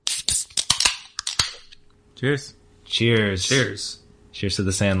Cheers. Cheers. Cheers. Cheers to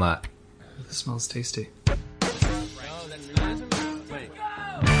the Sandlot. This smells tasty. What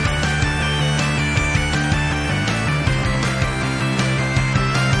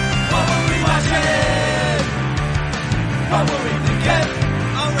were we thinking?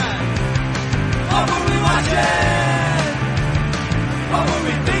 Alright. What were we watching? What were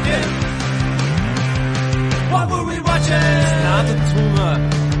we thinking? What were we watching? Not a tumor.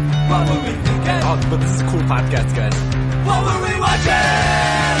 What were we thinking? Oh, but this is a cool podcast, guys. What were we watching?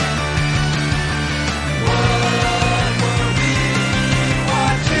 What were we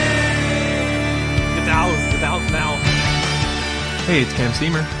watching? The Dow's now. Hey, it's Cam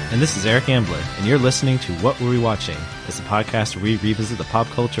Steamer. And this is Eric Ambler, and you're listening to What Were We Watching? It's a podcast where we revisit the pop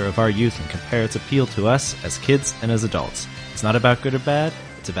culture of our youth and compare its appeal to us as kids and as adults. It's not about good or bad,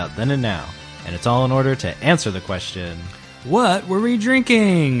 it's about then and now. And it's all in order to answer the question... What were we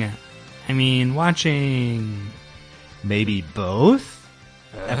drinking? Watching. Maybe both?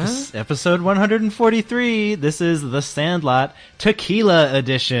 Episode 143, this is The Sandlot Tequila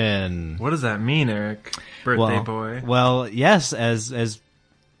Edition. What does that mean, Eric? Birthday boy. Well, yes, as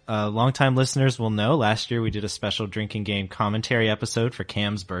longtime listeners will know, last year we did a special drinking game commentary episode for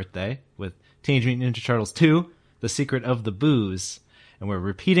Cam's birthday with Teenage Mutant Ninja Turtles 2, The Secret of the Booze. And we're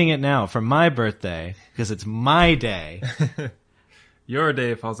repeating it now for my birthday, because it's my day. Your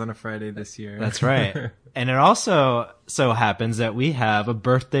day falls on a Friday this year. That's right. And it also so happens that we have a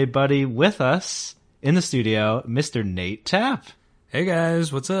birthday buddy with us in the studio, Mr. Nate Tapp. Hey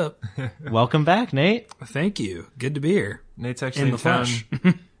guys, what's up? Welcome back, Nate. Thank you. Good to be here. Nate's actually In the town.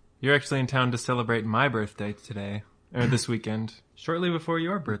 flesh. You're actually in town to celebrate my birthday today, or this weekend, shortly before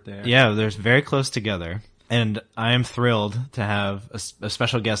your birthday. Yeah, they're very close together. And I am thrilled to have a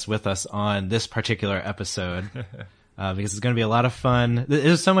special guest with us on this particular episode because it's going to be a lot of fun. It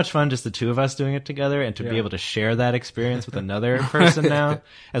was so much fun just the two of us doing it together and to be able to share that experience with another person now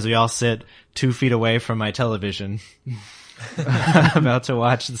as we all sit 2 feet away from my television about to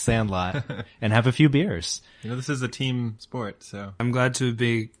watch The Sandlot and have a few beers. You know, this is a team sport, so. I'm glad to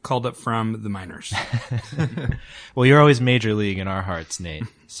be called up from the minors. Well, you're always major league in our hearts, Nate.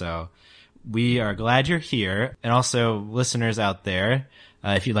 So we are glad you're here. And also, listeners out there,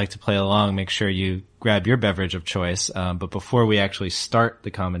 if you'd like to play along, make sure you grab your beverage of choice. But before we actually start the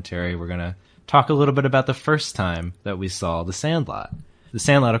commentary, we're going to talk a little bit about the first time that we saw The Sandlot. The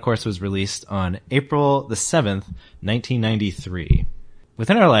Sandlot, of course, was released on April the 7th, 1993.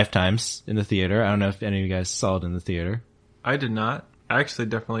 Within our lifetimes in the theater, I don't know if any of you guys saw it in the theater. I did not. I actually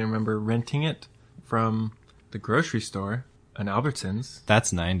definitely remember renting it from the grocery store in Albertsons.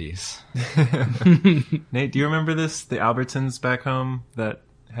 That's 90s. Nate, do you remember this? The Albertsons back home that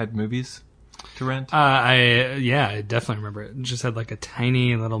had movies to rent? I definitely remember it. It just had like a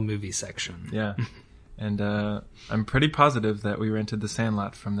tiny little movie section. Yeah. And I'm pretty positive that we rented The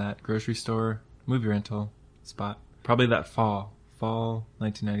Sandlot from that grocery store movie rental spot. Probably that fall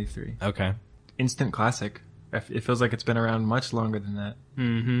 1993. Okay. Instant classic. It feels like it's been around much longer than that.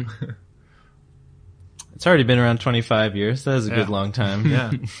 Mm-hmm. It's already been around 25 years. That is a good long time.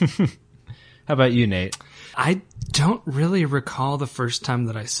 Yeah. How about you, Nate? I don't really recall the first time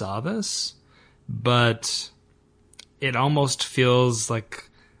that I saw this, but it almost feels like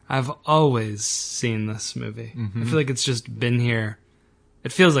I've always seen this movie. Mm-hmm. I feel like it's just been here.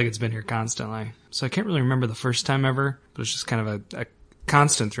 It feels like it's been here constantly. So I can't really remember the first time ever, but it's just kind of a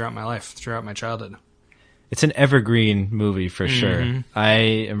constant throughout my life, throughout my childhood. It's an evergreen movie for sure. I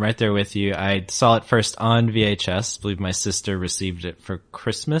am right there with you. I saw it first on VHS. I believe my sister received it for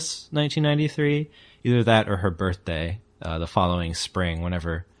Christmas 1993. Either that or her birthday the following spring,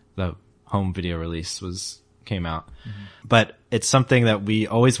 whenever the home video release came out. Mm-hmm. But it's something that we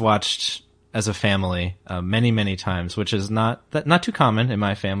always watched as a family many, many times, which is not too common in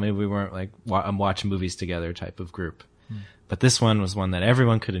my family. We weren't like watching movies together type of group. But this one was one that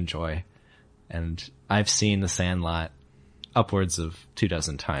everyone could enjoy. And I've seen The Sandlot upwards of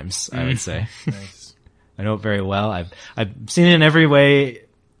 24 times, I would say. Nice. I know it very well. I've seen it in every way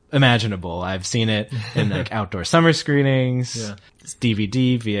imaginable. I've seen it in like outdoor summer screenings,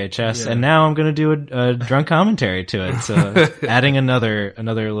 DVD, VHS, and now I'm going to do a drunk commentary to it. So adding another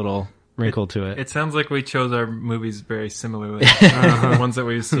little wrinkle to it. It sounds like we chose our movies very similarly. Ones that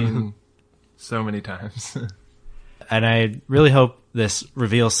we've seen so many times. And I really hope this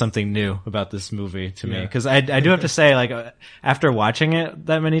reveals something new about this movie to me. Because I do have to say, like, after watching it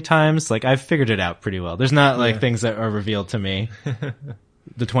that many times, like, I've figured it out pretty well. There's not, like, things that are revealed to me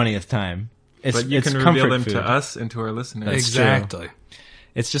the 20th time. But you can reveal them to us and to our listeners. Exactly.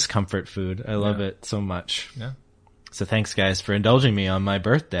 It's just comfort food. I love it so much. Yeah. So thanks, guys, for indulging me on my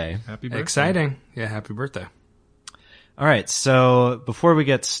birthday. Happy birthday. Exciting. Yeah, happy birthday. All right, so before we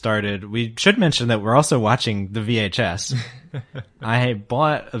get started, we should mention that we're also watching the VHS. I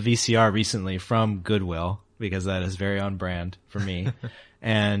bought a VCR recently from Goodwill because that is very on brand for me.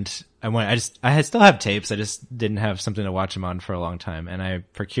 And I still have tapes. I just didn't have something to watch them on for a long time. And I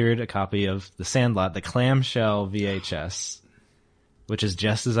procured a copy of The Sandlot, the clamshell VHS, which is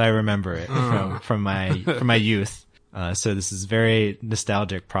just as I remember it from my youth. So this is a very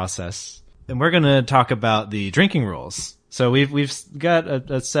nostalgic process. And we're going to talk about the drinking rules. So we've got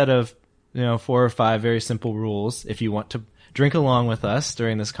a set of, 4 or 5 very simple rules if you want to drink along with us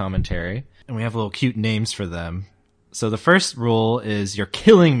during this commentary. And we have little cute names for them. So the first rule is "You're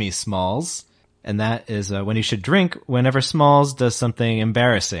killing me, Smalls." And that is when you should drink whenever Smalls does something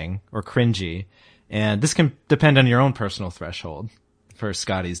embarrassing or cringy. And this can depend on your own personal threshold for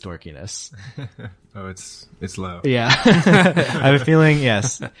Scotty's dorkiness. Oh, it's low. Yeah. I have a feeling,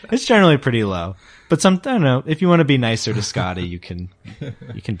 yes. It's generally pretty low. But I don't know, if you want to be nicer to Scotty, you can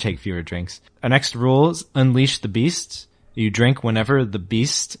take fewer drinks. Our next rule is "Unleash the Beast." You drink whenever the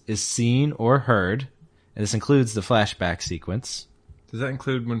beast is seen or heard. And this includes the flashback sequence. Does that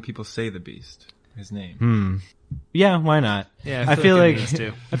include when people say the beast? His name? Yeah, why not? Yeah, I feel like it is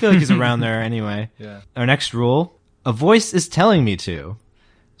too. I feel like he's around there anyway. Yeah. Our next rule: a voice is telling me to.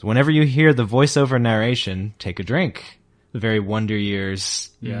 So whenever you hear the voiceover narration, take a drink. The very Wonder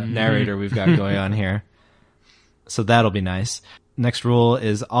Years narrator we've got going on here. So that'll be nice. Next rule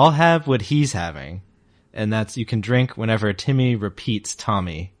is "I'll have what he's having." And that's you can drink whenever Timmy repeats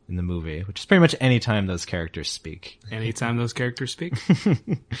Tommy in the movie, which is pretty much any time those characters speak. Anytime those characters speak.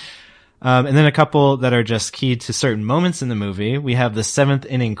 And then a couple that are just key to certain moments in the movie. We have the 7th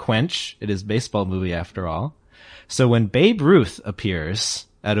inning quench. It is a baseball movie after all. So when Babe Ruth appears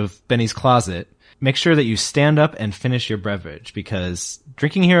out of Benny's closet, make sure that you stand up and finish your beverage because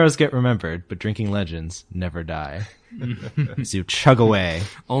drinking heroes get remembered, but drinking legends never die. So you chug away.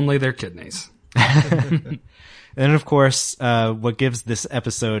 Only their kidneys. And then, of course, what gives this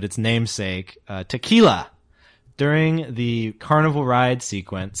episode its namesake, tequila. During the carnival ride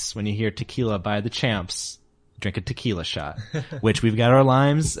sequence, when you hear "Tequila" by the Champs, drink a tequila shot, which we've got our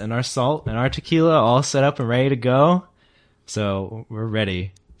limes and our salt and our tequila all set up and ready to go. So we're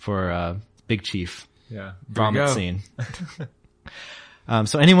ready for Big Chief Yeah. vomit scene.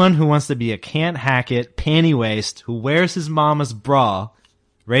 So anyone who wants to be a can't hack it, panty waist, who wears his mama's bra,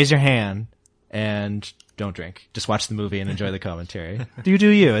 raise your hand and don't drink. Just watch the movie and enjoy the commentary. Do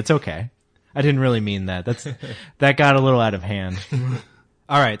you. It's okay. I didn't really mean that. That got a little out of hand.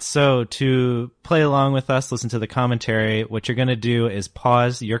 All right. So to play along with us, listen to the commentary. What you're going to do is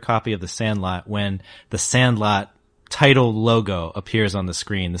pause your copy of The Sandlot when the Sandlot title logo appears on the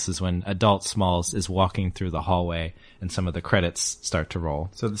screen. This is when adult Smalls is walking through the hallway and some of the credits start to roll.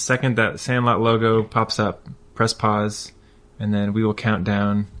 So the second that Sandlot logo pops up, press pause, and then we will count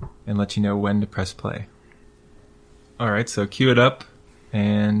down and let you know when to press play. All right, so cue it up,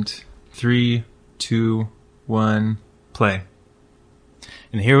 and 3, 2, 1, play.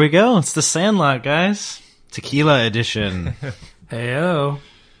 And here we go. It's The Sandlot, guys. Tequila edition. Heyo.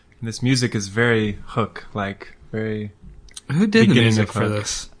 This music is very hook-like, very... Who did the Beginning music of for Hook.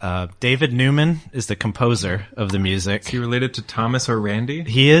 this? David Newman is the composer of the music. Is he related to Thomas or Randy?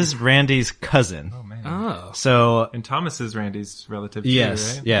 He is Randy's cousin. Oh, man. Oh. So, And Thomas is Randy's relative,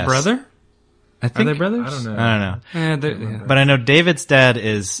 yes, too, right? yes. Brother? I Are think, they brothers? I don't know. I don't know. Yeah. But I know David's dad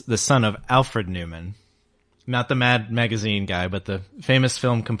is the son of Alfred Newman. Not the Mad Magazine guy, but the famous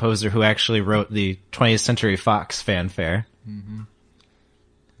film composer who actually wrote the 20th Century Fox fanfare.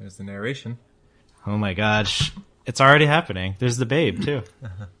 There's the narration. Oh my gosh. It's already happening. There's the babe, too.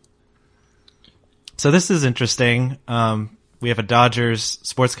 So this is interesting. We have a Dodgers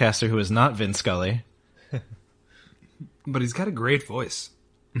sportscaster who is not Vin Scully. But he's got a great voice.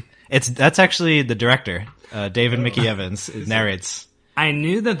 That's actually the director, David Mickey Evans, narrates. I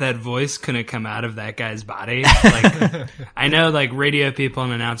knew that voice couldn't come out of that guy's body. Like, I know like radio people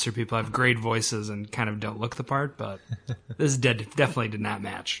and announcer people have great voices and kind of don't look the part, but this definitely did not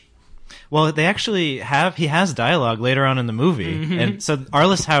match. Well, they actually he has dialogue later on in the movie. And so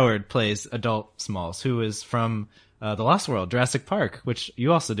Arliss Howard plays adult Smalls, who is from The Lost World, Jurassic Park, which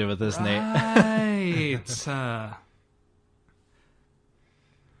you also did with this, Nate. Right.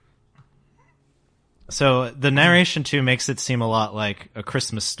 So the narration, too, makes it seem a lot like A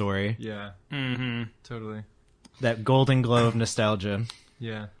Christmas Story. Yeah. Totally. That Golden Globe nostalgia.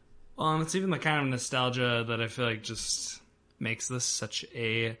 Yeah. Well, and it's even the kind of nostalgia that I feel like just makes this such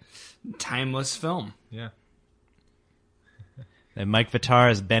a timeless film. Yeah. And Mike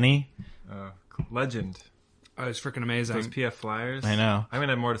Vitar as Benny. Legend. Oh, it's freaking amazing. Those PF Flyers. I know. I'm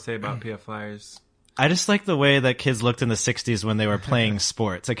gonna have more to say about PF Flyers. I just like the way that kids looked in the 60s when they were playing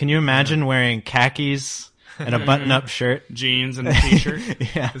sports. Like, can you imagine wearing khakis and a button-up shirt? Jeans and a t-shirt.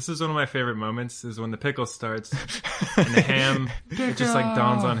 Yeah. This is one of my favorite moments, is when the pickle starts and the ham, it just like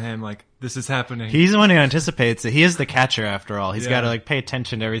dawns on him like, this is happening. He's the one who anticipates it. He is the catcher after all. He's Yeah. got to like pay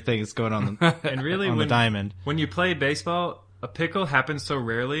attention to everything that's going on And really, on the diamond. when you play baseball, a pickle happens so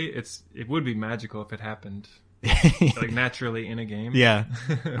rarely, it would be magical if it happened like naturally in a game. Yeah.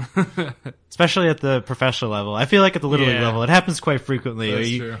 Especially at the professional level. I feel like at the Little League Yeah. level, it happens quite frequently. That's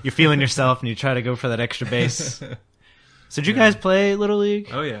You, true. you're feeling yourself and you try to go for that extra base. So did you guys play Little League?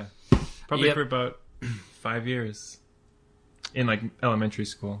 Oh yeah. Probably Yep. for about 5 years. In like elementary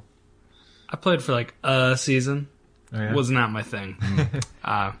school. I played for like a season. Oh, yeah? Was not my thing.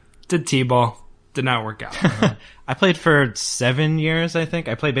 Did t-ball. Did not work out. I played for 7 years, I think.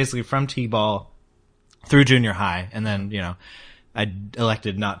 I played basically from T-ball through junior high. And then, you know, I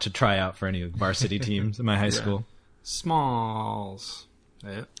elected not to try out for any varsity teams in my high school. Smalls.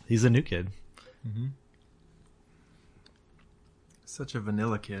 Yeah. He's a new kid. Such a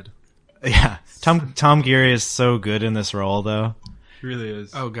vanilla kid. Yeah. Tom Geary is so good in this role, though. He really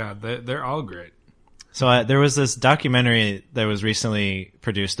is. Oh god, they're all great. So there was this documentary that was recently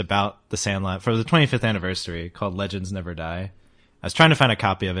produced about the Sandlot for the 25th anniversary called Legends Never Die. I was trying to find a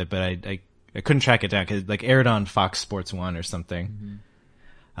copy of it, but I couldn't track it down because it like aired on Fox Sports 1 or something.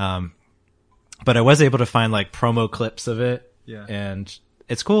 But I was able to find like promo clips of it. Yeah. And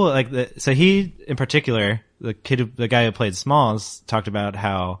it's cool. Like so he in particular, the guy who played Smalls talked about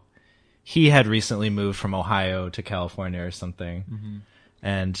how he had recently moved from Ohio to California or something.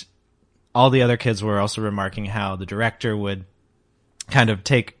 And all the other kids were also remarking how the director would kind of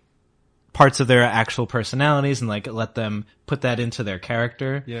take parts of their actual personalities and like let them put that into their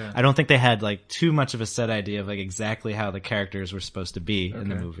character. Yeah. I don't think they had like too much of a set idea of like exactly how the characters were supposed to be in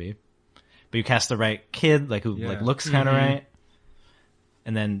the Okay. movie. But you cast the right kid, like who like looks kind of right.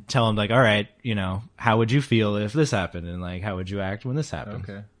 And then tell him like, all right, you know, how would you feel if this happened? And like, how would you act when this happened?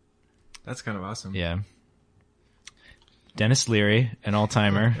 Okay. That's kind of awesome. Yeah. Dennis Leary, an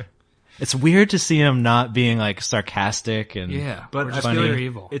all-timer. It's weird to see him not being like sarcastic and Yeah, But or I just feel pure like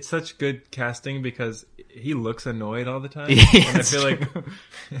evil. it's such good casting because he looks annoyed all the time. Yeah, and I it's feel like true.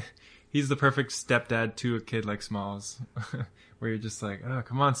 he's the perfect stepdad to a kid like Smalls. Where you're just like, oh,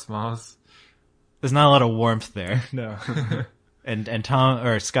 come on, Smalls. there's not a lot of warmth there. No. And Tom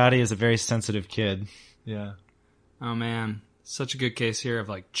or Scotty is a very sensitive kid. Yeah. Oh man, such a good case here of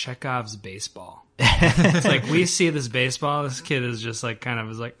like Chekhov's baseball. It's like we see this baseball. This kid is just like kind of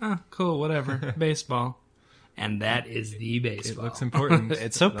is like, oh, cool, whatever, baseball, and that is the It baseball. looks important.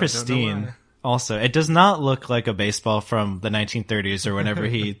 It's so but I don't know pristine. why. Also, it does not look like a baseball from the 1930s or whenever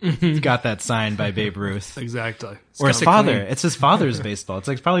he got that signed by Babe Ruth. Exactly. Or his It's father. clean. It's his father's baseball. It's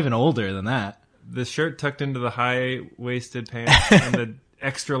like probably even older than that. The shirt tucked into the high-waisted pants and the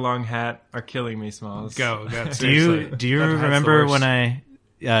extra long hat are killing me, Smalls. Go. Do you That hat's remember the worst. when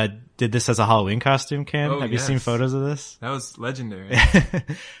I did this as a Halloween costume, Cam? Oh, Have you seen yes. photos of this? That was legendary.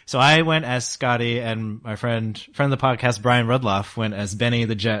 So I went as Scotty, and my friend of the podcast, Brian Rudloff, went as Benny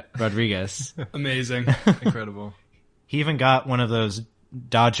the Jet Rodriguez. Amazing. Incredible. He even got one of those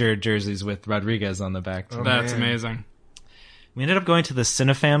Dodger jerseys with Rodriguez on the back. Oh, That's man. amazing. We ended up going to the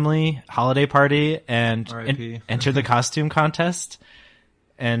Cinefamily holiday party and R.I.P.. entered the costume contest.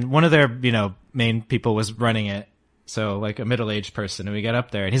 And one of their, main people was running it. So like a middle-aged person, and we get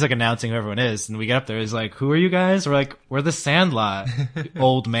up there and he's like announcing who everyone is. And we get up there, he's like, who are you guys? We're like, we're the Sandlot,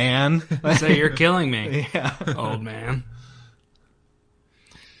 old man. Say you're killing me, Yeah. old man.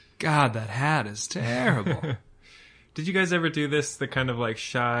 God, that hat is terrible. Did you guys ever do this? The kind of like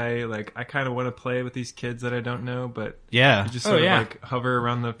shy, like I kind of want to play with these kids that I don't know, but Yeah. you just Oh, sort yeah. of like hover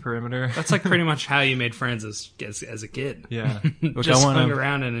around the perimeter. That's like pretty much how you made friends as a kid. Yeah. Look, Just I hung want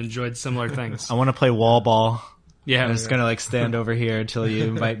around and enjoyed similar things. to play wall ball. Yeah, I'm just going to like stand over here until you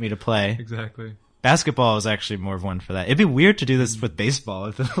invite me to play. Exactly. Basketball is actually more of one for that. It'd be weird to do this with baseball,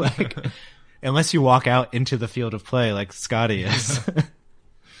 if like, unless you walk out into the field of play like Scotty is.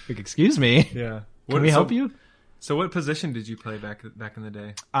 Like, excuse me, Yeah. can we help you? So what position did you play back in the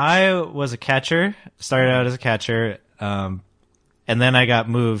day? I was a catcher. Started out as a catcher, and then I got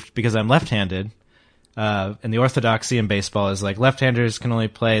moved because I'm left-handed. And the orthodoxy in baseball is like left-handers can only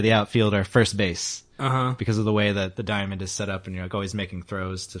play the outfield or first base because of the way that the diamond is set up, and you're like always making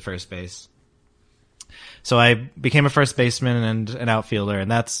throws to first base. So I became a first baseman and an outfielder, and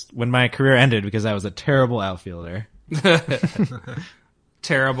that's when my career ended because I was a terrible outfielder.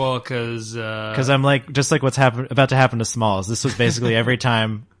 terrible because Because I'm like, just like what's about to happen to Smalls. This was basically every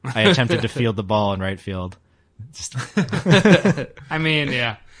time I attempted to field the ball in right field. Just, I mean,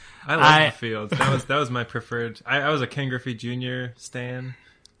 yeah. I love the field. That was my preferred. I was a Ken Griffey Jr. stan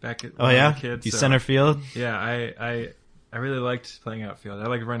back at oh when I yeah, was a kid. you so, center field. Yeah, I really liked playing outfield. I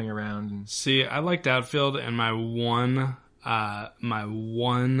liked running around. And See, I liked outfield, and my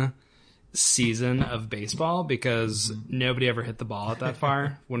one season of baseball because nobody ever hit the ball that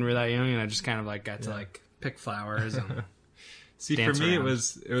far when we were that young, and I just kind of like got to like pick flowers and see, for dance me, around.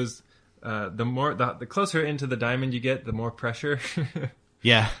 it was the closer into the diamond you get, the more pressure.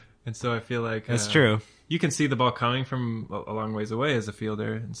 Yeah, And so I feel like that's true. You can see the ball coming from a long ways away as a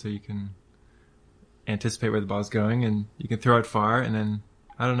fielder, and so you can anticipate where the ball's going, and you can throw it far, and then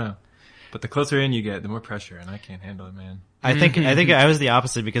I don't know. But the closer in you get, the more pressure, and I can't handle it, man. I think I was the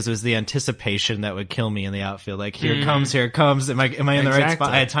opposite because it was the anticipation that would kill me in the outfield. Like here it comes. Am I in the right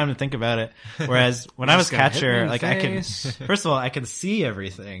spot? I had time to think about it. Whereas when I was gonna hit me catcher, in the like I can, face. first of all, I can see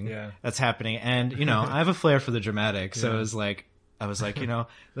everything that's happening, and I have a flair for the dramatic. So it was like I was like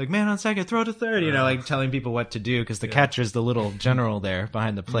like man on second, throw to third. Like telling people what to do because the catcher's the little general there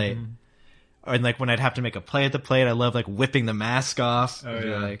behind the plate. And like when I'd have to make a play at the plate, I love like whipping the mask off. Oh,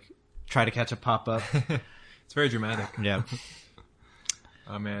 yeah. Like try to catch a pop up. It's very dramatic. Yeah.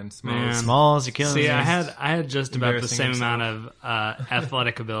 Oh man, Man. Smalls, you're killing See, me. I had just about the Embarrassing same himself. amount of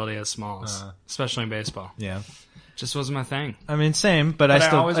athletic ability as Smalls, especially in baseball. Yeah. Just wasn't my thing. I mean, same, but I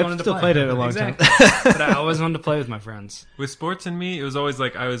always wanted to still play. played it a long Exactly. time. But I always wanted to play with my friends. With sports and me, it was always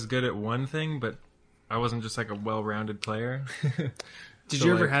like I was good at one thing, but I wasn't just like a well-rounded player. Did So,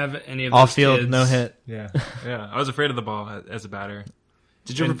 you ever like, have any of All those field, kids? no hit. Yeah. I was afraid of the ball as a batter.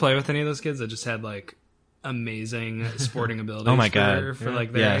 Did you ever play with any of those kids that just had like amazing sporting ability? Oh my God. For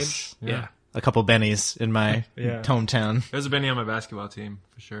like their Yes. age. Yeah. A couple Bennies in my Yeah. hometown. There was a Benny on my basketball team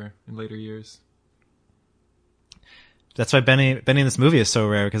for sure in later years. That's why Benny in this movie is so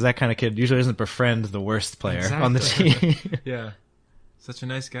rare because that kind of kid usually doesn't befriend the worst player on the team. Yeah. Such a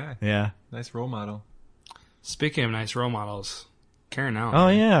nice guy. Yeah. Nice role model. Speaking of nice role models, Karen Allen. Oh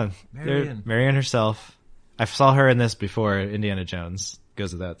yeah. Marion. Marion herself. I saw her in this before Indiana Jones.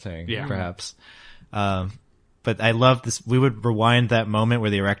 Goes without saying, Yeah. perhaps. But I love this. We would rewind that moment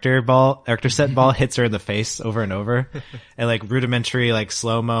where the erector set ball hits her in the face over and over, and like rudimentary, like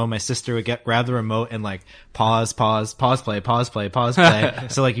slow mo. My sister would grab the remote and like pause play.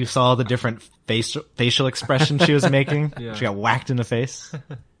 So like you saw the different facial expressions she was making. Yeah. She got whacked in the face.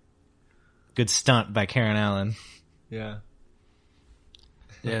 Good stunt by Karen Allen. Yeah.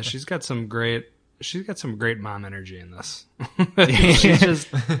 Yeah, she's got some great mom energy in this. She's just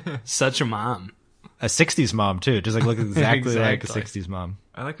such a mom. A 60s mom too, just like look exactly like a Exactly. 60s mom.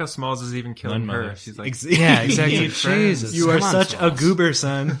 I like how Smalls is even killing her. Mother. She's like, Yeah, exactly. friends. Jesus, You are come on, such a Smalls. goober,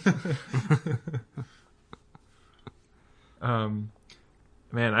 son. Man,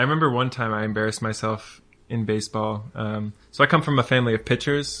 I remember one time I embarrassed myself in baseball. So I come from a family of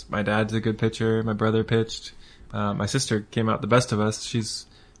pitchers. My dad's a good pitcher. My brother pitched. My sister came out the best of us. She's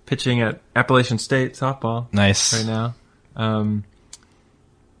pitching at Appalachian State softball Nice. right now.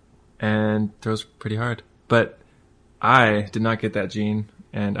 And throws pretty hard. But I did not get that gene.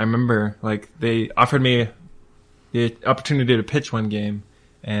 And I remember, like, they offered me the opportunity to pitch one game.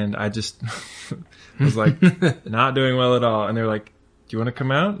 And I just was like, not doing well at all. And they were like, do you want to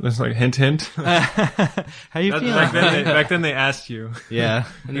come out? It was like, hint, hint. How you feeling? Back then they asked you. Yeah.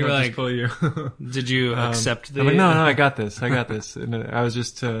 And you were They would like, just pull you. did you accept the... I'm like, no, I got this. And I was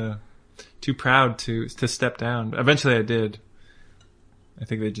just too proud to step down. Eventually I did. I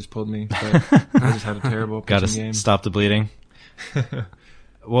think they just pulled me, but I just had a terrible Gotta pitching game. stop the bleeding.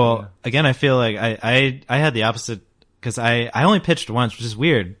 Well, again, I feel like I had the opposite because I only pitched once, which is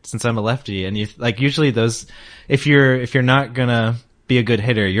weird since I'm a lefty. And you like usually those, if you're not gonna be a good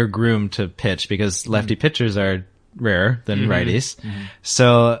hitter, you're groomed to pitch because lefty pitchers are rarer than righties.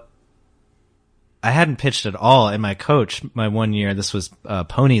 So I hadn't pitched at all. And my coach, my 1 year, this was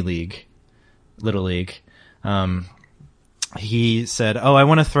Pony League, Little League. He said, "Oh, I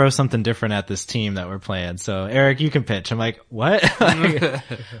want to throw something different at this team that we're playing. So, Eric, you can pitch." I'm like, "What?"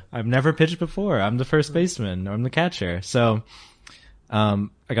 I've never pitched before. I'm the first baseman. Or I'm the catcher. So, I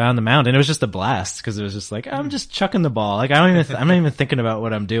got on the mound and it was just a blast because it was just like, I'm just chucking the ball. Like, I'm not even thinking about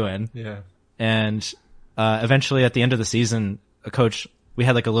what I'm doing. Yeah. And, eventually at the end of the season, we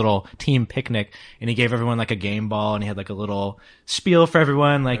had like a little team picnic and he gave everyone like a game ball and he had like a little spiel for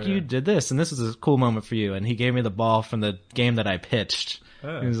everyone. Like, you did this and this was a cool moment for you. And he gave me the ball from the game that I pitched. He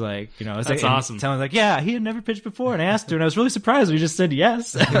was like, it was That's like, awesome. Telling like, yeah, he had never pitched before. And I asked her and I was really surprised. We just said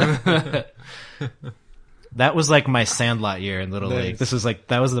yes. That was like my Sandlot year in Little League. Nice.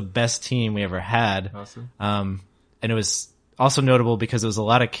 That was the best team we ever had. Awesome. And it was also notable because it was a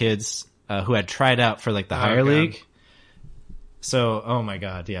lot of kids, who had tried out for like the higher God. league. So, oh my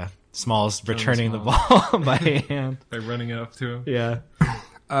God, yeah. Smalls returning the ball by hand. By running up to him. Yeah.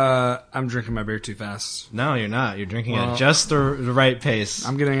 I'm drinking my beer too fast. No, you're not. You're drinking Well, at just the right pace.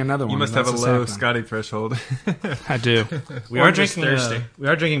 I'm getting another one. You must have a That's low what's happening. Scotty threshold. I do. We Or are just drinking. thirsty. We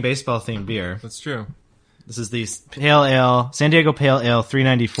are drinking baseball themed beer. That's true. This is the Pale Ale, San Diego Pale Ale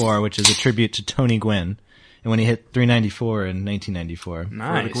 394, which is a tribute to Tony Gwynn. And when he hit 394 in 1994,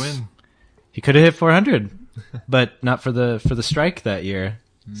 Nice. Win. he could have hit 400, but not for the strike that year.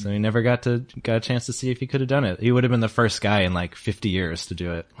 So he never got a chance to see if he could have done it. He would have been the first guy in like 50 years to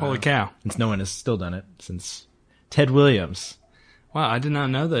do it. Holy cow. Since no one has still done it since Ted Williams. Wow, I did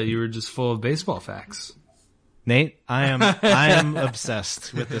not know that you were just full of baseball facts. Nate, I am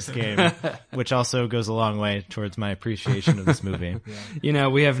obsessed with this game, which also goes a long way towards my appreciation of this movie. You know,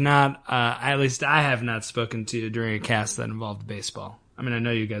 we have not, at least I have not spoken to you during a cast that involved baseball. I mean, I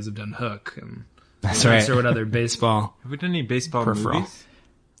know you guys have done Hook and That's I'm right. not sure what other baseball. Have we done any baseball Peripheral. movies?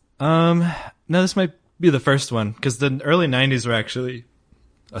 No, this might be the first one because the early '90s were actually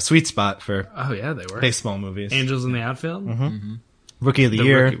a sweet spot for Oh yeah, they were. baseball movies. Angels in the Outfield? Rookie of the The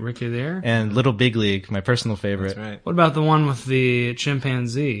Year Rookie of the Year? and Little Big League, my personal favorite. That's right. What about the one with the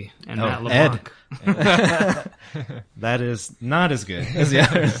chimpanzee and Matt Ed. LeBlanc? That is not as good as the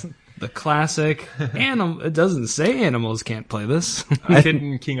others. The classic animal. It doesn't say animals can't play this.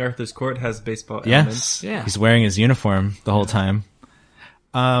 Hidden King Arthur's Court has baseball elements. Yes, Yeah. he's wearing his uniform the whole time.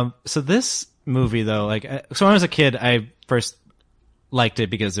 So this movie, though, like, so when I was a kid, I first liked it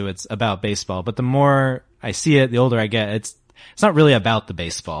because it was about baseball. But the more I see it, the older I get, it's not really about the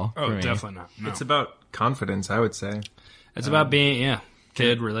baseball. Oh, for me. definitely not. No. It's about confidence, I would say. It's about being,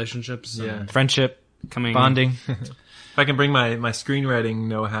 kid relationships. Yeah. Friendship, Coming bonding. If I can bring my screenwriting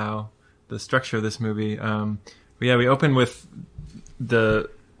know-how, the structure of this movie, we open with the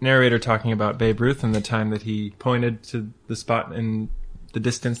narrator talking about Babe Ruth and the time that he pointed to the spot in the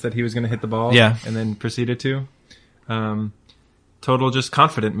distance that he was going to hit the ball, Yeah. and then proceeded to. Total just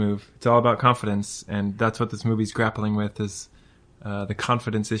confident move. It's all about confidence, and that's what this movie's grappling with is the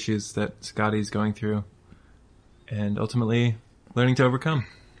confidence issues that Scotty's going through, and ultimately learning to overcome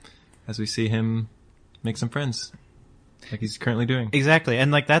as we see him make some friends, like he's currently doing. Exactly.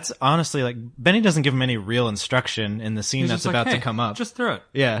 And like that's honestly like Benny doesn't give him any real instruction in the scene He's that's just like, about "Hey, to come up. Just throw it.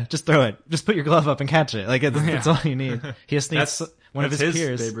 Yeah, just throw it. Just put your glove up and catch it. Like it's all you need. He just needs That's one of that's his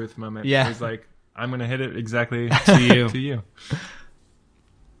peers. Babe Ruth moment. Yeah. He's like, I'm going to hit it exactly To you. to you.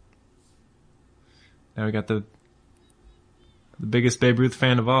 Now we got the biggest Babe Ruth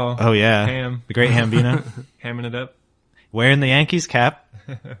fan of all. Oh yeah. Ham. The great Hambino. Hamming it up. Wearing the Yankees cap.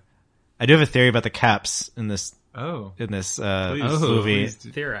 I do have a theory about the caps in this Oh. Please, Please, movie. please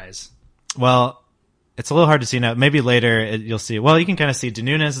do. Theorize. Well, it's a little hard to see now. Maybe later you'll see. Well, you can kind of see De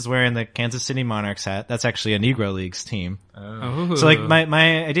Nunez is wearing the Kansas City Monarchs hat. That's actually a Negro Leagues team. Oh. So like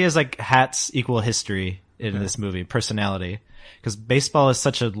my idea is like hats equal history in this movie, personality, because baseball is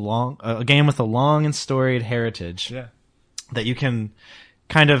such a game with a long and storied heritage Yeah. that you can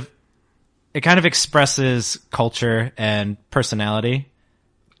kind of expresses culture and personality.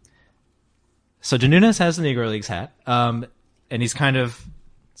 So De Nunez has the Negro Leagues hat, and he's kind of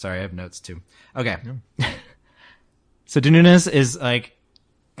sorry, I have notes too. Okay, so De Nunez is like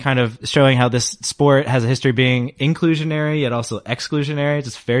kind of showing how this sport has a history of being inclusionary yet also exclusionary.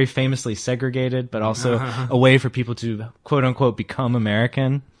 It's very famously segregated, but also a way for people to quote unquote become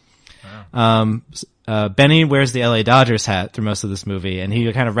American. Benny wears the LA Dodgers hat through most of this movie, and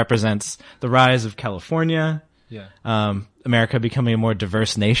he kind of represents the rise of California, Yeah. America becoming a more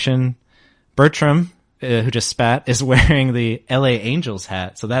diverse nation. Bertram, who just spat, is wearing the LA Angels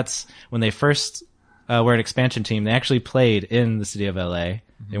hat. So that's when they first were an expansion team. They actually played in the city of LA.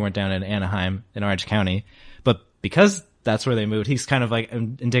 They weren't down in Anaheim in Orange County. But because that's where they moved, he's kind of like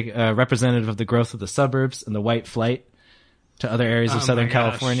representative of the growth of the suburbs and the white flight to other areas of Oh Southern my gosh.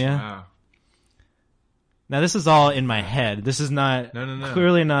 California. Wow. Now this is all in my head. This is not No.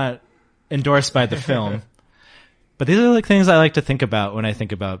 clearly not endorsed by the film. But these are like things I like to think about when I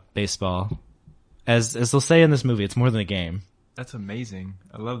think about baseball. As they'll say in this movie, it's more than a game. That's amazing.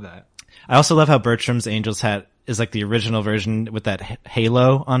 I love that. I also love how Bertram's Angels hat is like the original version with that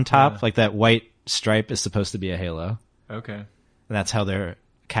halo on top. Yeah. Like that white stripe is supposed to be a halo. Okay. And that's how their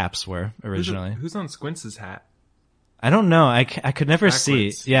caps were originally. Who's on Squints' hat? I don't know. I could never Backwards.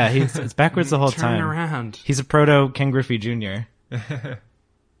 see. Yeah, it's backwards the whole Turn time. around. He's a proto Ken Griffey Jr.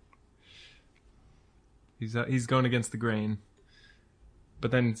 He's going against the grain.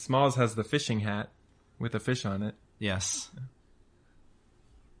 But then Smalls has the fishing hat with a fish on it. Yes.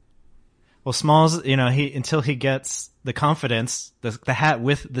 Well, Smalls, until he gets the confidence, the hat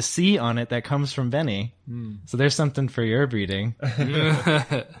with the C on it that comes from Benny. So there's something for your breeding.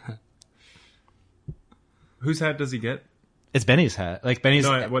 Whose hat does he get? It's Benny's hat. Like Benny's.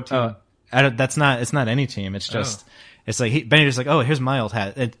 No, what team? It's not any team. It's just, it's like Benny just like, oh, here's my old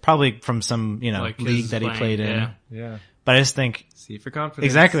hat. It's probably from some, Like league his that he playing, played in. yeah. Yeah. But I just think, C for confidence.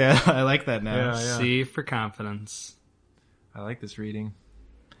 exactly, I like that now. Yeah, yeah. C for confidence. I like this reading.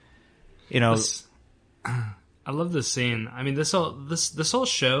 I love this scene. I mean, this whole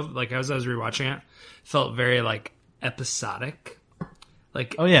show, like as I was rewatching it, felt very like episodic.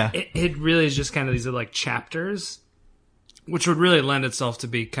 Like, Oh, yeah. it really is just kind of these are like chapters, which would really lend itself to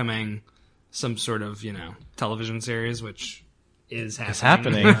becoming some sort of television series, which is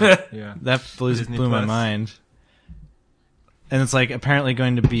happening. It's happening. Yeah. That Disney blew my Plus. mind. And it's like apparently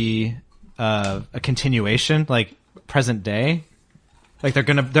going to be a continuation, like present day. Like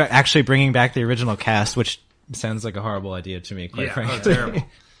they're actually bringing back the original cast, which sounds like a horrible idea to me, quite frankly. Terrible.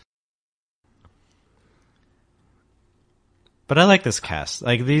 But I like this cast.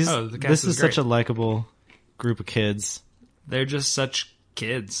 Like the cast this is is such great. a likable group of kids. They're just such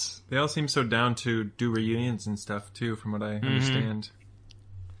kids. They all seem so down to do reunions and stuff too, from what I understand.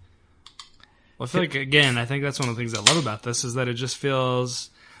 Well, I feel like, again, I think that's one of the things I love about this is that it just feels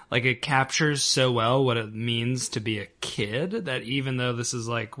like it captures so well what it means to be a kid that even though this is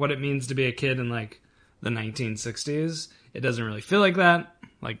like what it means to be a kid in like the 1960s, it doesn't really feel like that.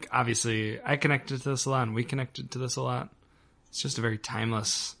 Like, obviously, I connected to this a lot and we connected to this a lot. It's just a very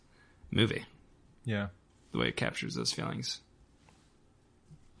timeless movie, Yeah. the way it captures those feelings.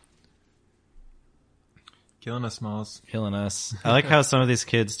 Killing us, Smalls. Killing us. I like how some of these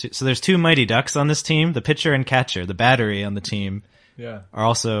kids, so there's two Mighty Ducks on this team, the pitcher and catcher, the battery on the team Yeah. are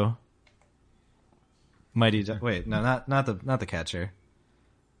also Mighty Duck. Wait, no, not the catcher.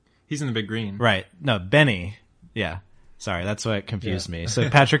 He's in the big green. Right. No, Benny. Yeah. Sorry, that's what confused me. So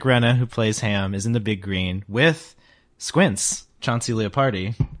Patrick Renna, who plays Ham, is in the big green with Squints, Chauncey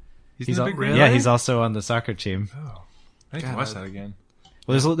Leopardi. He's in the big green? Yeah, he's also on the soccer team. Oh. I need to God. watch that again.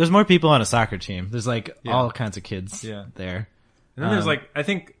 Well, there's more people on a soccer team. There's like Yeah. all kinds of kids Yeah. there. And then there's I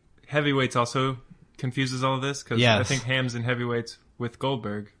think heavyweights also confuses all of this because Yes. I think Ham's in heavyweights with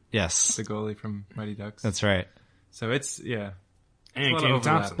Goldberg, Yes, the goalie from Mighty Ducks. that's right. So it's, yeah. And a lot of Kenny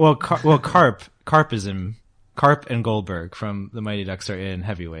overlap. Thompson. Well, Carp is in. Carp and Goldberg from the Mighty Ducks are in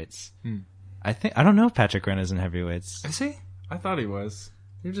heavyweights. I don't know if Patrick Renna's in heavyweights. Is he? I thought he was.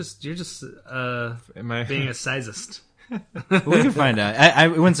 You're just Am I being a sizist. We can find out.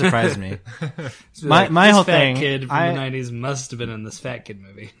 It wouldn't surprise me. My This whole fat thing. kid from I, the 90s must have been in this Fat Kid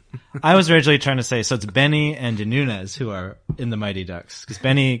movie. I was originally trying to say, so it's Benny and De Nunez who are in the Mighty Ducks. Because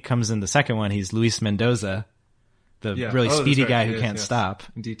Benny comes in the second one. He's Luis Mendoza, the Yeah. really Oh, that's speedy right. guy who Yes, can't yes. stop.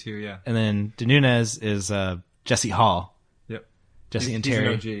 D2, yeah. And then De Nunez is Jesse Hall. Yep. Jesse and He's Terry.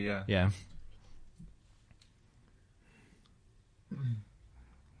 an OG, yeah. Yeah.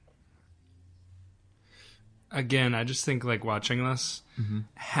 Again, I just think like watching this,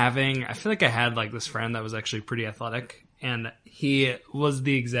 I feel like I had like this friend that was actually pretty athletic, and he was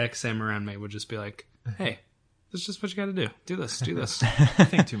the exact same around me. Would just be like, "Hey, this is just what you got to do. Do this, do this." I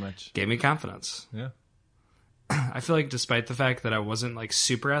think too much. Gave me confidence. Yeah. I feel like despite the fact that I wasn't like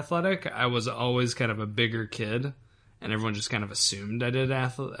super athletic, I was always kind of a bigger kid, and everyone just kind of assumed I did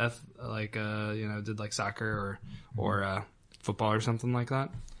did like soccer or football or something like that.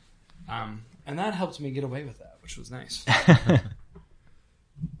 And that helped me get away with that, which was nice.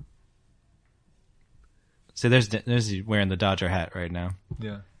 So there's you wearing the Dodger hat right now.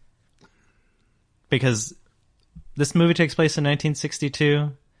 Yeah. Because this movie takes place in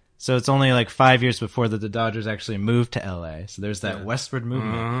 1962. So it's only like 5 years before the Dodgers actually moved to LA. So there's that westward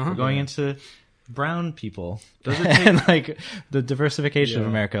movement. We're going into brown people. Does it take- And like the diversification of Yeah.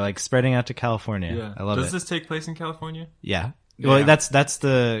 America, like spreading out to California. Yeah. I love Does it. this take place in California? Yeah. Well, that's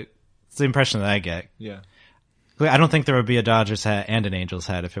the impression that I get. Yeah. I don't think there would be a Dodgers hat and an Angels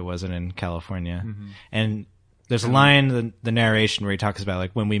hat if it wasn't in California. And there's a line in the narration where he talks about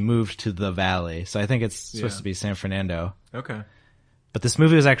like when we moved to the valley. So I think it's supposed Yeah. to be San Fernando. Okay. But this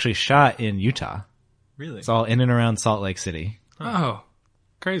movie was actually shot in Utah. Really? It's all in and around Salt Lake City. Oh,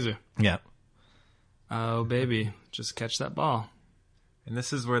 crazy. Yeah. Oh, baby. Just catch that ball. And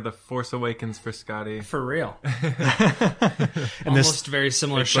this is where the Force Awakens for Scotty. For real. And Almost very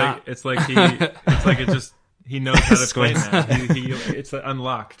similar It's shot. like he knows how to play now. It's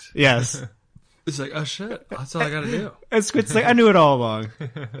unlocked. Yes. It's like, oh shit, that's all I gotta do. It's like, I knew it all along.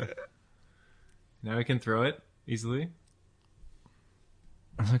 Now we can throw it easily.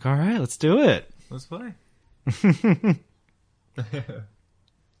 I was like, all right, let's do it. Let's play.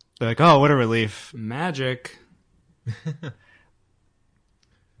 They're like, oh, what a relief. Magic.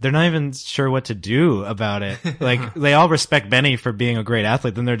 They're not even sure what to do about it. Like, they all respect Benny for being a great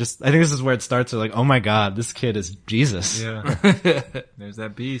athlete. Then they're just, I think this is where it starts. They're like, oh my God, this kid is Jesus. Yeah. There's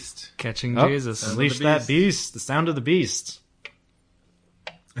that beast. Catching Oh, Jesus. unleash that beast. The sound of the beast.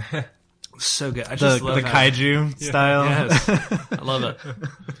 So good. I The just love how- kaiju style. Yes. I love it.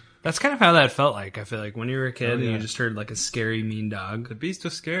 That's kind of how that felt like. I feel like when you were a kid and yeah. you just heard like a scary, mean dog. The beast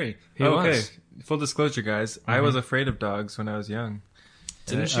was scary. He okay. was. Full disclosure, guys. I was afraid of dogs when I was young.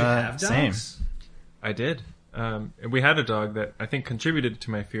 Didn't you have dogs? same. I did. And we had a dog that I think contributed to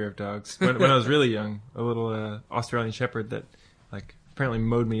my fear of dogs when I was really young. A little Australian Shepherd that, like, apparently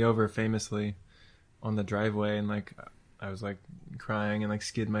mowed me over famously on the driveway, and like I was like crying and like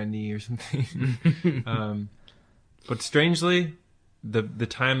skid my knee or something. But strangely, the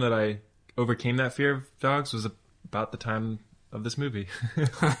time that I overcame that fear of dogs was about the time of this movie.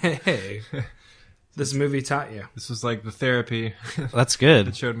 Hey, this movie taught you. This was like the therapy That's good.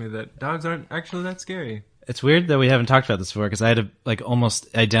 that showed me that dogs aren't actually that scary. It's weird that we haven't talked about this before because I had a like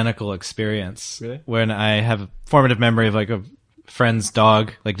almost identical experience Really? when I have a formative memory of like a friend's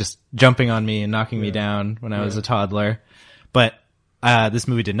dog like just jumping on me and knocking me down when I was a toddler. But this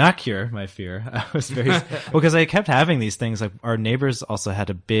movie did not cure my fear. I was very because I kept having these things. Like our neighbors also had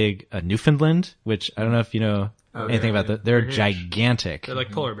a big Newfoundland, which I don't know if you know anything about that. They're gigantic. They're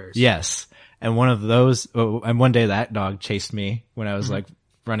like polar bears. Yes. And one of those, and one day that dog chased me when I was like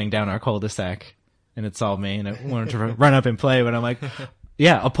running down our cul-de-sac, and it saw me, and I wanted to run up and play, but I'm like,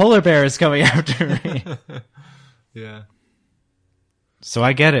 yeah, a polar bear is coming after me. Yeah. So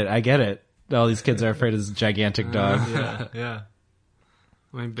I get it. All these kids are afraid of this gigantic dog. Yeah. Yeah.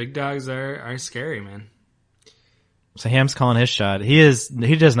 I mean, big dogs are scary, man. So Ham's calling his shot. He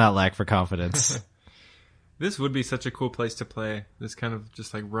does not lack for confidence. This would be such a cool place to play. This kind of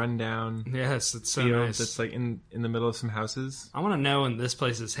just like run down Yes, it's so field nice. that's like in the middle of some houses. I want to know when this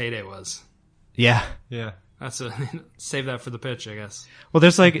place's heyday was. Yeah. Yeah. Save that for the pitch, I guess. Well,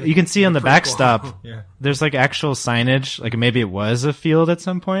 there's like, you can see on the Pretty cool. backstop, Yeah. there's like actual signage. Like maybe it was a field at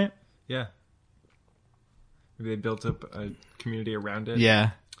some point. Yeah. Maybe they built up a community around it.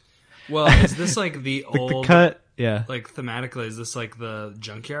 Yeah. Well, is this like the The old, cut. Yeah. like thematically, is this like the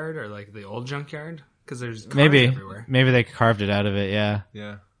junkyard or like the old junkyard? Because there's cars Maybe everywhere. they carved it out of it. Yeah.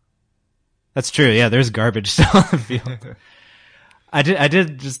 Yeah. That's true. Yeah, there's garbage still on the field. I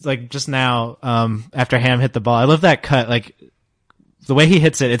did just now, after Ham hit the ball. I love that cut. Like the way he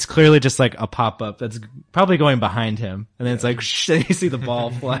hits it, it's clearly just like a pop up that's probably going behind him. And then it's like, you see the ball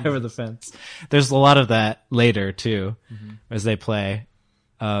fly over the fence. There's a lot of that later too, as they play.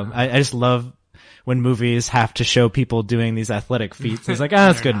 I just love when movies have to show people doing these athletic feats. It's like,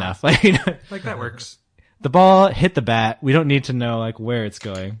 that's good enough. Like, you know, Like that works. the ball hit the bat. We don't need to know like where it's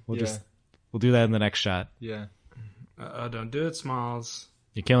going. We'll Yeah. we'll do that in the next shot. Yeah. Don't do it, Smalls.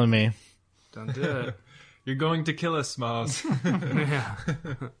 You're killing me. Don't do it. You're going to kill us, Smalls. Yeah.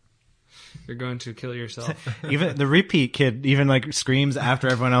 You're going to kill yourself. Even the repeat kid even like screams after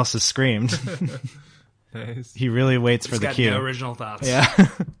everyone else has screamed. Nice. He really waits for He's the got cue. no original thoughts. Yeah.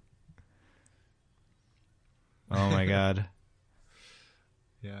 Oh my god.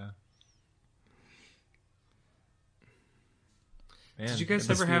 Yeah. Man, Did you guys it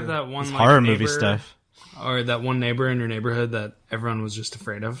must ever be have a- that one It's like, horror movie neighbor- stuff. or that one neighbor in your neighborhood that everyone was just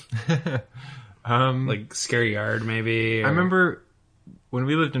afraid of? Like Scary Yard, maybe. I remember when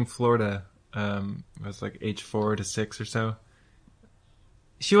we lived in Florida, I was like age 4 to 6 or so.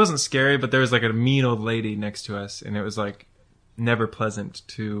 She wasn't scary, but there was like a mean old lady next to us, and it was like never pleasant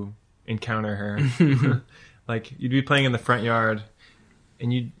to encounter her. Like you'd be playing in the front yard,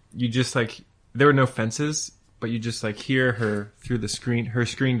 and you just like there were no fences, but you just like hear her through her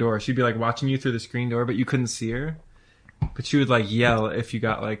screen door. She'd be like watching you through the screen door, but you couldn't see her. But she would like yell if you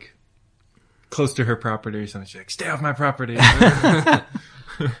got like close to her property or something. She's like, "Stay off my property."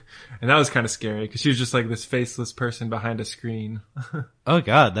 And that was kind of scary because she was just like this faceless person behind a screen. Oh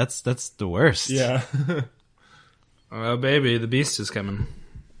god, that's the worst. Yeah. Oh, baby, the beast is coming.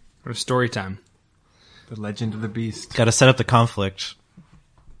 Or story time. The Legend of the Beast. Got to set up the conflict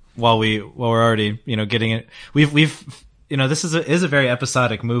while we're already, getting it. We've this is a very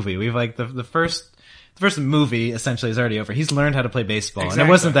episodic movie. We've like the first movie essentially is already over. He's learned how to play baseball, and it Exactly.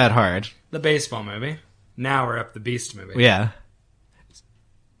 wasn't that hard. The baseball movie. Now we're up the beast movie. Yeah.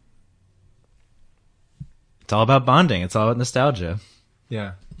 It's all about bonding. It's all about nostalgia.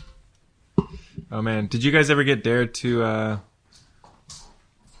 Yeah. Oh man, did you guys ever get dared to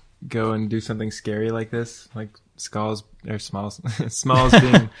go and do something scary like this? Like Smalls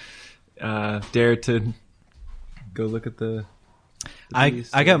being dared to go look at the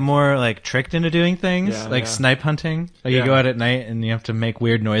I got more like tricked into doing things like Yeah. snipe hunting. Like Yeah. you go out at night and you have to make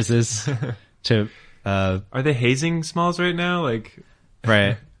weird noises to Are they hazing Smalls right now? Like,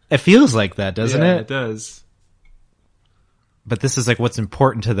 right. It feels like that, doesn't yeah, it? It does. But this is like what's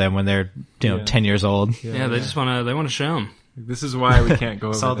important to them when they're 10 years old. Yeah, they just want to show them. This is why we can't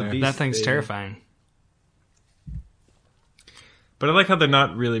go Saw over the there. beast. That thing's They- terrifying. But I like how they're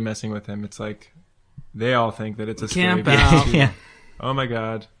not really messing with him. It's like they all think that it's a scary Camp beast. out. Yeah. Oh my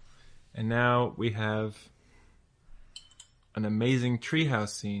god! And now we have an amazing treehouse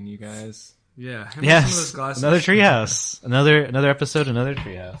scene, you guys. Yeah. Hand me some of those Yes. glasses. Another treehouse. Another episode. Another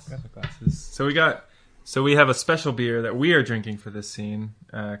treehouse. Got the glasses. So we have a special beer that we are drinking for this scene,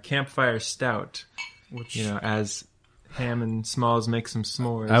 Campfire Stout. Which, As Ham and Smalls make some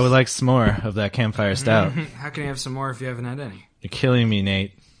s'mores. I would like some more of that campfire stout. how can you have some more if you haven't had any? You're killing me,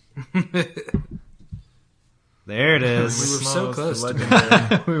 Nate. There it We were is. so close to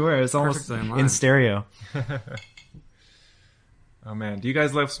legendary. We were. It was almost Perfectly in line. in stereo. Oh man, do you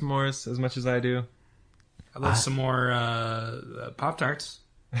guys love s'mores as much as I do? I love some more Pop Tarts.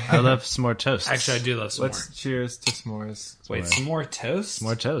 I love some more toast. Actually, I do love some Let's cheers to s'mores. more. Wait, some more toast?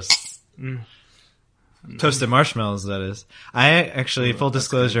 more toast. Toasted marshmallows, that is. I actually, full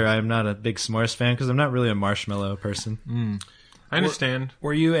disclosure, I'm not a big s'mores fan because I'm not really a marshmallow person. I understand.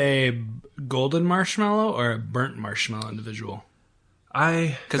 Were you a golden marshmallow or a burnt marshmallow individual?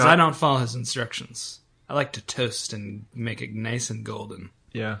 Because I don't follow his instructions. I like to toast and make it nice and golden.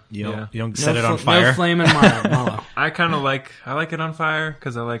 Yeah, You don't, yeah. you don't set it on No fire. flame and mallow. I kind of like it on fire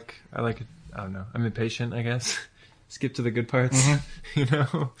because I like it. I don't know. I'm impatient, I guess. Skip to the good parts. You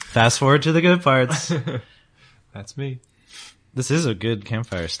know, Fast forward to the good parts. that's me. This is a good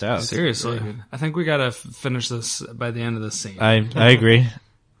campfire stout. Seriously. Really good. I think we gotta finish this by the end of this scene. I agree.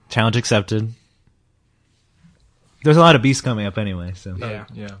 Challenge accepted. There's a lot of beasts coming up anyway, so. yeah.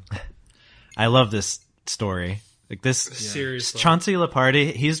 Yeah, I love this story. Like this, Seriously. Chauncey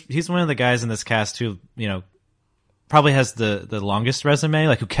Lepardi, he's one of the guys in this cast who, probably has the longest resume,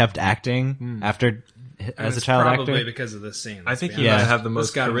 like who kept acting after And as a it's child probably actor. because of this scene. I think he he Yeah. might have the This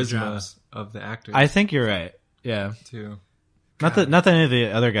most got him charisma jobs. of the actors. I think you're right. Yeah. too. Not that any of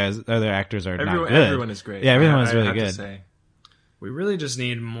the other actors are not good. Everyone is great. Yeah, everyone is I really have to good. say. We really just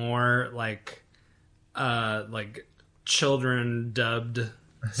need more like children dubbed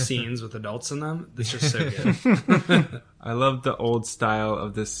scenes with adults in them. It's just so good. I love the old style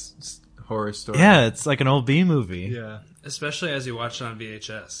of this horror story. Yeah, it's like an old B movie. Yeah. Especially as you watch it on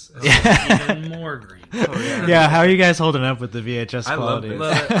VHS. It's even more green. Yeah, how are you guys holding up with the VHS I love quality? this.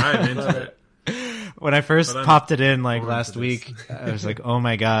 Love it. I'm into Love it. When I first But I'm popped it in like forward last to this. week, I was like, "Oh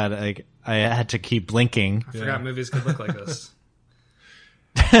my god!" Like I had to keep blinking. I forgot movies could look like this.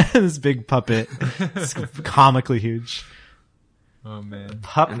 This big puppet, it's comically huge. Oh man.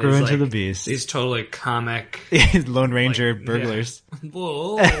 Pup And grew there's, into the like, beast. These totally comic. Lone Ranger like, burglars.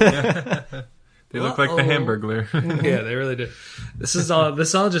 Whoa. They look like the Uh-oh. Hamburglar. Yeah, they really do. This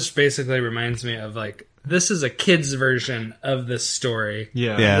all just basically reminds me of like this is a kid's version of this story.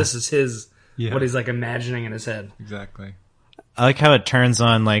 Yeah. Yeah. This is his Yeah. what he's like imagining in his head. Exactly. I like how it turns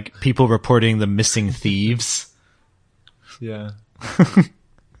on like people reporting the missing thieves. Yeah.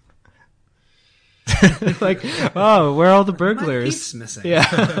 Like, oh, where are all the My burglars? thief's missing.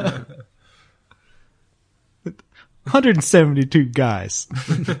 Yeah. 172 guys.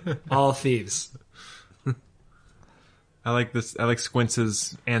 All thieves. I like this. I like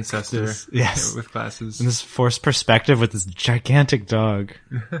Squints's ancestor. Yes. With glasses. And this forced perspective with this gigantic dog.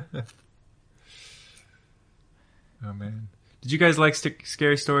 Oh man. Did you guys like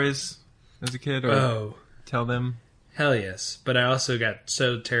scary stories as a kid, or Oh. tell them? Hell yes. But I also got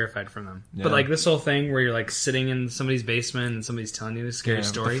so terrified from them. Yeah. But like this whole thing where you're like sitting in somebody's basement and somebody's telling you a scary Yeah,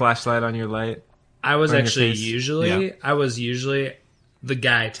 story. The flashlight on your light. I was on your actually face. usually the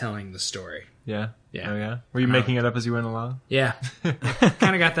guy telling the story. Yeah. Yeah. Oh yeah. Were you making it up as you went along? Yeah.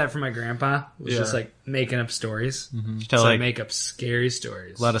 Kind of got that from my grandpa. It was Yeah. just like making up stories. You tell So I like make up scary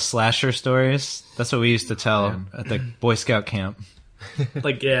stories. a lot of slasher stories. That's what we used to tell Man. at the Boy Scout camp.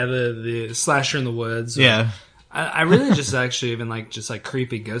 like yeah, the slasher in the woods. or- Yeah. I really just actually even like just like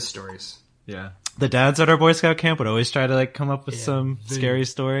creepy ghost stories. Yeah. The dads at our Boy Scout camp would always try to like come up with some scary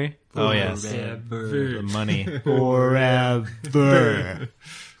story. Oh yes. Yeah. The money. Forever.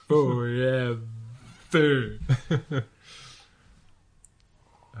 Forever.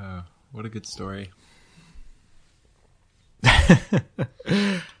 What a good story.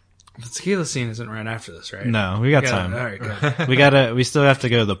 The tequila scene isn't right after this, right? No, we got All time. right, good. We still have to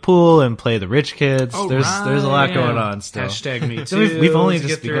go to the pool and play the rich kids. Oh, there's a lot right. going on still. Hashtag me So too. we've only to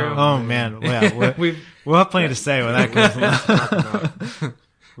just get through. begun. Oh man, yeah, we'll have plenty to say when that comes along.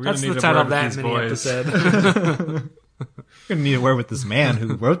 We're gonna That's need the a title word of with that these mini boys. episode. We're gonna need a word with this man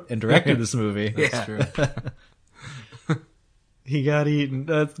who wrote and directed this movie. That's true. He got eaten.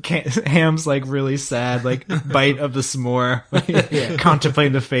 Ham's like really sad, like bite of the s'more,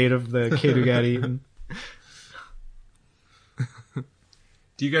 contemplating the fate of the kid who got eaten.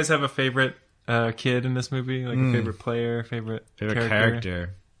 Do you guys have a favorite kid in this movie? Like a favorite player, favorite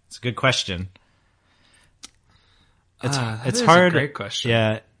character? It's a good question. It's That is hard. A great question.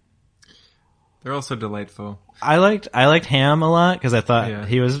 Yeah, They're also delightful. I liked Ham a lot because I thought Yeah.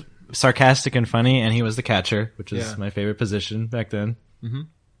 he was sarcastic and funny, and he was the catcher, which is Yeah. my favorite position back then. Mm-hmm.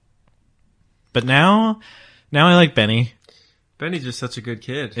 But now I like Benny. Benny's just such a good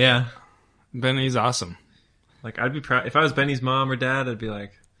kid. Yeah, Benny's awesome. Like I'd be proud if I was Benny's mom or dad. I'd be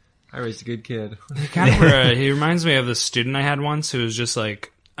like, I raised a good kid. He reminds me of the student I had once who was just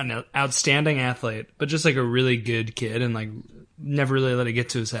like an outstanding athlete, but just like a really good kid and like never really let it get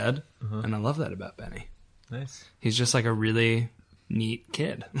to his head. And I love that about Benny. Nice. He's just like a really neat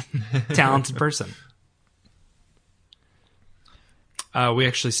kid, talented person. We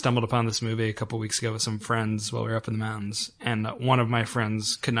actually stumbled upon this movie a couple weeks ago with some friends while we were up in the mountains, and one of my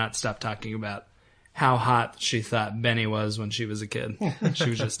friends could not stop talking about how hot she thought Benny was when she was a kid. She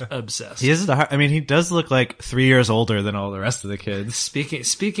was just obsessed. he is I mean, he does look like 3 years older than all the rest of the kids.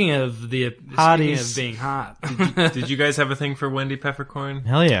 Speaking of Hotties. being hot. Did you guys have a thing for Wendy Peppercorn?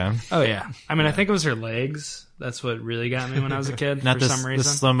 Hell yeah! Oh yeah. I mean, I think it was her legs. That's what really got me when I was a kid Not for this some the reason.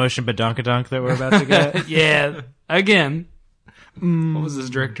 slow motion badonkadonk that we're about to get. Yeah. Again. What was this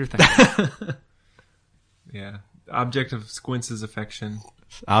director thinking? Yeah. The object of Squints' affection.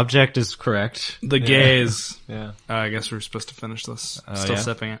 Object is correct. The gaze. Yeah. I guess we're supposed to finish this. Still yeah?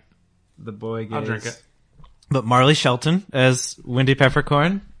 sipping it. The boy gaze. I'll drink it. But Marley Shelton as Wendy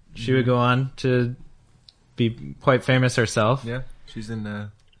Peppercorn, she would go on to be quite famous herself. Yeah. She's in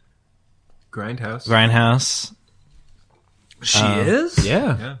Grindhouse. Grindhouse. She is?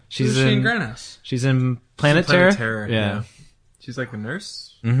 Yeah. Yeah. She's Who's she in in Grindhouse? she's in Planet Planet Terror. Terror. Yeah. She's like a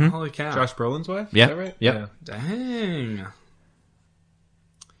nurse. Holy cow. Josh Brolin's wife? Yeah. Is that right? Yep. Yeah. Dang.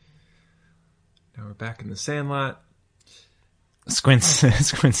 Now we're back in the Sandlot. Squints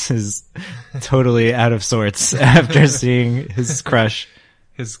is totally out of sorts after seeing his crush.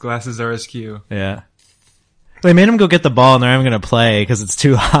 His glasses are askew. Yeah. They made him go get the ball and they're not even going to play because it's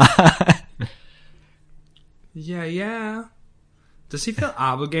too hot. Yeah. Does he feel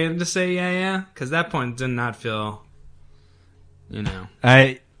obligated to say yeah? Because that point did not feel,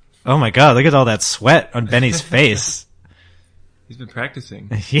 Oh my god, look at all that sweat on Benny's face. He's been practicing.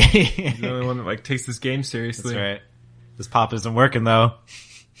 That's He's the only one that like takes this game seriously. right. This pop isn't working though.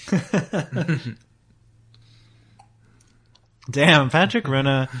 Damn, Patrick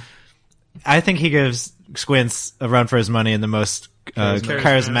Runa. I think he gives Squints a run for his money and the most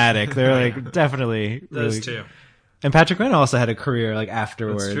charismatic. They're like definitely Those really, two. And Patrick Runa also had a career like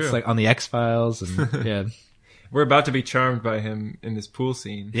afterwards, That's true. like on the X-Files and yeah. We're about to be charmed by him in this pool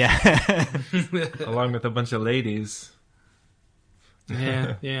scene, Yeah. along with a bunch of ladies.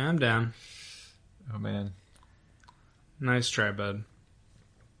 Yeah, I'm down. Oh man. Nice try, bud.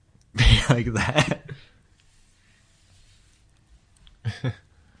 like that.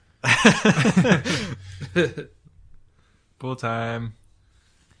 Pool time.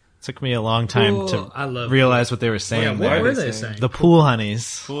 Took me a long time Cool. I love to realize what they were saying. Yeah, there. what were they they saying? saying? The pool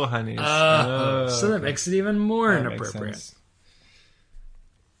honeys. Pool honeys. So that makes it even more That makes inappropriate. sense.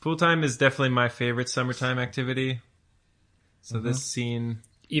 Pool time is definitely my favorite summertime activity. So this scene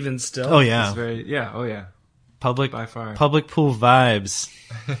Even still. Oh is yeah, very public by far. public pool vibes.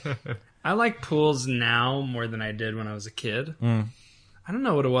 I like pools now more than I did when I was a kid. I don't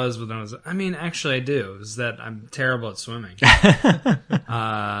know what it was when I was. I mean, actually, I do. Is that I'm terrible at swimming.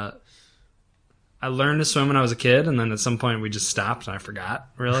 I learned to swim when I was a kid, and then at some point we just stopped, and I forgot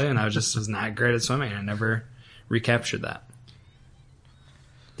really, and I was not great at swimming. I never recaptured that.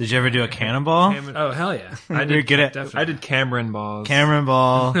 Did you ever do a cannonball? Oh hell yeah! I did get it. Definitely. I did Cameron balls. Cameron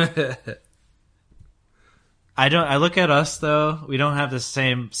ball. I look at us though. We don't have the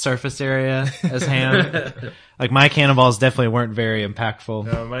same surface area as Ham. Like my cannonballs definitely weren't very impactful.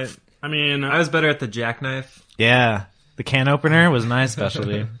 No, I mean, I was better at the jackknife. Yeah, the can opener was my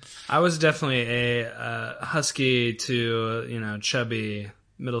specialty. I was definitely a husky to chubby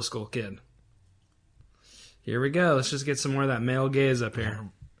middle school kid. Here we go. Let's just get some more of that male gaze up here.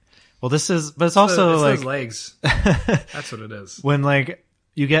 Well, but it's also It's like those legs. That's what it is. when like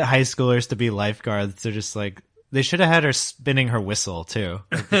you get high schoolers to be lifeguards. They're just like, they should have had her spinning her whistle too.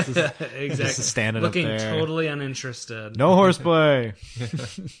 Like, this is, Exactly. just standing Looking up there. totally uninterested. No horseplay.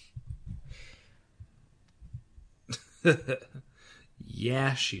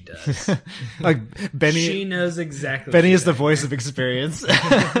 Yeah, she does. Like Benny. She knows exactly. Benny what is the she's voice of experience. doing.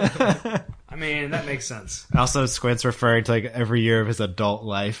 I mean, that makes sense. Also, Squint's referring to like every year of his adult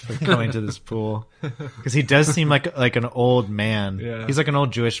life like, going to this pool because he does seem like an old man. Yeah. He's like an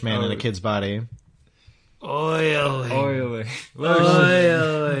old Jewish man in Oh. a kid's body. Oily. Oily.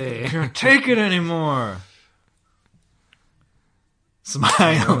 Oily. Can't take it anymore.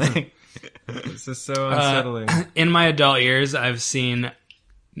 Smiling. This is so unsettling. In my adult years, I've seen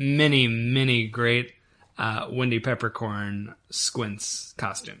many, many great Wendy Peppercorn Squints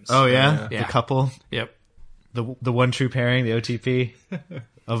costumes. Oh yeah? Yeah. The couple, Yep. the one true pairing, the OTP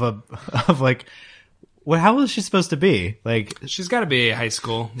of like, what? How old is she supposed to be? Like She's got to be high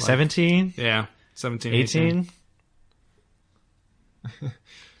school. Like, 17, Yeah. 17, 18?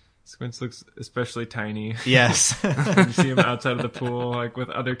 Squints looks especially tiny. Yes. You see him outside of the pool, like with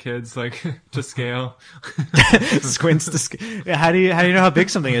other kids, like to scale. Squints to yeah, how do you know how big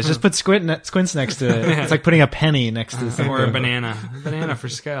something is? Just put squints next to it. It's like putting a penny next to something. Or a banana. Banana for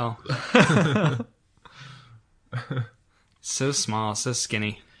scale. So small, so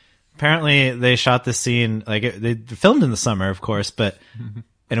skinny. Apparently, they shot this scene they filmed in the summer, of course, but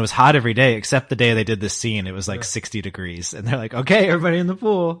and it was hot every day except the day they did this scene. It was like 60 degrees, and they're like, "Okay, everybody in the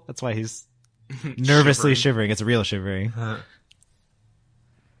pool." That's why he's nervously shivering. It's real shivering.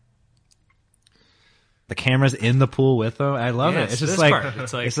 The camera's in the pool with them. I love Yeah, it. It's this just like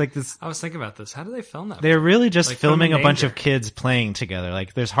part. It's like this. I was thinking about this. How do they film that? They're really just Like, filming a filming bunch nature. of kids playing together.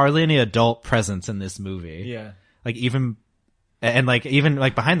 Like, there's hardly any adult presence in this movie. Yeah. Like even behind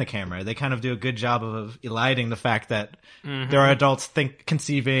the camera, they kind of do a good job of eliding the fact that there are adults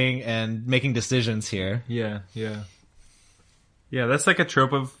conceiving and making decisions here. Yeah, yeah. Yeah, that's like a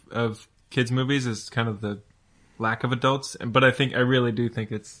trope of kids' movies is kind of the lack of adults. But I really do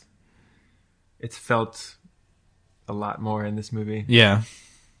think it's felt a lot more in this movie Yeah.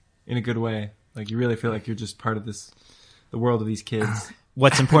 in a good way. Like you really feel like you're just part of the world of these kids.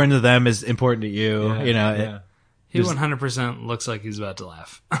 What's important to them is important to you. Yeah, You know. yeah. He 100% looks like he's about to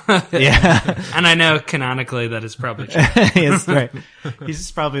laugh. Yeah. And I know canonically that is probably true. Yes, right. He's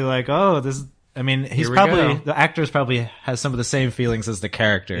just probably like, oh, this. I mean, Here we go. the actor's probably has some of the same feelings as the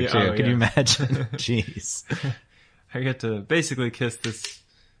character Yeah, too. oh, Can yeah. you imagine? Jeez. I get to basically kiss this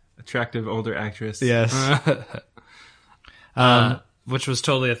attractive older actress. Yes. Which was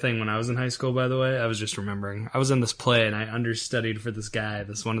totally a thing when I was in high school, by the way. I was just remembering. I was in this play and I understudied for this guy,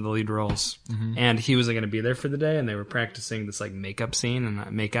 this one of the lead roles. And he wasn't going to be there for the day and they were practicing this like makeup scene and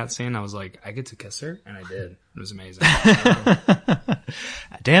makeout scene. I was like, I get to kiss her? And I did. It was amazing.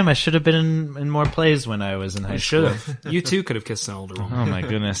 Damn, I should have been in more plays when I was in high I school. should have. You too could have kissed an older woman Oh my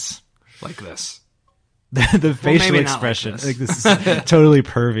goodness. like this. The facial maybe not like expression. this. Like this is totally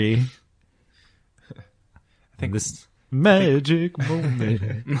pervy. I think this magic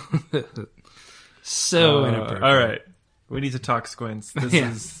moment. So inappropriate. All right. We need to talk Squints. This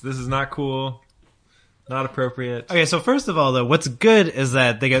Yeah. is not cool. Not appropriate. Okay, so first of all, though, what's good is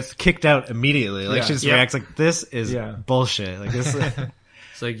that they get kicked out immediately. Like Yeah. she just Yep. reacts like this is Yeah. bullshit. Like this.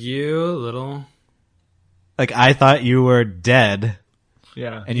 It's like you little. Like I thought you were dead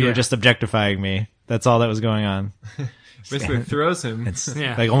Yeah. and you were Yeah. just objectifying me. That's all that was going on. Basically throws him.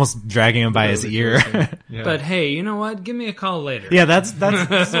 Yeah. Like almost dragging him by his ear. Yeah. But hey, you know what? Give me a call later. Yeah, that's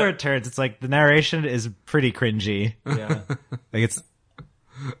where it turns. It's like the narration is pretty cringy. yeah. Like it's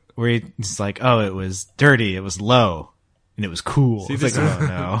where he's like, oh, it was dirty, it was low, and it was cool. See, It's this like, is- oh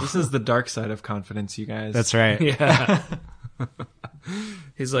no. This is the dark side of confidence, you guys. That's right. Yeah.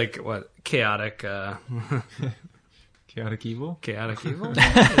 He's like, what? Chaotic chaotic evil. chaotic evil?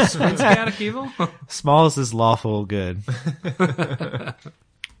 Is Squint's chaotic evil? Smallest is lawful good.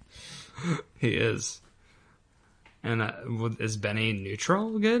 He is. And is Benny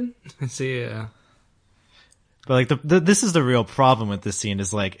neutral good? Is he, But like this is the real problem with this scene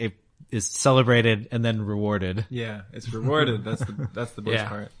is like it is celebrated and then rewarded. Yeah, it's rewarded. That's the best Yeah.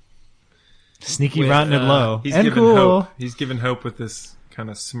 part. Sneaky, With, rotten, and low, He's and given cool. hope. He's given hope with this kind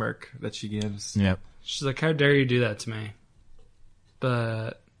of smirk that she gives. Yep. she's like, how dare you do that to me?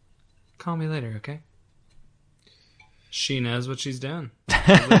 But call me later, okay? She knows what she's doing.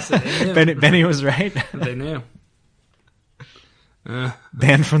 Benny was right. They knew.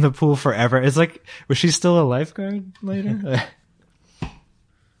 Banned from the pool forever. It's like, was she still a lifeguard later?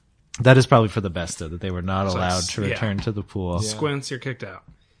 That is probably for the best, though, that they were not allowed to yeah. return to the pool. Squints, you're kicked out.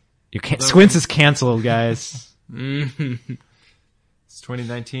 You can't. Squints is canceled, guys. It's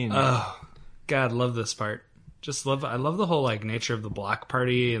 2019. Oh, God, love this part. I love the whole like nature of the block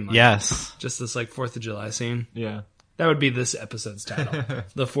party and like, Yes. just this like 4th of July scene. Yeah. That would be this episode's title,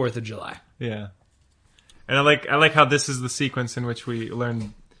 the 4th of July. Yeah. And I like how this is the sequence in which we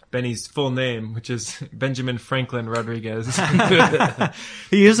learn Benny's full name, which is Benjamin Franklin Rodriguez.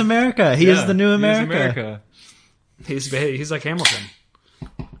 He is America. He is the new he is America. He's like Hamilton.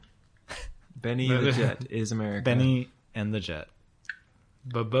 Benny the Jet is America. Benny and the Jet.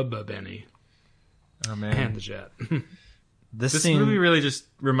 Benny Oh man. and the Jet. This This scene, movie really just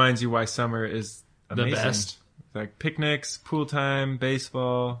reminds you why summer is The amazing. best. Like picnics, pool time,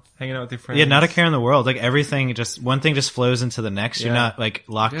 baseball, hanging out with your friends. yeah, not a care in the world. Like everything, just one thing just flows into the next. You're Yeah. not like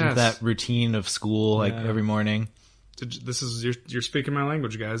locked into Yes. that routine of school like Yeah. every morning. This is you're speaking my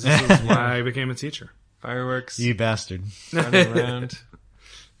language, guys. This is why I became a teacher. Fireworks, You bastard! running around.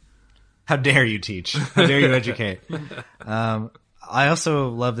 How dare you teach? How dare you educate? I also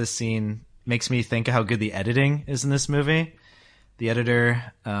love this scene. Makes me think of how good the editing is in this movie. The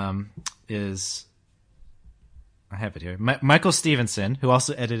editor is, I have it here, Michael Stevenson, who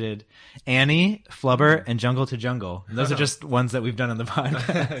also edited Annie, Flubber, and Jungle to Jungle. And those are just ones that we've done on the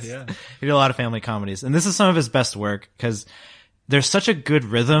podcast. Yeah. He did a lot of family comedies. And this is some of his best work because there's such a good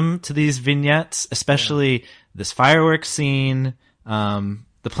rhythm to these vignettes, especially this fireworks scene,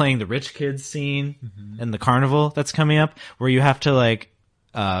 the playing the rich kids scene, and the carnival that's coming up, where you have to like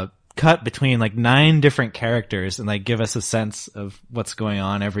cut between like 9 different characters and like give us a sense of what's going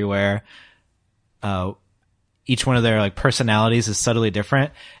on everywhere. Each one of their like personalities is subtly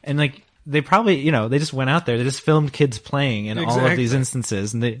different, and like they probably, they just went out there, they just filmed kids playing in all of these Exactly.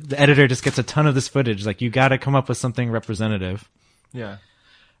 instances, and the editor just gets a ton of this footage. Like, you got to come up with something representative. Yeah.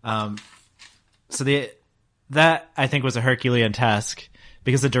 So that I think was a Herculean task,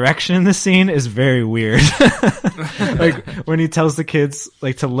 because the direction in this scene is very weird. Like when he tells the kids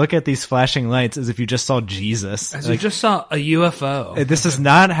like to look at these flashing lights as if you just saw Jesus. As Like, you just saw a UFO. this is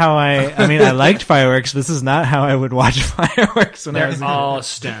not how I mean, I liked fireworks. This is not how I would watch fireworks when I was They're a kid. all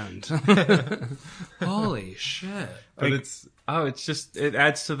stoned. Holy shit. But it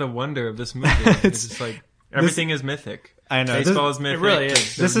adds to the wonder of this movie. It's just like everything is mythic. I know. Baseball is mythic. It really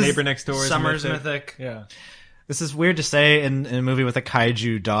is. The This is- neighbor next door is Summer's mythic. mythic. Yeah. This is weird to say in a movie with a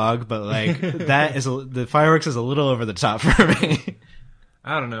kaiju dog, but like the fireworks is a little over the top for me.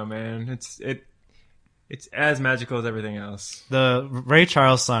 I don't know, man. It's as magical as everything else. The Ray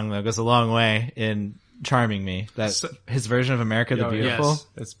Charles song though goes a long way in charming me. That his version of America the Oh, yeah. Beautiful. Yes.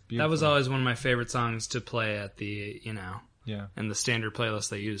 That's beautiful. That was always one of my favorite songs to play at the, Yeah. and the standard playlist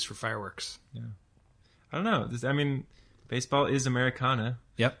they use for fireworks. I don't know. Baseball is Americana,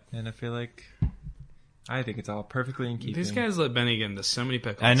 Yep. and I think it's all perfectly in keeping. These guys let Benny get into so many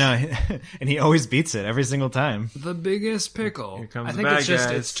pickles. I know, and he always beats it every single time. The biggest pickle. Here comes I the think bad it's just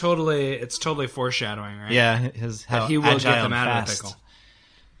guys. it's totally foreshadowing, right? Yeah, his how That he will get agile them and out of the fast. pickle.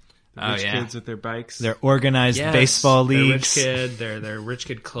 The rich Oh, yeah. kids with their bikes. They're organized Yes, baseball they're leagues. Rich kid, they're rich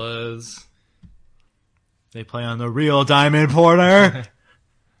kid clothes. They play on the real Diamond Porter.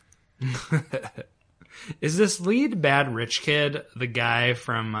 Is this lead bad rich kid the guy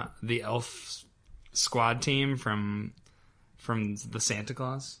from the Elf Squad team from the Santa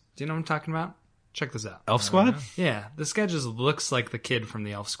Claus? Do you know what I'm talking about? Check this out. Elf Squad? Yeah, this guy just looks like the kid from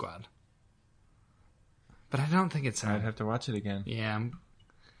the Elf Squad. But I don't think it's him. I'd have to watch it again. Yeah, I'm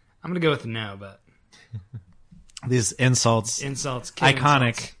gonna go with no, but These insults. insults, kid Iconic.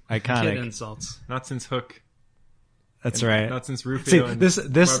 insults. Iconic. Kid insults. Not since Hook. That's right. Not since Rufio See, and this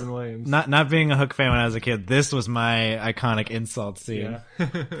Marvin Williams. not being a Hook fan when I was a kid, this was my iconic insult scene.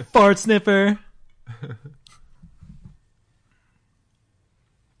 Yeah. Fart sniffer.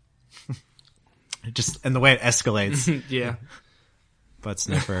 Just and the way it escalates, Yeah. butt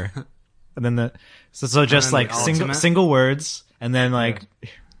sniffer, and then so just then like the single ultimate. single words, and then like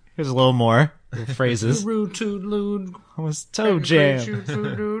here's a little more little phrases. Rude toot lewd. I was toe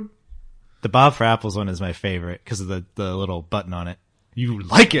jam. The Bob for Apples one is my favorite because of the little button on it. You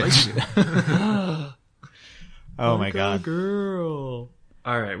like it? Oh my god! Girl.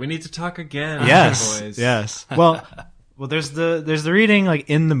 All right, we need to talk again. Yes, boys. yes. Well, there's the reading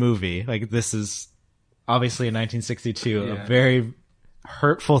like in the movie. Like this is obviously in 1962 Yeah. a very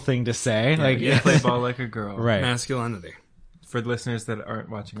hurtful thing to say. Yeah, like you play ball like a girl. right. Masculinity. For listeners that aren't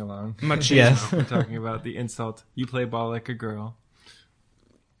watching along, Machismo. Yes. we're talking about the insult. You play ball like a girl.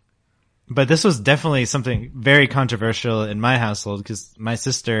 But this was definitely something very controversial in my household because my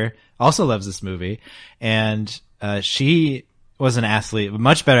sister also loves this movie, and she was an athlete, a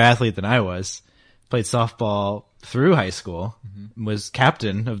much better athlete than I was. Played softball through high school, was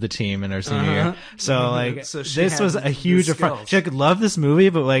captain of the team in her senior year. So like, So she this had was the a huge affront. skills. She could love this movie,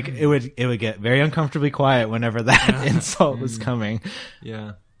 but like, it would get very uncomfortably quiet whenever that insult was coming.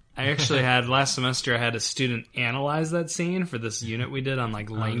 Yeah. I actually had last semester. I had a student analyze that scene for this unit we did on like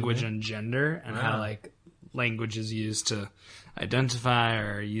language and gender and how like language is used to identify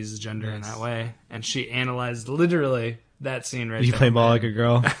or use gender in that way. And she analyzed literally that scene right You there. play ball like a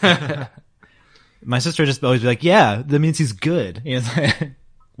girl. My sister just always be like, "Yeah, that means he's good," you know,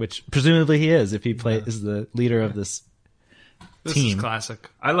 which presumably he is if he is the leader of this This team. is classic.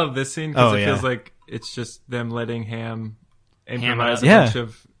 I love this scene because Oh, it yeah. feels like it's just them letting Ham improvise it a up. bunch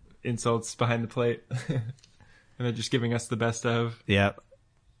of insults behind the plate. And they're just giving us the best of. Yeah,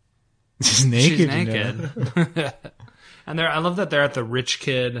 she's naked. She's you know. naked. And I love that they're at the rich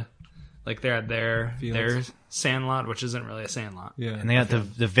kid, like they're at their sandlot, which isn't really a sandlot. Yeah. And they got the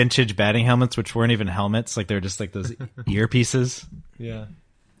vintage batting helmets, which weren't even helmets. Like, they're just like those earpieces. Yeah.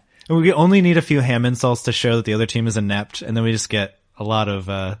 And we only need a few ham insults to show that the other team is inept, and then we just get a lot of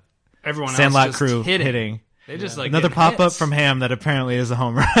Everyone Sandlot else just crew hitting. hitting. They just like Another get pop up hits. from Ham that apparently is a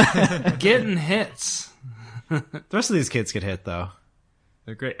home run. getting hits. The rest of these kids get hit though.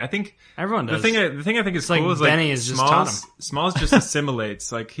 They're great. I think Everyone the does. thing I think is like cool is Benny like has just taught Smalls just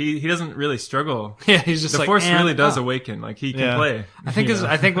assimilates. Like he doesn't really struggle. Yeah, he's just The like force and really does up. awaken. Like he can Yeah. play. I think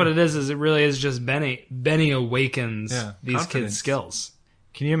I think what it is it really is just Benny. Benny awakens Yeah, these confidence. kids' skills.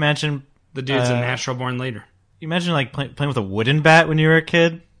 Can you imagine? The dude's a Uh, natural born leader. You imagine like playing with a wooden bat when you were a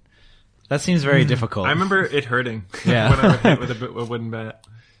kid. That seems very difficult. I remember it hurting. Yeah. when I would hit with a wooden bat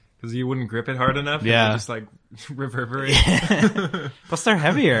because you wouldn't grip it hard enough. Yeah. And it would just like reverberate. Plus, they're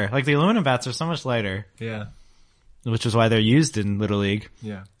heavier. Like the aluminum bats are so much lighter, Yeah. which is why they're used in Little League.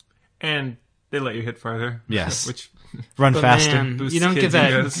 Yeah. And they let you hit farther. Yes. Which Run But faster. man, boosts you don't get kids' that.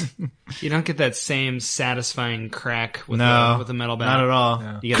 egos. You don't get that same satisfying crack with No, with a metal bat. not at all.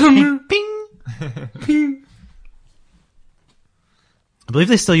 No. You get a ping, ping. I believe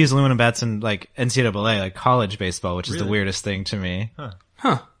they still use aluminum bats in like NCAA, like college baseball, which is the Really? weirdest thing to me.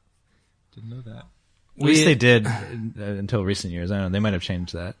 Didn't know that. At least they did until recent years. I don't know. They might have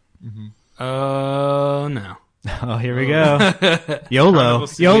changed that. Oh no. Oh, here we go. YOLO. Carnival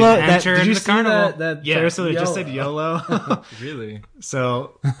season. YOLO. That, Enter did you the see carnival. that Yeah, Ferris wheel just YOLO. said YOLO? Really?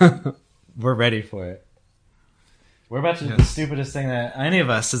 So we're ready for it. We're about to do the stupidest thing that any of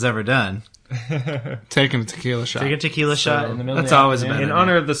us has ever done. Taking a tequila shot. Take a tequila shot in the middle that's of the always a afternoon. bad In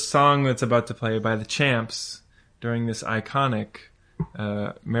honor of the song that's about to play by the Champs during this iconic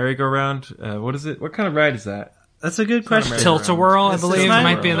merry-go-round. What is it? What kind of ride is that? That's a good question. Tilt-a-whirl, I It's believe, not-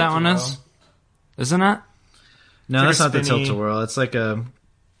 might be that one is. Isn't it? No, that's like not a the spinny- tilt-a-whirl. It's like a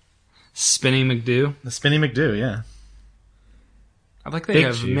Spinny McDo. the spinny McDo, yeah. I like they Big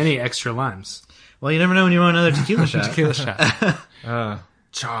have Chief. many extra limes. Well, you never know when you want another tequila shot. Tequila shot.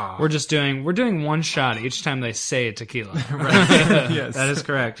 Cha. We're doing one shot each time they say tequila. Yes. That is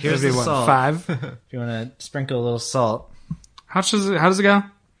correct. Here's Maybe the what, salt. 5? If you want to sprinkle a little salt. How does it go?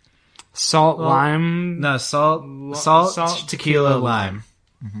 Salt, lime. No, salt, tequila, lime.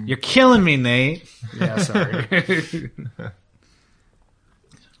 Mm-hmm. You're killing me, Nate. Yeah, sorry.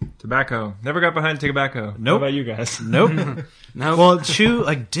 Tobacco. Never got behind tobacco. Nope. How about you guys? Nope. no, Well,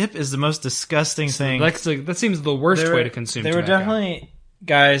 dip is the most disgusting thing. that seems the worst way to consume. There were tobacco. definitely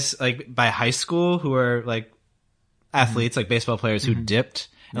guys like by high school who were like athletes, like baseball players who dipped.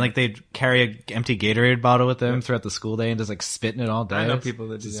 And like they'd carry an empty Gatorade bottle with them throughout the school day and just like spit in it all day. I know people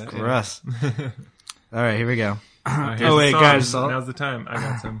that do It's that. gross. All right, here we go. Here's Oh, the wait, song. guys. Now's the time. I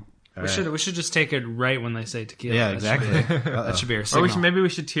got some. We should just take it right when they say tequila. Yeah, That should exactly. be- That should be our Or signal. maybe we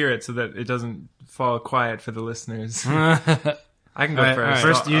should tier it so that it doesn't fall quiet for the listeners. I can go All right, first. all right.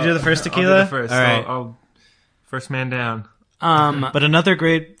 First, you do the first I'll tequila? do the first. All right. I'll first man down. But another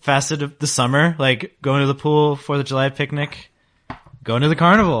great facet of the summer, like going to the pool, 4th of July picnic, going to the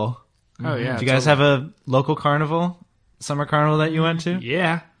carnival. Oh yeah. Do you guys have a local carnival, summer carnival that you went to?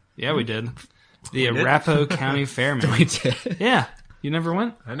 Yeah, we did. The did? Arapahoe County Fair. Man. We did. Yeah, you never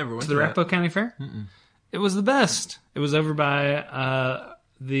went I never went to to the that. Arapahoe County Fair. It was the best. It was over by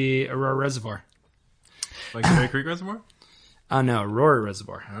the Aurora Reservoir. Like the Berry Creek Reservoir? No, Aurora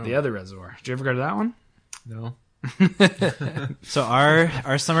Reservoir, the other reservoir. Did you ever go to that one? No. So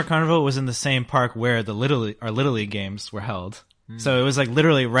our summer carnival was in the same park where our Little League games were held. So it was like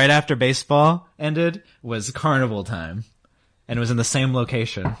literally right after baseball ended was carnival time, and it was in the same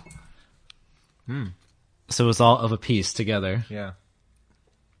location. So it was all of a piece together. Yeah.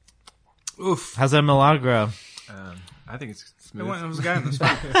 Oof. How's that Milagro? I think it's It smooth. was a guy in the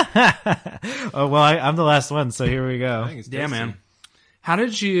spot. Oh well, I'm the last one, so here we go. I think it's Yeah, tasty. man. How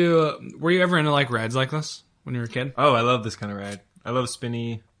did you? Were you ever into like rides like this? when you were a kid? Oh, I love this kind of ride. I love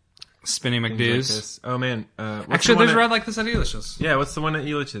spinny Spinny things like McDoos. this. Oh man, what's Actually, the one there's a at- ride like this at Elish's. Yeah, what's the one at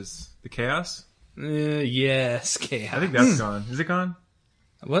Elitch's? The Chaos? Yes, Chaos. I think that's gone. Is it gone?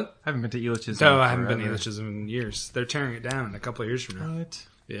 What? I haven't been to Elitch's. No, in I haven't been to forever. Elish's in years. They're tearing it down in a couple of years from now. What?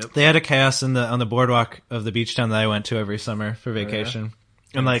 Yep. They had a chaos on the boardwalk of the beach town that I went to every summer for vacation.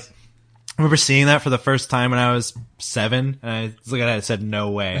 And like, I remember seeing that for the first time when I was 7, and I was looking at it and said,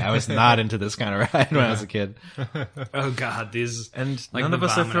 no way. I was not into this kind of ride when I was a kid. Oh God, these And Like none the of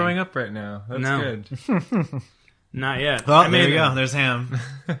us are vomiting. throwing up right now. That's No. good. not yet. Well, I there made you a- go. There's Ham.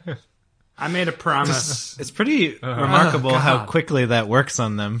 I made a promise. It's pretty remarkable how God. quickly that works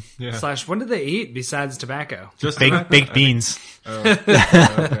on them. Yeah. Slash, what did they eat besides tobacco? Just Baked beans.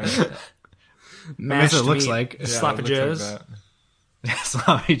 Okay. Mashed it looks meat, like. Yeah, sloppy joes.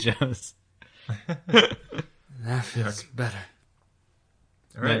 Sloppy Joes. That feels better.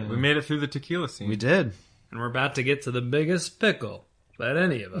 All right, we made it through the tequila scene. We did. And we're about to get to the biggest pickle that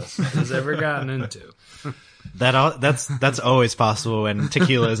any of us has ever gotten into. That's always possible when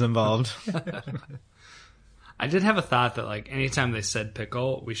tequila is involved. I did have a thought that like anytime they said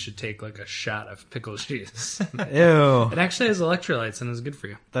pickle, we should take like a shot of pickle juice. Ew. It actually has electrolytes and is good for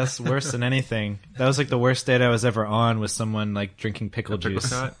you. That's worse than anything. That was like the worst date I was ever on, with someone like drinking pickle Pickle juice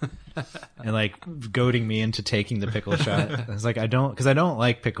shot. and like goading me into taking the pickle shot. I was like, I don't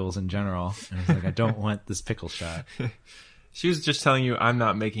like pickles in general. And I was like, I don't want this pickle shot. She was just telling you I'm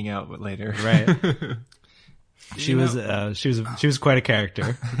not making out later. Right. She was quite a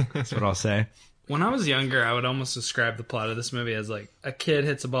character. That's what I'll say. When I was younger, I would almost describe the plot of this movie as like a kid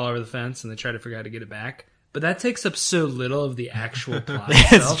hits a ball over the fence and they try to figure out how to get it back. But that takes up so little of the actual plot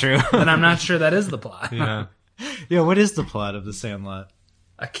It's itself true. that I'm not sure that is the plot. Yeah. Yeah, what is the plot of The Sandlot?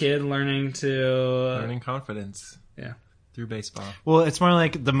 A kid learning to... Learning confidence yeah. through baseball. Well, it's more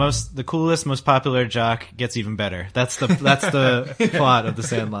like the coolest, most popular jock gets even better. That's the plot of The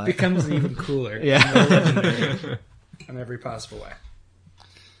Sandlot. Becomes even cooler. Yeah. More legendary in every possible way.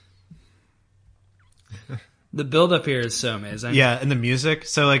 The build up here is so amazing. Yeah, and the music.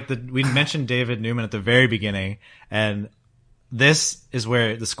 So like we mentioned David Newman at the very beginning, and this is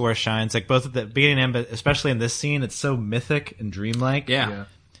where the score shines. Like both at the beginning and end, but especially in this scene, it's so mythic and dreamlike. Yeah.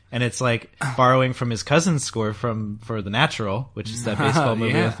 And it's like borrowing from his cousin's score for The Natural, which is that baseball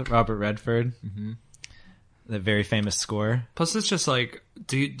movie Yeah. with Robert Redford. Mm-hmm. That very famous score. Plus, it's just like,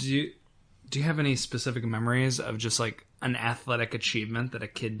 do you have any specific memories of just like an athletic achievement that a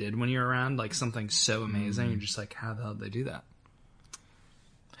kid did when you were around? Like something so amazing, you're just like, how the hell did they do that?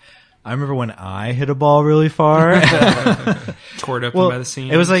 I remember when I hit a ball really far. Tore it open by the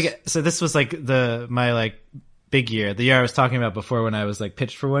seams. It was like, so this was like my like big year, the year I was talking about before when I was like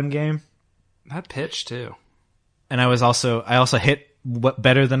pitched for one game. that pitch too. And I also hit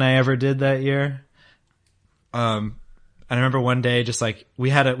better than I ever did that year. And I remember one day, just like we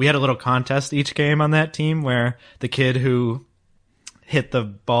had a little contest each game on that team where the kid who hit the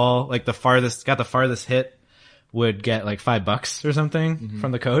ball like got the farthest hit would get like $5 or something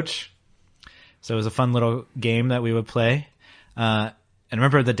from the coach. So it was a fun little game that we would play. And I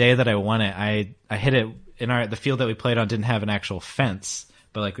remember the day that I won it, I hit it in the field that we played on didn't have an actual fence,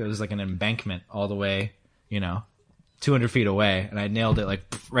 but like it was like an embankment all the way, 200 feet away, and I nailed it like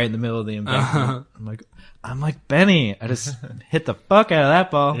right in the middle of the embankment. I'm like Benny. I just hit the fuck out of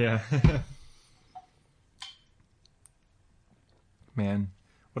that ball. Yeah. Man,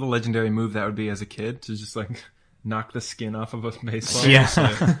 what a legendary move that would be as a kid to just like knock the skin off of a baseball. Yeah.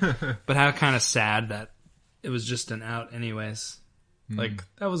 But how kind of sad that it was just an out anyways. Like,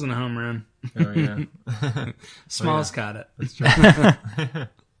 that wasn't a home run. Oh yeah. Smalls caught it. That's true.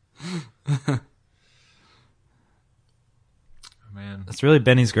 Oh, man. It's really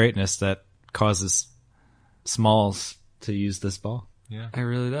Benny's greatness that causes Smalls to use this ball. Yeah. It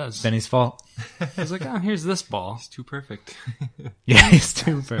really does. Benny's fault. I was like, oh, here's this ball. It's too perfect. Yeah, he's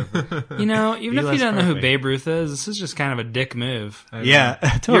too perfect. You know, even if you less don't know who perfect. Babe Ruth is, this is just kind of a dick move. Yeah,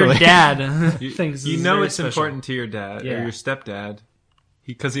 totally. Your dad thinks You this is know very it's special. important to your dad Yeah. or your stepdad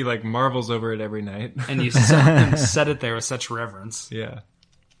because he like marvels over it every night. And you said it there with such reverence. Yeah.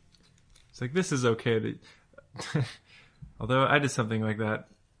 It's like, this is okay. Although I did something like that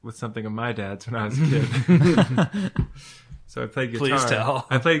with something of my dad's when I was a kid. So I played guitar. Please tell.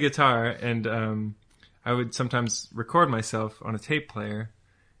 I played guitar, and I would sometimes record myself on a tape player,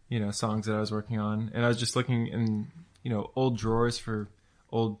 songs that I was working on. And I was just looking in, old drawers for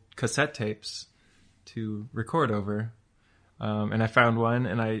old cassette tapes to record over. And I found one,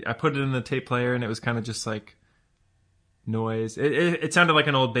 and I put it in the tape player, and it was kind of just like noise. It sounded like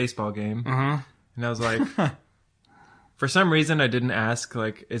an old baseball game. Uh-huh. And I was like, For some reason, I didn't ask,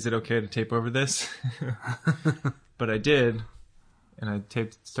 like, is it okay to tape over this? But I did, and I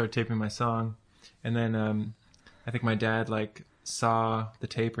started taping my song, and then I think my dad like saw the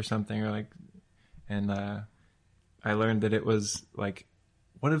tape or something, or like, and I learned that it was like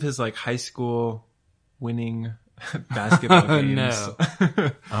one of his like high school winning basketball games. No.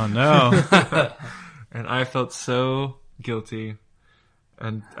 Oh no. And I felt so guilty,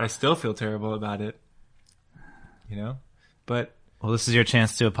 and I still feel terrible about it. You know, but Well, this is your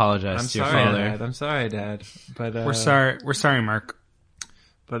chance to apologize I'm to your sorry, father. Dad. I'm sorry, Dad. But We're sorry, Mark.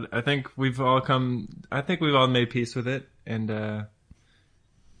 But I think we've all made peace with it, and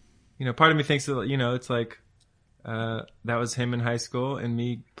you know, part of me thinks that, you know, it's like that was him in high school, and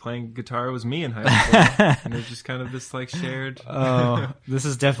me playing guitar was me in high school, and it's just kind of this like shared. Oh, this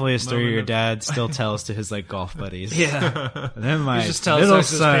is definitely a story Moment your of- dad still tells to his like golf buddies. Yeah. And then my He just tells middle us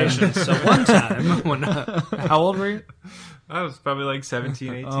his son. patients. So one time, when how old were you? I was probably like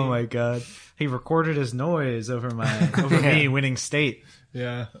 17, 18. Oh my god, he recorded his noise over me winning state.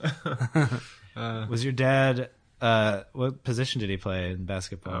 Yeah. Was your dad? What position did he play in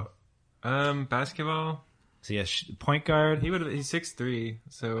basketball? Basketball. Is he a point guard? He's 6'3",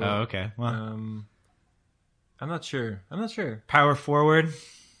 so. Oh, okay. Well, I'm not sure. power forward.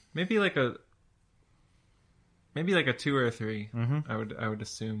 Maybe like a 2 or a 3. Mm-hmm. I would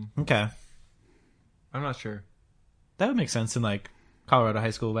assume. Okay, I'm not sure. that would make sense in like Colorado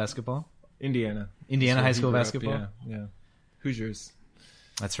high school basketball. Indiana Indiana That's where high he school grew up, basketball. Yeah. Hoosiers.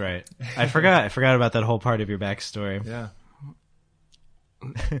 That's right. I forgot about that whole part of your backstory. Yeah.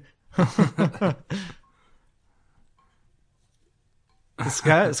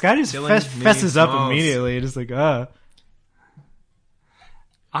 Scott just Killing me fesses up smalls. immediately, just like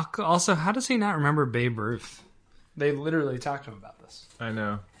Also, how does he not remember Babe Ruth? They literally talked to him about this. I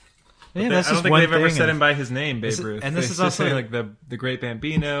know. Yeah, I that's don't just think one they've ever thing, said and- him by his name, Babe This is- Ruth. and this They is just also- say, like the Great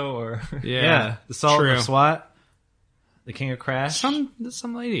Bambino, or Yeah, the Salt True. and the SWAT, the King of Crash, Some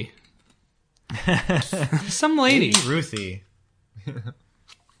lady. Some lady. Baby Ruthie.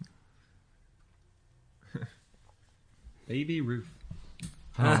 Baby Ruth.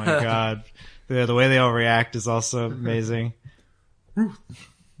 Oh my god, the way they all react is also amazing.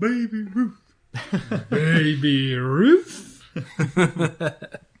 Baby Ruth. Baby Ruth.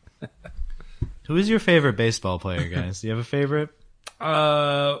 Who is your favorite baseball player, guys? Do you have a favorite?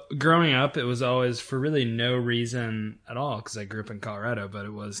 Growing up, it was always for really no reason at all, because I grew up in Colorado, but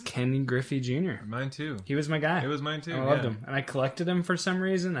it was Ken Griffey Jr. Mine too. He was my guy. It was mine too. I loved yeah. him. And I collected him for some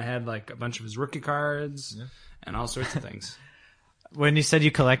reason. I had like a bunch of his rookie cards Yeah. and all sorts of things. When you said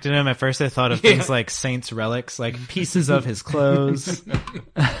you collected him, at first I thought of things like Saints relics, like pieces of his clothes.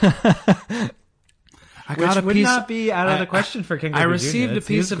 I Which got a would piece. not be out of the question for King I Griffey Jr. received a It's-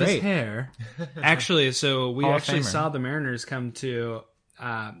 he was piece of his great. hair. Actually, so we Hall of actually Famer. saw the Mariners come to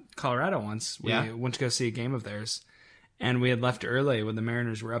Colorado once. We Yeah. went to go see a game of theirs, and we had left early when the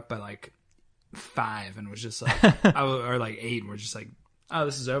Mariners were up by like 5, and it was just like, or like 8, and we're just like, oh,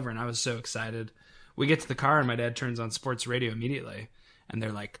 this is over, and I was so excited. We get to the car, and my dad turns on sports radio immediately, and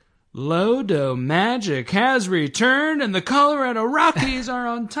they're like, Lodo Magic has returned, and the Colorado Rockies are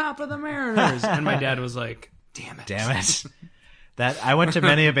on top of the Mariners. And my dad was like, damn it. Damn it. That I went to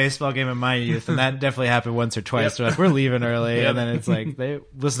many a baseball game in my youth, and that definitely happened once or twice. We're like, we're leaving early, and then it's like they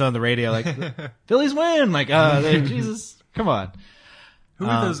listen on the radio, like Phillies win, like Jesus, come on. Who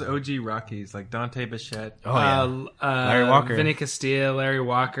were those OG Rockies? Like Dante Bichette. Oh yeah, Larry Walker. Vinny Castilla, Larry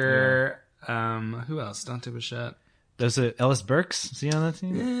Walker. Who else? Dante Bichette. there's Ellis Burks. Is he on that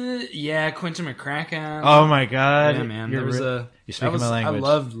team? Yeah, Quentin McCracken. Oh my God, yeah, man. You're There was re- a. you're that speaking was, my language. I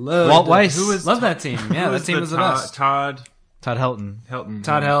loved Walt Weiss. Who was love that team? Yeah, Who that team was the Todd, best. Todd Todd Helton, Helton.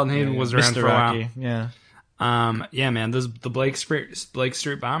 Todd Helton. He was around Mr. for a while. Rocky. Yeah, Yeah, man. The Blake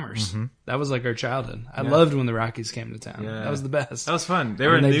Street Bombers. Mm-hmm. That was like our childhood. I loved when the Rockies came to town. Yeah. That was the best. That was fun. They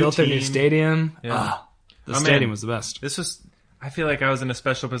were when a they new built team. their new stadium. Yeah. The Oh, man. stadium was the best. This was. I feel like I was in a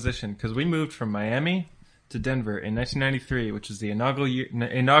special position because we moved from Miami to Denver in 1993, which was the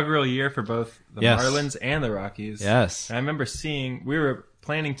inaugural year for both the Yes. Marlins and the Rockies. yes. And I remember we were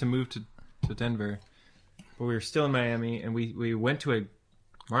planning to move to Denver, but we were still in Miami, and we went to a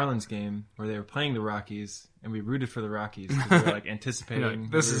Marlins game where they were playing the Rockies, and we rooted for the Rockies because we were like anticipating You're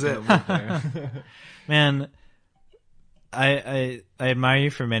like, this we is were it. gonna live there. Man, I admire you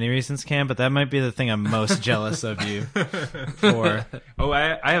for many reasons, Cam, but that might be the thing I'm most jealous of you for. Oh,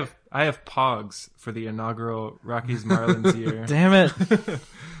 I have Pogs for the inaugural Rockies Marlins year. Damn it.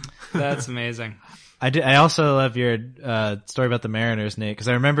 That's amazing. I also love your story about the Mariners, Nate, because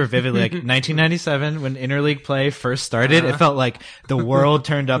I remember vividly, like 1997 when interleague play first started. It felt like the world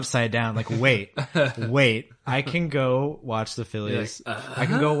turned upside down. Like, wait, I can go watch the Phillies. You're I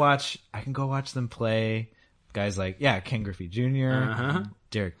can go watch them play. Guys like Ken Griffey Jr.,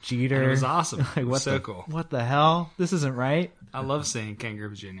 Derek Jeter. And it was awesome. Like, It was so cool. What the hell? This isn't right. I love seeing Ken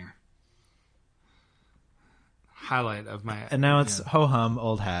Griffey Jr. Highlight of my... And now it's ho-hum,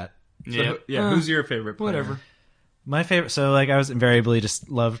 old hat. Yep. Who's your favorite player? Whatever. My favorite, so like I was invariably just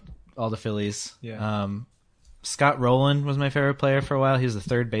loved all the Phillies. Yeah. Scott Rowland was my favorite player for a while. He was the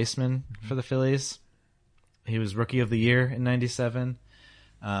third baseman for the Phillies. He was Rookie of the Year in '97.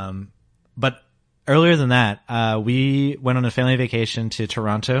 But earlier than that, we went on a family vacation to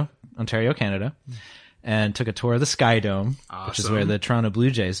Toronto, Ontario, Canada, and took a tour of the Sky Dome, which is where the Toronto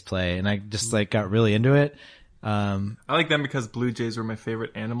Blue Jays play. And I just like got really into it. I like them because Blue Jays were my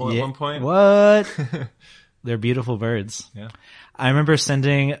favorite animal at one point. What? They're beautiful birds. Yeah. I remember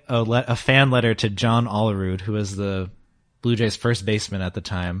sending a fan letter to John Olerud, who was the Blue Jays first baseman at the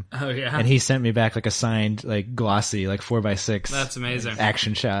time. Oh, yeah. And he sent me back like a signed, like glossy, like 4x6. That's amazing.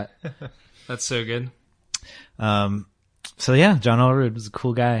 Action shot. That's so good. So yeah, John Olerud was a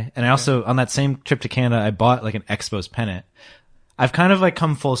cool guy. And I also, on that same trip to Canada, I bought like an Expos pennant. I've kind of like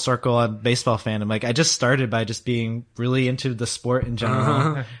come full circle on baseball fandom. Like I just started by just being really into the sport in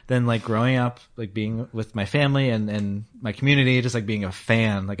general. Then like growing up, like being with my family and my community, just like being a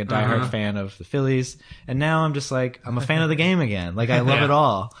fan, like a diehard fan of the Phillies. And now I'm just like, I'm a fan of the game again. Like I love it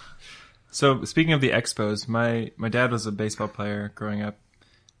all. So speaking of the Expos, my dad was a baseball player growing up,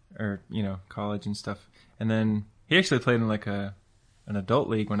 or college and stuff. And then he actually played in like an adult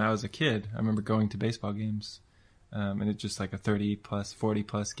league when I was a kid. I remember going to baseball games. And it's just like a 30 plus, 40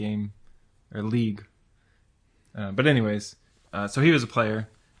 plus game or league. But anyways, so he was a player.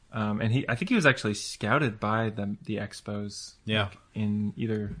 And I think he was actually scouted by the Expos. Yeah. Like, in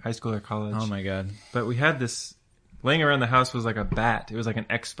either high school or college. Oh my God. But we had this laying around the house was like a bat. It was like an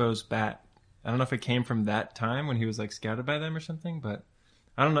Expos bat. I don't know if it came from that time when he was like scouted by them or something, but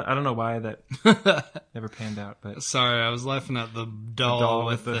I don't know why that never panned out, but Sorry, I was laughing at the doll, doll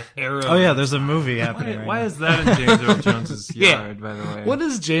with with the arrow. Oh yeah, there's a movie happening right why now. is that in James Earl Jones's Yeah. yard, by the way? What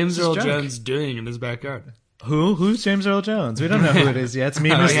is James Earl drunk. Jones doing in his backyard? Who's James Earl Jones? We don't know who it is yet. It's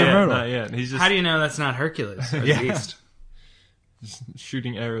me and Oh, Mr. yeah, Myrtle. Not yet. He's just How do you know that's not Hercules? Or the Beast?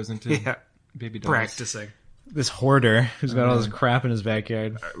 shooting arrows into Yeah. baby dolls. Practicing. This hoarder who's got all this crap in his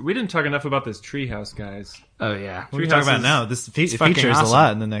backyard. We didn't talk enough about this treehouse, guys. Oh, yeah. What are we talking about Treehouse now? This fucking features a awesome.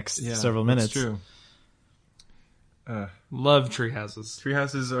 lot in the next Yeah, several minutes. That's true. Love tree houses.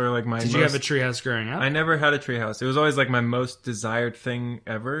 Treehouses are like my Did you have a tree house growing up? I never had a treehouse. It was always like my most desired thing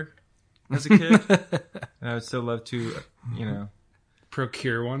ever as a kid. And I would still love to,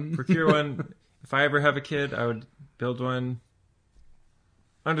 Procure one? procure one. If I ever have a kid, I would build one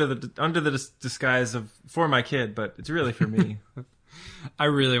under the disguise of for my kid, but it's really for me. I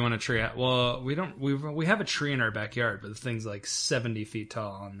really want a tree house. Well, we have a tree in our backyard, but the thing's like 70 feet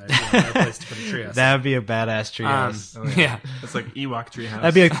tall, and there's no place to put a tree house. That would be a badass treehouse. Yeah. It's like Ewok treehouse.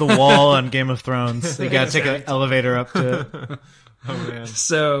 That'd be like the wall on Game of Thrones. You gotta take an elevator up to it. Oh man.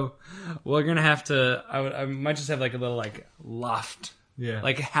 So we're gonna have to. I might just have like a little like loft, Yeah.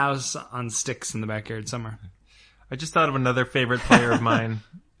 like a house on sticks in the backyard somewhere. I just thought of another favorite player of mine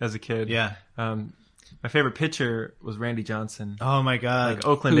as a kid. Yeah. My favorite pitcher was Randy Johnson. Oh my God. Like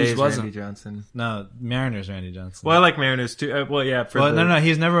Oakland Whose A's wasn't? Randy Johnson. No, Mariners Randy Johnson. Well, I like Mariners too. No,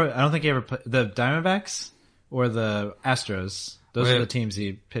 he's never. I don't think he ever played the Diamondbacks or the Astros. Those Wait. are the teams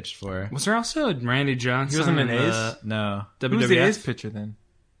he pitched for. Was there also a Randy Johnson? He wasn't an in A's? the No, Who's the A's WWF? pitcher then?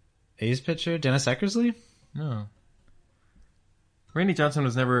 A's pitcher Dennis Eckersley. No. Randy Johnson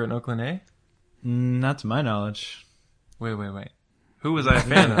was never an Oakland A? Not to my knowledge. Wait. Who was I a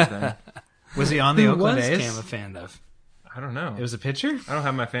fan of then? Was he on the Who Oakland was A's? Cam a fan of? I don't know. It was a pitcher. I don't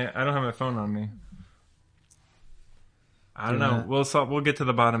have my phone on me. I don't know. that. We'll get to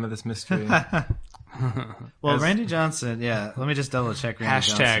the bottom of this mystery. Well, As- Randy Johnson. Yeah, let me just double check. Randy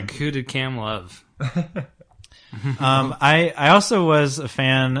Hashtag who did Cam love? Johnson. I also was a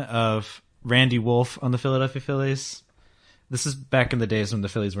fan of Randy Wolf on the Philadelphia Phillies. This is back in the days when the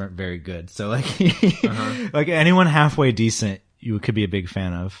Phillies weren't very good. So like, like anyone halfway decent, you could be a big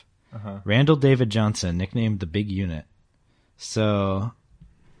fan of. Randall David Johnson, nicknamed the Big Unit. So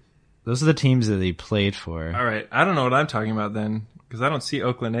those are the teams that he played for. All right. I don't know what I'm talking about then, because I don't see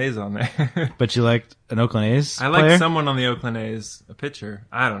Oakland A's on there. But you liked an Oakland A's I player? like someone on the Oakland A's, a pitcher.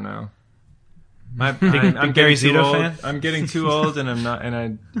 I don't know. I'm big Gary getting too Zito old. fan? I'm getting too old, and I'm not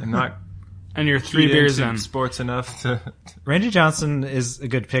And you're 3 keyed beers into in. sports enough to. Randy Johnson is a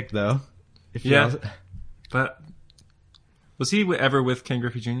good pick, though. If Yeah. you- But was he ever with Ken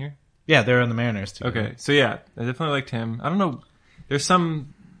Griffey Jr.? Yeah, they're on the Mariners too. Okay, so yeah, I definitely liked him. I don't know. There's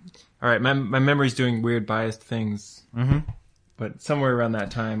some. All right, my memory's doing weird, biased things. Mm-hmm. But somewhere around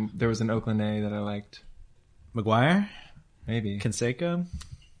that time, there was an Oakland A that I liked. McGuire? Maybe. Canseco?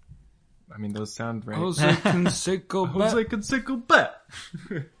 I mean, those sound right. Jose Canseco. Jose Canseco, but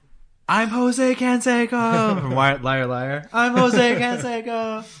I'm Jose Canseco! From Liar Liar. I'm Jose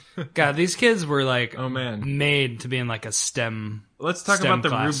Canseco! God, these kids were like oh man, made to be in like a STEM. let's talk STEM about the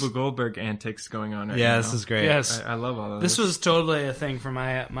class. Rube Goldberg antics going on right Yeah, now. this is great. Yes, I love all of this was totally a thing for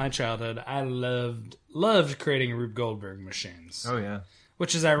my childhood. I loved creating Rube Goldberg machines, Oh yeah.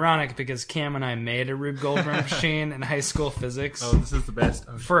 which is ironic because Cam and I made a Rube Goldberg machine in high school physics Oh, this is the best.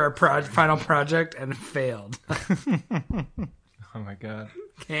 Oh, for our final project and it failed. oh my god.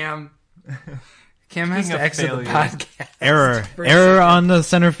 Cam has Speaking to of exit failure. the podcast. Error. For a Error second. on the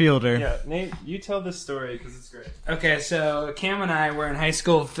center fielder. Yeah, Nate, you tell this story because it's great. Okay, so Cam and I were in high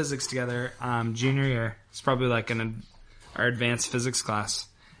school physics together, junior year. It's probably like our advanced physics class,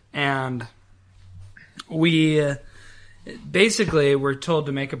 and we basically were told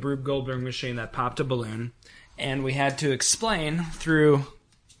to make a Rube Goldberg machine that popped a balloon, and we had to explain through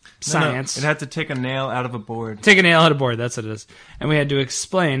science. It had to take a nail out of a board. Take a nail out of board. That's what it is, and we had to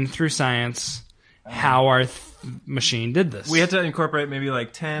explain through science how our machine did this. We had to incorporate maybe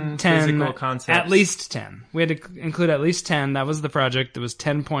like 10 physical concepts. At least 10. We had to include at least 10. That was the project. There was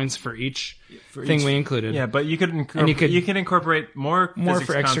 10 points for each thing each- we included. Yeah, but you could you could- incorporate more physics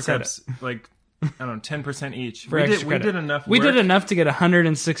for extra concepts, like I don't know, 10% each. For We extra did credit. enough. We work. did enough to get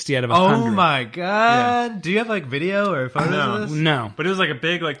 160 out of 100. Oh my god. Do you have like video or photos No. of this? No. But it was like a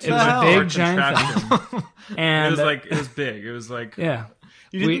big, like, It was a 2 big hour giant contraption. It And was big. It was like yeah.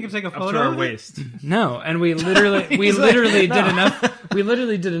 You didn't We- think of take a up photo to our of it? waist. No, and we literally He's like, did no. enough. We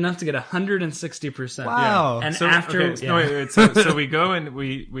literally did enough to get 160%. Wow. And So after okay, no, wait. So we go and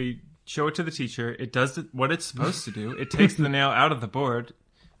we show it to the teacher. It does what it's supposed to do. It takes the nail out of the board.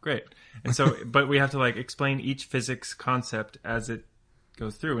 Great. And so, but we have to like explain each physics concept as it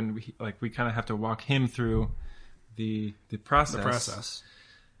goes through, and we kind of have to walk him through the process.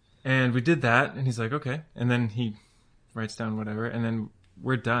 And we did that, and he's like, okay. And then he writes down whatever, and then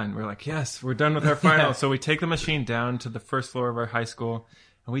we're done. We're like, yes, we're done with our final. Yeah. So we take the machine down to the first floor of our high school,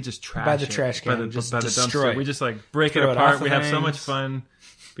 and we just trash By the it. trash by can, the, just by the destroy dumpster. it. We just like break Throw it it apart. off the We have so things. much fun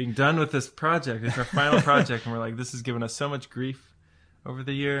being done with this project. It's our final project, and we're like, this has given us so much grief over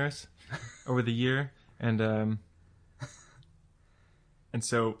the year, and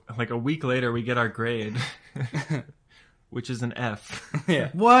so like a week later, we get our grade, which is an F. Yeah.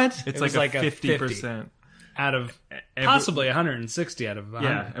 What? It's was like like a a 50%. Out of possibly 160 out of 100.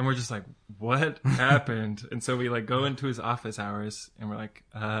 Yeah, and we're just like, what happened? And so we like go into his office hours, and we're like,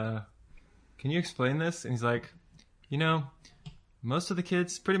 can you explain this? And he's like, most of the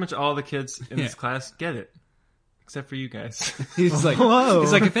kids, pretty much all the kids in this class get it, except for you guys. He's like, Whoa.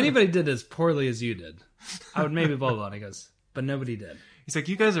 he's like, if anybody did as poorly as you did, I would maybe blah blah. And he goes, but nobody did. He's like,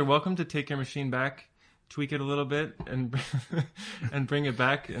 you guys are welcome to take your machine back, tweak it a little bit, and and bring it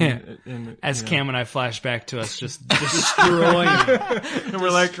back. And As Cam and I flash back to us just destroying, and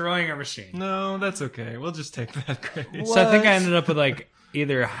we're like, destroying our machine. no, that's okay. We'll just take that grade. So I think I ended up with like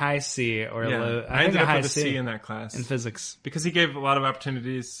either a high C or a Yeah, low. I I think ended a up high with a C C in that class in physics. because he gave a lot of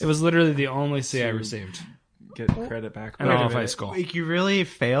opportunities It was literally the only C I To- received to get credit back. in Wait a all of minute. high school. Like, you really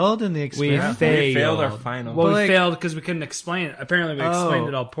failed in the We experiment? failed. our final. Well, But, we like- failed because we couldn't explain it. Apparently, we explained Oh.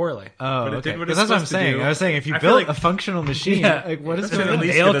 it all poorly. Oh, But it okay. did what 'Cause it's that's what I'm supposed to saying. do. I was saying, if you I feel built like- a functional machine, Yeah. like, what is Should going at on?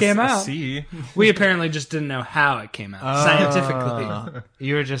 least Dale get came a out. C. We apparently just didn't know how it came out scientifically.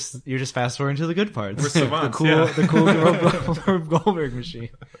 You're just fast forwarding to the good parts. We're savants, the cool Rube Goldberg machine.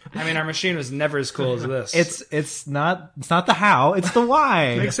 I mean, our machine was never as cool as this. It's not the how, it's the why.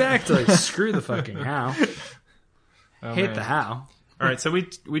 exactly. Screw the fucking how. Oh, Hate man. the how. All right, so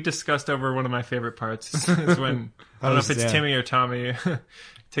we discussed over one of my favorite parts is when I don't know if it's yeah. Timmy or Tommy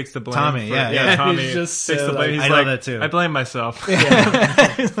takes the blame. Tommy, for- yeah. Tommy He's just takes so, the blame. like- He's I know like, that too. I blame myself.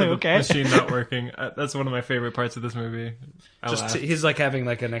 It's like, okay. Machine not working. That's one of my favorite parts of this movie. I Just laughed. he's like having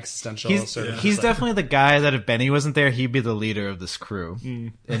like an existential He's sort of. he's definitely the guy that if Benny wasn't there, he'd be the leader of this crew.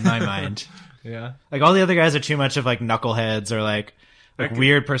 In my mind, yeah. like all the other guys are too much of like knuckleheads or like could-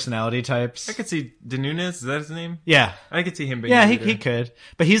 weird personality types. I could see Denunez. Is that his name? Yeah, I could see him being. yeah, the he leader. could,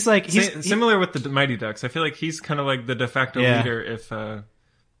 but he's like Similar with the Mighty Ducks. I feel like he's kind of like the de facto Yeah. leader. If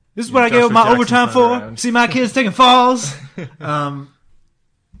This is what I Joshua gave up my Jackson's overtime not for. around. See my kids taking falls.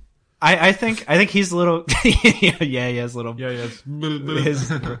 I think he's a little. Yeah, he has a little. yes,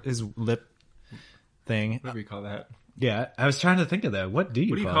 His lip thing. what do we call that? Yeah, I was trying to think of that. What do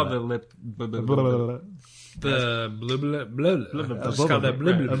you What do you call call that? the lip? The blah blah blah blah. I just call that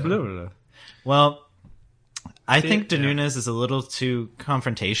blah blah blah. Well, I think De Nunez is a little too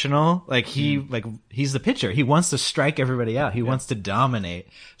confrontational. Like he's the pitcher. He wants to strike everybody out. He wants to dominate.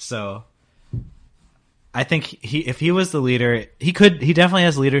 So I think if he was the leader, he definitely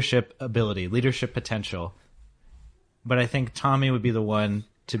has leadership ability, leadership potential. But I think Tommy would be the one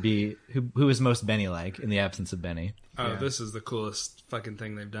to be who is most Benny-like in the absence of Benny. Oh, this is the coolest fucking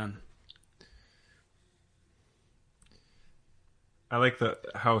thing they've done. I like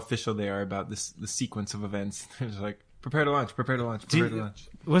how official they are about the sequence of events. They're just like, prepare to launch, prepare to launch, prepare to launch.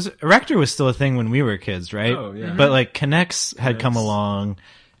 Erector was still a thing when we were kids, right? Oh, yeah. But like Connects had come along,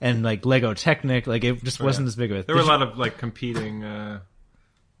 and like Lego Technic, like it just wasn't as big of a. There were a lot of like competing,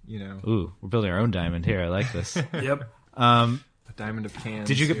 Ooh, we're building our own diamond here. I like this. Yep. a diamond of cans.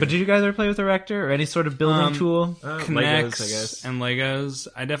 Did you guys ever play with Erector or any sort of building tool? Connects Legos, I guess. and Legos.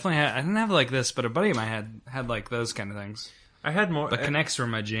 I definitely had. I didn't have like this, but a buddy of mine had like those kind of things. I had more. But Connects were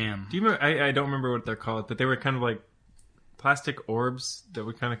my jam. Do you remember? I don't remember what they're called, but they were kind of like plastic orbs that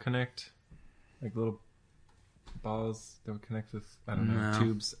would kind of connect, like little balls that would connect with No.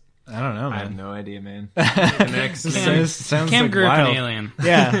 tubes. I don't know, man. I have no idea, man. Connects. Sounds Cam like grew up wild. an alien.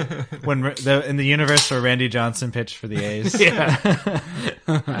 Yeah, when in the universe where Randy Johnson pitched for the A's.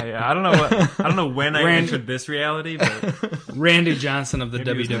 I don't know I don't know when I entered this reality, but Randy Johnson of the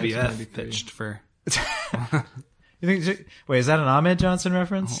Maybe it was WWF 1993. pitched for. You think? Wait, is that an Ahmed Johnson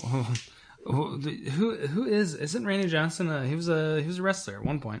reference? Who isn't Randy Johnson? He was a wrestler at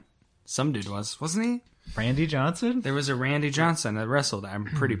one point. Some dude wasn't he? Randy Johnson? There was a Randy Johnson that wrestled. I'm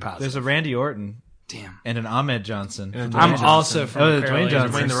pretty positive. There's a Randy Orton Damn. and an Ahmed Johnson. And a I'm Dwayne also Johnson. from Oh, a Dwayne parallel Johnson.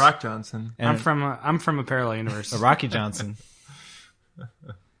 Dwayne universe. the Rock Johnson. And I'm from a parallel universe. a Rocky Johnson.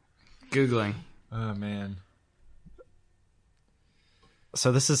 Googling. Oh man.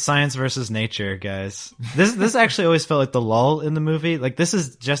 So this is science versus nature, guys. This actually always felt like the lull in the movie. Like this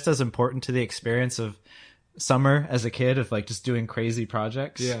is just as important to the experience of summer as a kid of like just doing crazy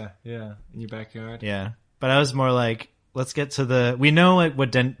projects. Yeah, in your backyard. Yeah. But I was more like, let's get to we know like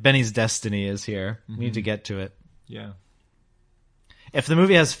what Benny's destiny is here. We need to get to it. Yeah. If the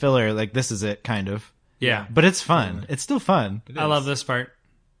movie has filler, like this is it, kind of. Yeah. But it's fun. It's still fun. I love this part.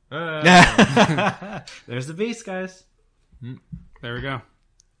 There's the beast, guys. There we go.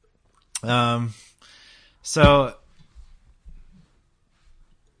 So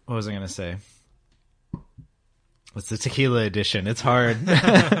what was I going to say? It's the tequila edition. It's hard.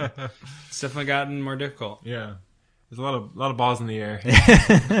 It's definitely gotten more difficult. Yeah. There's a lot of balls in the air.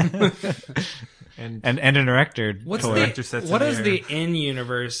 and and an erector What's toy. Director sets what in is the the air.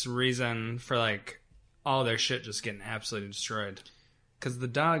 in-universe reason for like all their shit just getting absolutely destroyed? Because the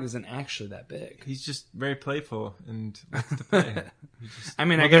dog isn't actually that big. He's just very playful and likes to play. I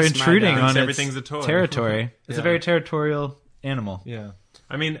mean, Well, I they're guess my intruding dog- on everything's its a toy. territory. It's a Yeah. very territorial animal. Yeah.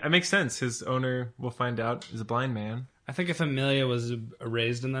 I mean, it makes sense. His owner, we'll find out, is a blind man. I think if Amelia was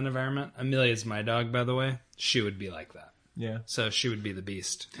raised in that environment, Amelia's my dog, by the way, she would be like that. Yeah. So she would be the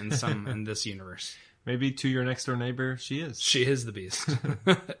beast in in this universe. Maybe to your next door neighbor, she is. She is the beast.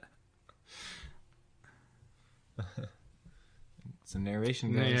 It's a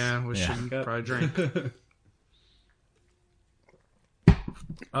narration, guys. Yeah, we Yeah. should probably drink.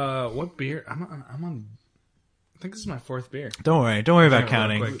 What beer? I'm on. I think this is my fourth beer. Don't worry about Real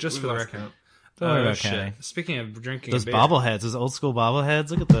counting. quick, Just we for the lost record. count. Don't worry about shit. counting. Speaking of drinking Those a beer, bobbleheads, those old school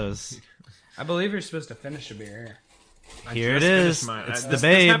bobbleheads. Look at those. I believe you're supposed to finish a beer here. I Here it just is. finished mine. It's the This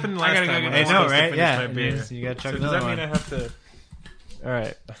babe. happened last I gotta go time get when my I was I know, supposed to right? finish Yeah. my beer. You gotta chug So does another that mean one. I have to... All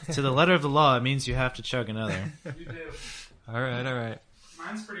right. To the letter of the law, it means you have to chug another. You do. All right.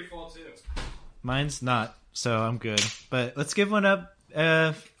 Mine's pretty full too. Mine's not, so I'm good. But let's give one up,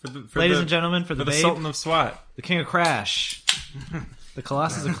 ladies the- and gentlemen, for the For the babe, Sultan of SWAT. the King of Crash, the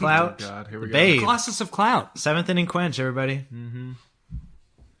Colossus of Clout, Oh, God, here the we go. babe, Colossus of Clout. 7th inning quench, everybody.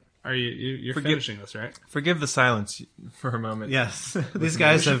 Are you're Forgive- finishing this, right? Forgive the silence for a moment. Yes, these We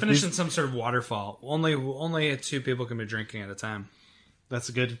guys should have. finish in some sort of waterfall. Only two people can be drinking at a time. That's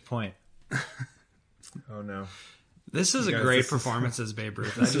a good point. Oh, no. This is a Guys, great this is- performance as Babe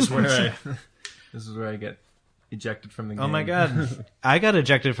Ruth. I This just is want where to. this is where I get ejected from the game. Oh my god, I got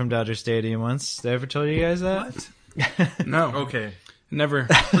ejected from Dodger Stadium once. Did I ever tell you guys that? No, Okay. never.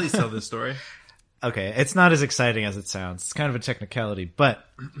 Please tell this story. Okay, it's not as exciting as it sounds. It's kind of a technicality, but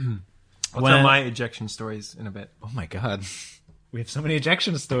I'll When- tell my ejection stories in a bit. oh my god, we have so many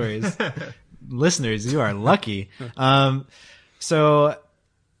ejection stories. Listeners, you are lucky. So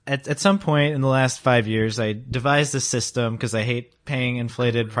at some point in the last 5 years, I devised a system because I hate paying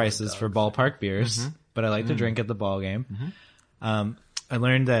inflated prices for ballpark beers. but I like to drink at the ball game. I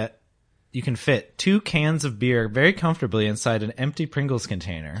learned that you can fit 2 cans of beer very comfortably inside an empty Pringles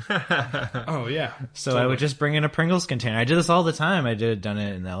container. Oh yeah. So I would just bring in a Pringles container. I did this all the time. Done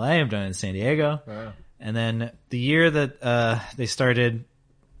it in LA. I've done it in San Diego. Wow. And then the year that they started,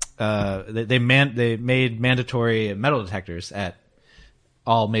 they made mandatory metal detectors at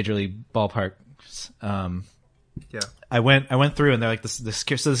all major league ballparks. Yeah. I went through and they're like so the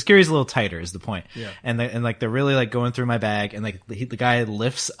skewer's a little tighter is the point. Yeah. And they're really like going through my bag and like the guy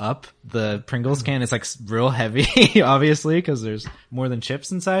lifts up the Pringles can. It's like real heavy, obviously, because there's more than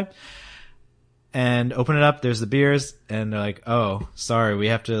chips inside. And open it up. There's the beers and they're like, oh, sorry, we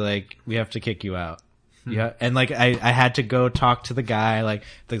have to kick you out. Yeah. And like I had to go talk to the guy, like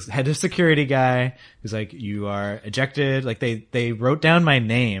the head of security guy who's like, you are ejected. Like they wrote down my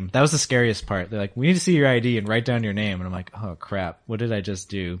name. That was the scariest part. They're like, we need to see your ID and write down your name. And I'm like, oh crap, what did I just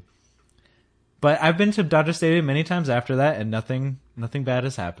do? But I've been to Dodger Stadium many times after that and nothing bad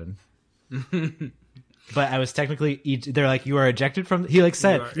has happened. But I was technically, they're like, you are ejected from, he like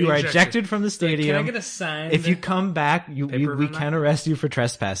said, you are ejected from the stadium. Can I get a sign? If you come back, we on can arrest you for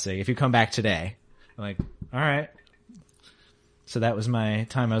trespassing if you come back today. I'm like, all right. So that was my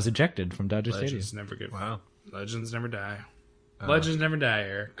time I was ejected from Dodger Legends Stadium. never get. Wow. Legends never die. Legends never die,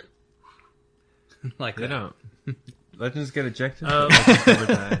 Eric. Like They that. don't. Legends get ejected. Um, Legends never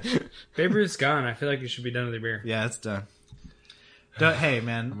die. Babe Ruth's gone. I feel like you should be done with your beer. Yeah, it's done. Hey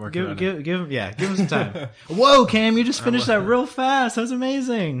man, working on give him some time. Whoa, Cam, you just finished that real fast. That was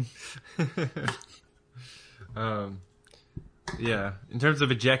amazing. Yeah. In terms of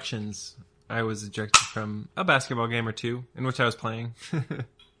ejections, I was ejected from a basketball game or two in which I was playing.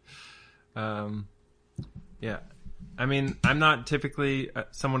 Yeah. I mean, I'm not typically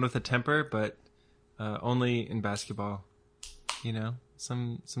someone with a temper, but only in basketball. You know,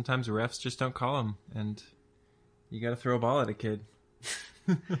 sometimes refs just don't call them, and you got to throw a ball at a kid.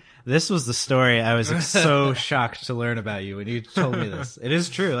 This was the story I was so shocked to learn about you when you told me this. It is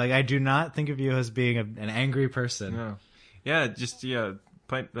true. Like, I do not think of you as being an angry person. No. Yeah, just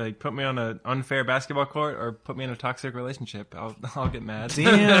put me on an unfair basketball court or put me in a toxic relationship. I'll get mad.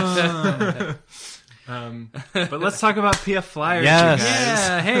 Damn. But let's talk about PF Flyers. Yes. You guys.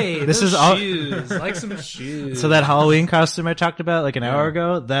 Yeah, hey, This those is all- shoes. Like some shoes. So that Halloween costume I talked about like an hour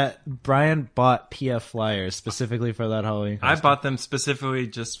ago, that Brian bought PF Flyers specifically for that Halloween I costume. bought them specifically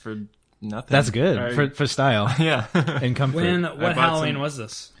just for nothing. That's good for style Yeah. and comfort. What bought Halloween some- was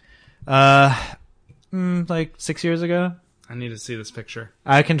this? Like 6 years ago. I need to see this picture.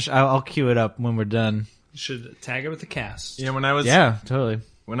 I'll cue it up when we're done. You should tag it with the cast. You know, when I was Totally.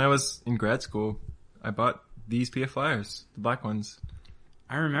 when I was in grad school, I bought these PF Flyers, the black ones.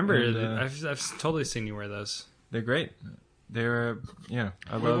 I remember. And, I've totally seen you wear those. They're great. They're I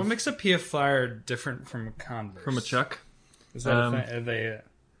What love makes a PF Flyer different from a Converse? from a Chuck. Is that a thing?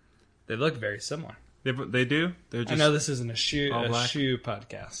 They look very similar. They do. They're just I know this isn't a all black. shoe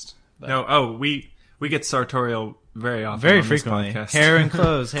podcast. But no. Oh, we get sartorial very often. Very on this frequently. podcast. Hair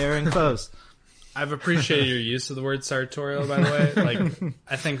and clothes. I've appreciated your use of the word sartorial, by the way. Like,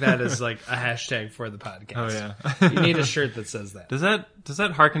 I think that is like a hashtag for the podcast. Oh yeah. You need a shirt that says that. Does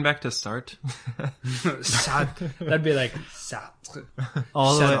that harken back to Sart? That'd be like Sartre.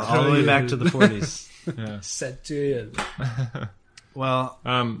 all the way back to the 40s. Sartorial. Well,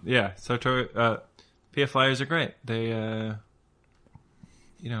 Yeah. Sartorial. PF Flyers are great. They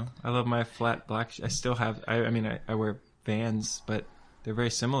I love my flat black. I still have. I wear Vans, but they're very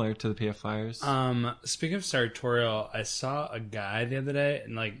similar to the PF Flyers. Speaking of sartorial, I saw a guy the other day,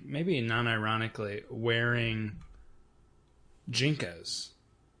 and like maybe non-ironically, wearing Jinkos.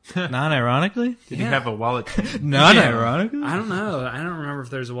 non-ironically? Did you have a wallet? Non-ironically? I don't know. I don't remember if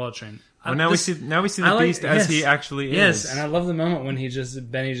there's a wallet chain. Well, now we see the beast as he actually is. Yes, and I love the moment when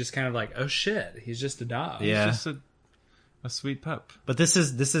Benny just kind of like, oh shit, he's just a dog. Yeah. He's just a sweet pup. But this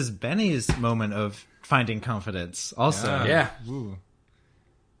is Benny's moment of finding confidence also. Yeah. Ooh.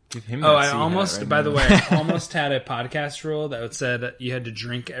 Give him. Oh, that I sea almost, hat right by now. the way, I almost had a podcast rule that said you had to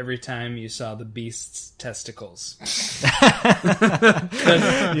drink every time you saw the beast's testicles. Yeah,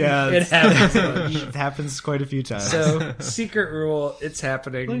 It happens. it happens quite a few times. So, secret rule, it's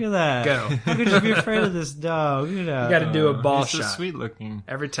happening. Look at that. Go. How could you be afraid of this dog? Look at that. You got to do a ball He's so shot. sweet looking.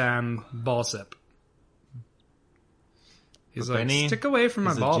 Every time, ball sip. He's But like, Benny stick away from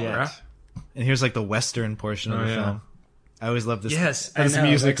my He's a ball, jet. bro. And here's like the western portion of Oh, the yeah. film. I always love this. Yes, this I know.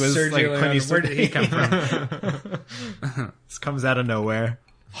 music like was Sergio like Leone. Clint Eastwood. Where did he come from? This comes out of nowhere.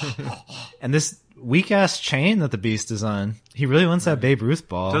 And this weak ass chain that the Beast is on. He really wants that Babe Ruth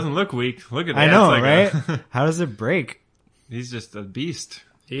ball. Doesn't look weak. Look at that. I know, It's like right? How does it break? he's just a beast.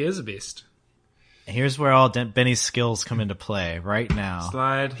 He is a beast. Here's where all Benny's skills come into play right now.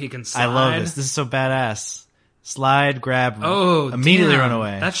 Slide. He can slide. I love this. This is so badass. Slide, grab, Oh, immediately damn. run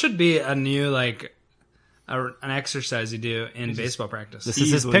away. That should be a new an exercise you do in baseball practice. This is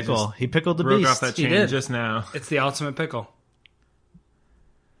his easily pickle. just He pickled the Broke beast. off that He chain did. just now. It's the ultimate pickle.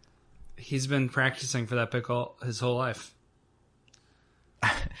 He's been practicing for that pickle his whole life.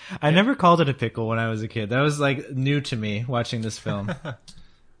 I never called it a pickle when I was a kid. That was like new to me watching this film.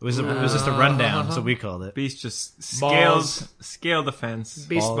 It was just a rundown, so we called it. Beast just Balls. scaled the fence.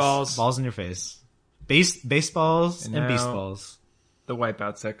 Beast balls. Balls in your face. Baseballs and now- beast balls. The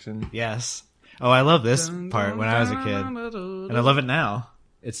wipeout section. Yes. Oh, I love this part when I was a kid. And I love it now.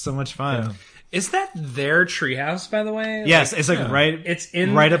 It's so much fun. Yeah. Is that their treehouse, by the way? Yes, it's like It's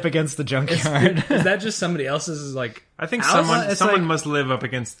in right up against the junkyard. Is that just somebody else's I think house? someone must live up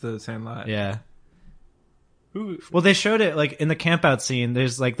against the Sandlot. Yeah. Who? Well, they showed it like in the campout scene.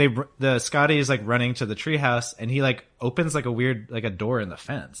 There's like the Scotty is like running to the treehouse, and he like opens like a weird like a door in the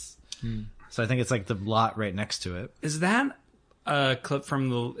fence. So I think it's like the lot right next to it. Is that a clip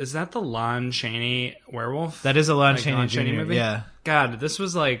from is that the Lon Chaney werewolf? That is a Lon Like Chaney Lon Jr. Chaney movie? Yeah. God, this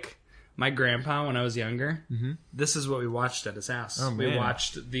was like my grandpa when I was younger. Mm-hmm. This is what we watched at his house. Oh, we man.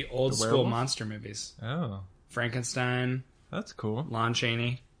 watched the old school werewolf? monster movies. Oh, Frankenstein, that's cool. Lon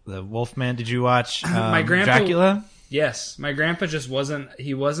Chaney. The Wolfman. Did you watch My grandpa- Dracula? Yes, my grandpa just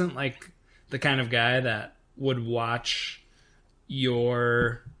wasn't like the kind of guy that would watch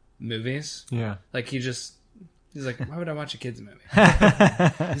your movies. Yeah. Like he's like, why would I watch a kids movie?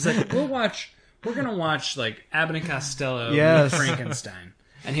 He's like, we're gonna watch like Abbott and Costello Yes. with Frankenstein.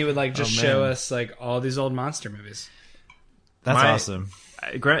 And he would like just Oh, show man. us like all these old monster movies. That's My- awesome.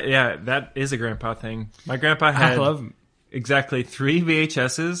 Yeah, that is a grandpa thing. My grandpa had I love him. exactly 3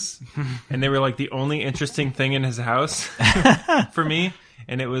 VHSs, and they were like the only interesting thing in his house for me.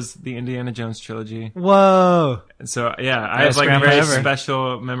 And it was the Indiana Jones trilogy. Whoa. And so, yeah, I have Best like grandpa very ever.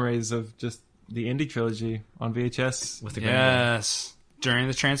 special memories of just the Indy trilogy on VHS. With the grandpa. Yes. During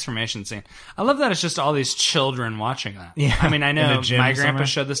the transformation scene. I love that it's just all these children watching that. Yeah, I mean, I in know a gym my grandpa somewhere.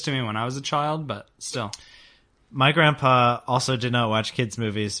 showed this to me when I was a child, but still. My grandpa also did not watch kids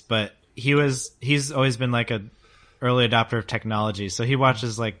movies, but he's always been like a early adopter of technology. So he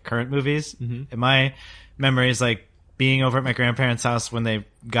watches like current movies. Mm-hmm. And my memory is like being over at my grandparents' house when they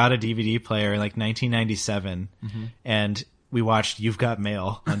got a DVD player in like 1997, and we watched You've Got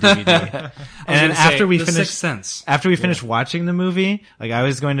Mail on DVD. And after we The finished, Sixth Sense. after we finished watching the movie, like I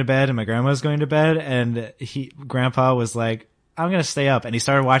was going to bed and my grandma was going to bed, and grandpa was like, I'm going to stay up. And he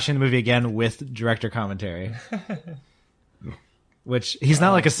started watching the movie again with director commentary. Which he's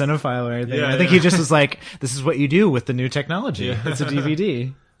not like a cinephile or anything. Yeah, I think yeah. he just was like, this is what you do with the new technology. It's a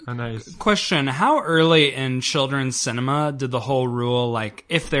DVD. Oh, nice. Question: how early in children's cinema did the whole rule, like,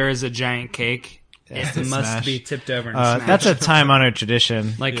 if there is a giant cake, it to must smash. be tipped over and smashed? That's a time-honored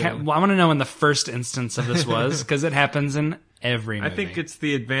tradition. Like, I want to know when the first instance of this was, because it happens in every movie. I think it's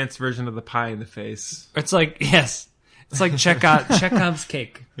the advanced version of the pie in the face. It's like, yes. It's like Chekhov's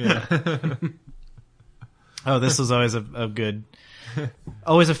cake. Oh, this was always a good,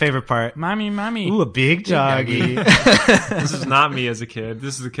 always a favorite part. Mommy. Ooh, a big doggy. This is not me as a kid.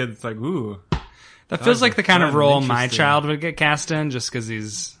 This is a kid that's like, ooh. That feels like the kind of fun, role my interesting. child would get cast in, just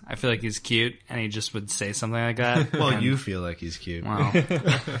because I feel like he's cute, and he just would say something like that. Well, And- you feel like he's cute. Well,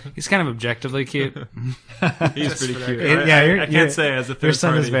 he's kind of objectively cute. He's pretty cute. Yeah, I can't say as a third Your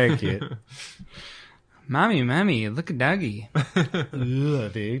son party. is very cute. Mommy, look at doggy. Ooh, a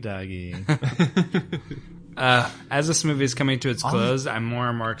big doggy. As this movie is coming to its close, I'm more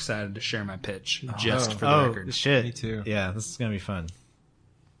and more excited to share my pitch, just for the Oh, record. shit. Me too. Yeah, this is going to be fun.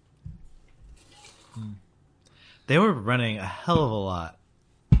 They were running a hell of a lot.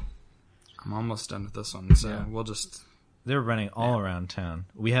 I'm almost done with this one, so Yeah. we'll just... They were running all around town.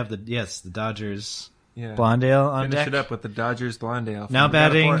 We have the Dodgers Yeah. Blondale on Finish deck. it up with the Dodgers Blondale. Now from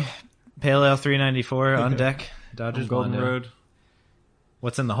batting Davenport. Pale Ale 394 on deck. Dodgers Golden Blondale. Road.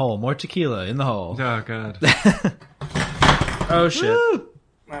 What's in the hole? More tequila in the hole. Oh, God. Oh, shit.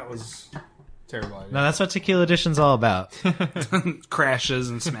 That was terrible idea. No, that's what Tequila Edition's all about. Crashes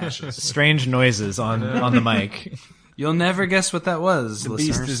and smashes. Strange noises on the mic. You'll never guess what that was, The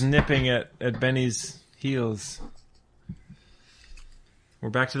listeners. beast is nipping at Benny's heels. We're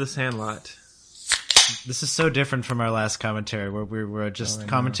back to the Sandlot. This is so different from our last commentary where we were just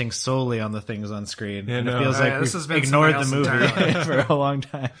commenting solely on the things on screen. Yeah, and no. it feels Oh, like yeah, this has we've been ignored the something movie else entirely. for a long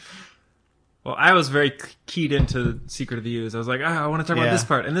time. Well, I was very keyed into Secret of the Ooze. I was like, I want to talk Yeah. about this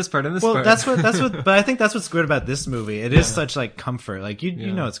part and this part and this Well, part. that's what, but I think that's what's good about this movie. It is such like comfort. Like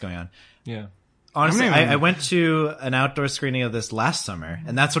you know what's going on. Yeah. Honestly, I'm not even- I went to an outdoor screening of this last summer,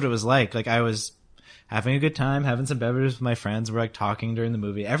 and that's what it was like. Like I was having a good time, having some beverages with my friends. We're like talking during the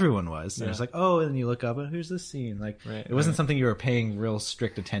movie. Everyone was. And Yeah. it's like, oh, and then you look up and here's this scene. Like, Right, it wasn't right. something you were paying real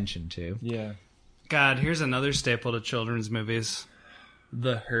strict attention to. Yeah. God, here's another staple to children's movies: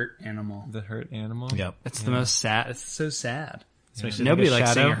 The Hurt Animal. The hurt animal. Yep. It's the most sad. It's so sad. Especially Nobody like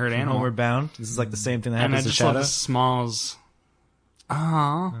likes Shadow seeing a hurt from animal. Homeward Bound. This is like the same thing that And I happens to just love Shadow. the Smalls.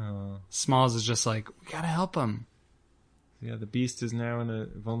 Aww. Oh. Smalls is just like, we gotta help him. Yeah, the beast is now in a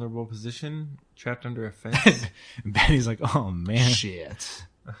vulnerable position, trapped under a fence. And Benny's like, oh man. Shit.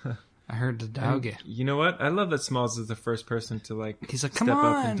 I heard the dog. And you know what? I love that Smalls is the first person to like He's like, step "Come up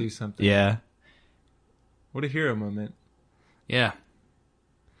on." and do something. Yeah. What a hero moment. Yeah.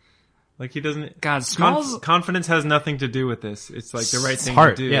 Like he doesn't. God, Smalls. Confidence has nothing to do with this. It's like the right It's thing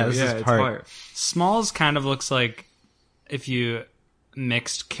heart. to do. Yeah, this is it's heart. Smalls kind of looks like if you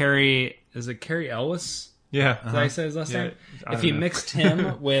mixed Carrie. Is it Carrie Elwes? Yeah. Did I say his last Yeah, name? I If don't you know. mixed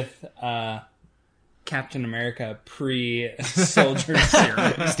him with Captain America pre-Soldier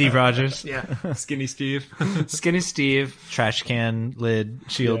Serum. Steve Rogers. Yeah. Skinny Steve. Skinny Steve. Trash can lid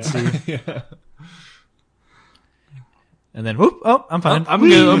shield Steve. Yeah. And then whoop, oh, I'm fine. I'm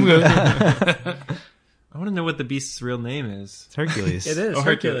good. I'm good. I want to know what the beast's real name is. It's Hercules. It is Oh,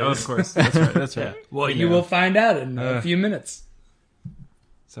 Hercules. Oh, of course. That's right. That's right. Well, You you know. will find out in a few minutes.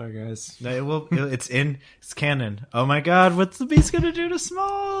 Sorry, guys. No, it will. It's canon. Oh my God, what's the beast gonna do to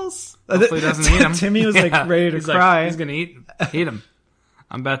Smalls? Hopefully he doesn't eat him. Timmy was like ready to He's cry. Like, he's gonna eat him.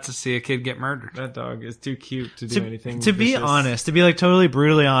 I'm about to see a kid get murdered. That dog is too cute to do anything. To be vicious. honest, to be like totally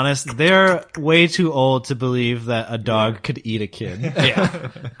brutally honest, they're way too old to believe that a dog could eat a kid. Yeah.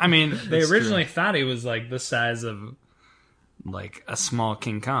 I mean, they That's originally thought he was like the size of like a small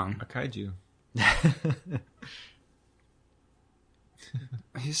King Kong. A kaiju.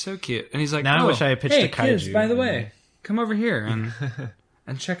 He's so cute. And he's like, Now I oh, wish I had pitched hey, a kaiju. kids, by the way, come over here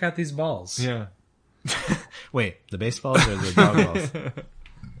and check out these balls. Yeah. Wait, the baseballs or the dog balls?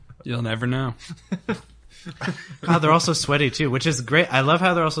 You'll never know. God, they're also sweaty too, which is great. I love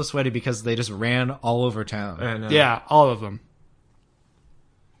how they're also sweaty because they just ran all over town. And, Yeah, all of them.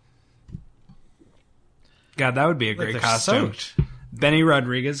 God, that would be a great they're costume. soaked. Benny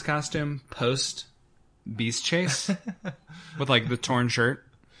Rodriguez costume post Beast Chase with like the torn shirt.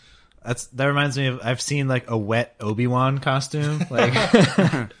 That reminds me of I've seen like a wet Obi-Wan costume, like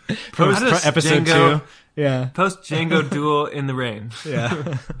Post episode Django, 2. Yeah, Post Django duel in the rain.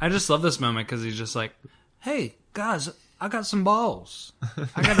 yeah. I just love this moment because he's just like, "Hey guys, I got some balls.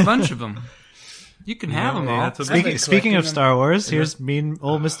 I got a bunch of them. You can have them yeah, all." that's what- Speaking of collecting Star Wars, here's mean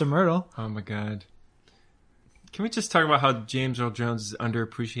old Mr. Myrtle. Oh my god. Can we just talk about how James Earl Jones is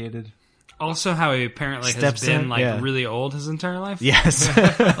underappreciated? Also, how he apparently Steps has been in, like yeah. really old his entire life. Yes.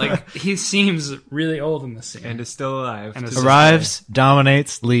 Like he seems really old in this scene. And is still alive. And to is- this Arrives,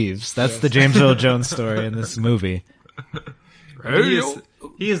 dominates, leaves. That's the James Earl Jones story in this movie. day.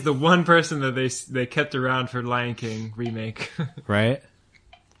 He is the one person that they kept around for Lion King remake. Right?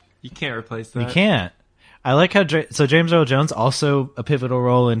 You can't replace that. You can't. I like how so James Earl Jones also a pivotal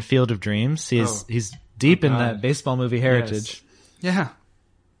role in Field of Dreams. He's deep in God. that baseball movie heritage. Yeah.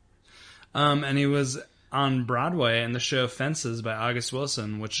 And he was on Broadway in the show Fences by August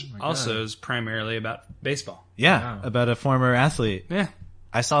Wilson, which also is primarily about baseball. Yeah, Wow. about a former athlete. Yeah.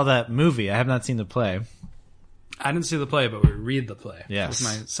 I saw that movie. I have not seen the play. I didn't see the play, but we read the play. Yes, With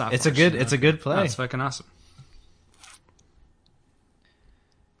my sophomore it's a good. student. It's a good play. Oh, it's fucking awesome.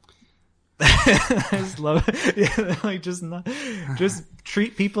 I just love it. Yeah, like just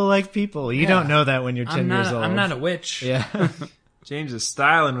treat people like people. You don't know that when you're 10 years old. I'm not a witch. Yeah, James is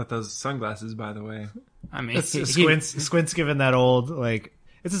styling with those sunglasses, by the way. I mean, Squint's given that old like.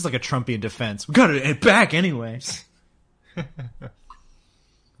 It's just like a Trumpian defense. We got it back anyway.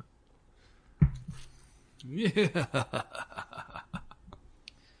 yeah.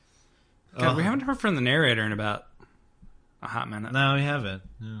 God, we haven't heard from the narrator in about a hot minute. No, we haven't.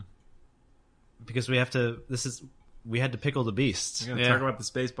 No. Because we have to. We had to pickle the beasts, We're gonna talk about the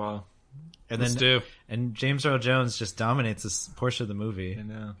space ball. and Let's then do. and James Earl Jones just dominates this portion of the movie. I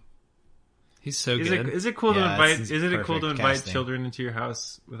know. He's so Is good. it cool to Yeah, invite? this Is is it cool to perfect invite casting. children into your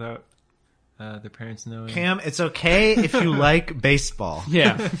house without their parents knowing? Cam, it's okay if you like baseball.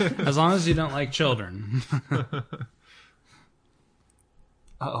 Yeah, as long as you don't like children.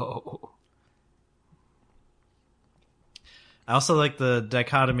 Oh. I also like the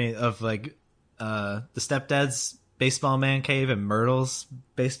dichotomy of like the stepdad's baseball man cave and Myrtle's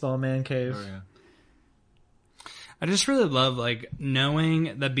baseball man cave. Oh, yeah. I just really love like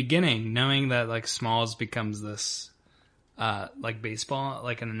knowing the beginning, knowing that like Smalls becomes this like baseball,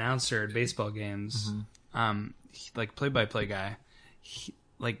 like an announcer at baseball games, like play-by-play guy.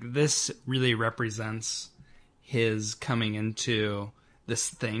 like this really represents his coming into this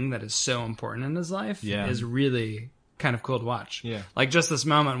thing that is so important in his life. Yeah. Is really kind of cool to watch. Yeah. Like just this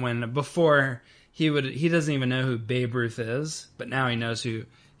moment when before he doesn't even know who Babe Ruth is, but now he knows who.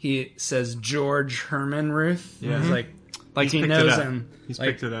 He says George Herman Ruth. Yeah. He's like He's he picked knows it up. him. He's Like,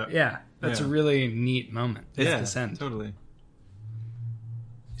 picked it up. Yeah, that's Yeah. a really neat moment. Yeah, This end. totally.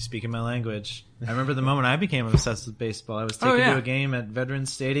 Speaking my language. I remember the moment I became obsessed with baseball. I was taken yeah. to a game at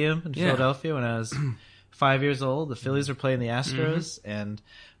Veterans Stadium in Yeah. Philadelphia when I was 5 years old. The Phillies were playing the Astros, and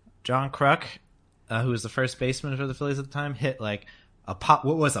John Kruk, who was the first baseman for the Phillies at the time, hit like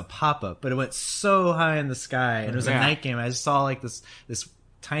what was a pop-up, but it went so high in the sky, and it was a Yeah. night game. I just saw like this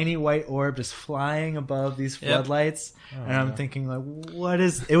tiny white orb just flying above these floodlights, and I'm thinking like,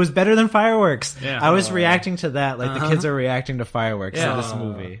 it was better than fireworks. Yeah. I was reacting to that like the kids are reacting to fireworks Yeah. in this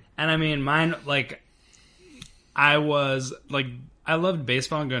movie. And I mean, mine, like, I loved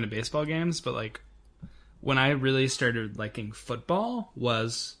baseball and going to baseball games, but like, when I really started liking football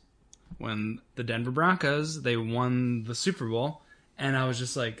was when the Denver Broncos, they won the Super Bowl, and I was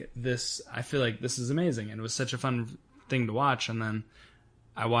just like, I feel like this is amazing, and it was such a fun thing to watch, and then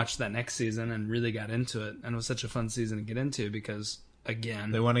I watched that next season and really got into it, and it was such a fun season to get into because, again,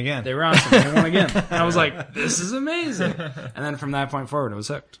 They won again. they were awesome. They won again. And I was like, this is amazing. And then from that point forward, I was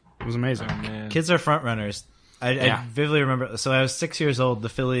hooked. It was amazing. Oh, man. Kids are front runners. I Yeah. vividly remember. So I was 6 years old. The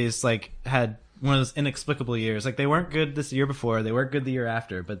Phillies had one of those inexplicable years. Like they weren't good this year before. They weren't good the year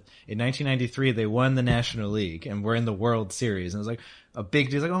after. But in 1993, they won the National League and were in the World Series. And it was like a big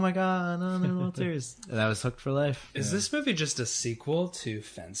deal. Like, oh my god, no, they're in the World Series. And I was hooked for life. Is this movie just a sequel to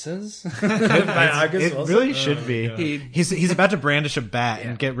Fences? By August It Wilson? really should be. He- He's about to brandish a bat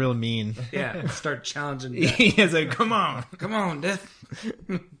and get real mean. Yeah, start challenging Death. He's like, come on. Come on, Death.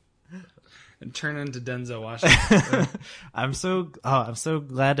 And turn into Denzel Washington. I'm so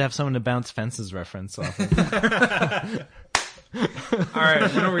glad to have someone to bounce Fences reference off of. All right,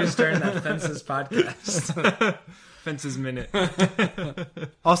 when are we starting that Fences podcast? Fences Minute.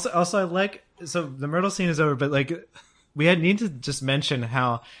 Also, I like, so the Myrtle scene is over, but like we need to just mention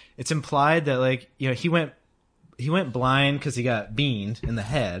how it's implied that like, you know, he went blind because he got beamed in the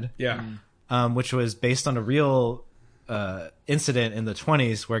head, Yeah. which was based on a real incident in the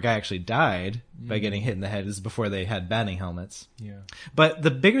 1920s where a guy actually died by getting hit in the head. This is before they had batting helmets. Yeah. But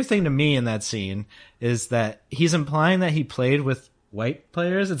the bigger thing to me in that scene is that he's implying that he played with white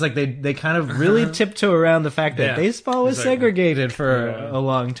players. It's like they kind of really tiptoe around the fact that Yeah. baseball was It's like- segregated for a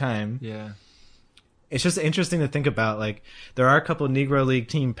long time. Yeah. It's just interesting to think about. Like, there are a couple of Negro League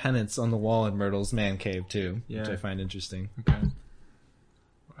team pennants on the wall in Myrtle's man cave too, which Yeah. I find interesting. Okay.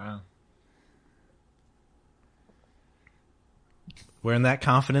 Wow. Wearing that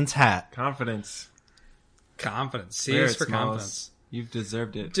confidence hat. Confidence. Confidence. C Wear is it, for Smalls. confidence. You've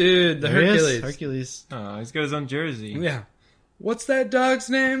deserved it. Dude, the There he is. Hercules. Hercules. Oh, he's got his own jersey. Yeah. What's that dog's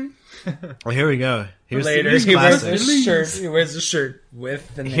name? Well, here we go. Here's Later, here's he wears classic. a shirt. He wears a shirt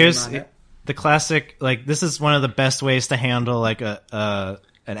with the name Here's on it. the classic. Like, this is one of the best ways to handle like an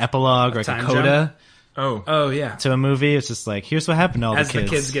epilogue or like a time coda Oh. Oh, yeah. to a movie. It's just like, here's what happened to all As the the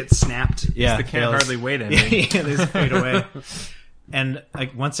kids. kids get snapped. yeah, They can't they'll- hardly wait ending. yeah, they just fade away. And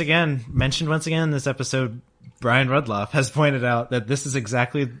like mentioned once again in this episode, Brian Rudloff has pointed out that this is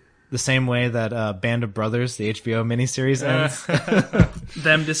exactly the same way that Band of Brothers, the HBO miniseries, ends.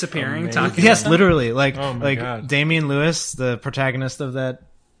 Them disappearing, Amazing. talking. Yes, literally. Like, Oh my God. like Damian Lewis, the protagonist of that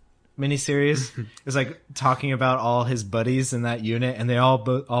miniseries, is like talking about all his buddies in that unit, and they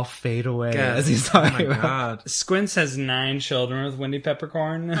all fade away God. as he's Oh talking my about. god. Squints has 9 children with Wendy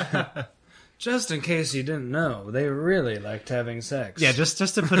Peppercorn. Just in case you didn't know, they really liked having sex. Yeah, just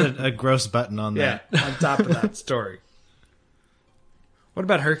to put a gross button on yeah. that. On top of that story. What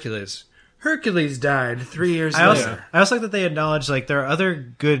about Hercules? Hercules died 3 years I later. also like that they acknowledge like there are other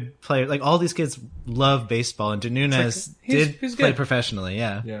good players. Like all these kids love baseball, and Nunez he's did play good. professionally.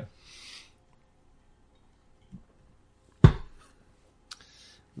 Yeah. Yeah.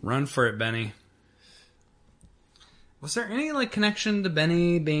 Run for it, Benny. Was there any like connection to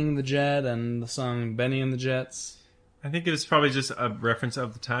Benny being the Jet and the song Benny and the Jets? I think it was probably just a reference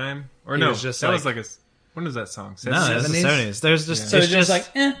of the time. Or He no, was just that like- was like a... When was that song? No, this is 70s? 70s. There's just So it's it's just like,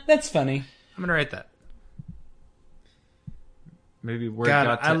 that's funny. I'm gonna write that. Maybe word God,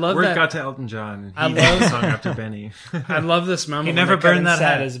 got to I love word that- got to Elton John, and I he named the love- song after Benny. I love this moment. He when never they come burned that inside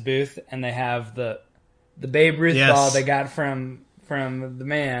hat. his booth, and they have the Babe Ruth Yes. ball they got from the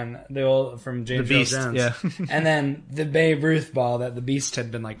man, from the James Beast. Earl Jones. Yeah. And then the Babe Ruth ball that the Beast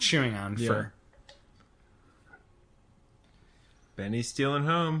had been like chewing on for. Benny's stealing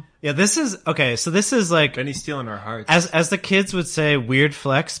home. Yeah, this is okay. So this is like Benny's stealing our hearts. as the kids would say, weird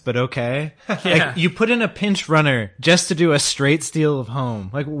flex, but okay. Yeah. Like, you put in a pinch runner just to do a straight steal of home.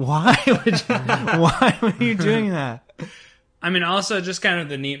 Like, why were you doing that? I mean, also just kind of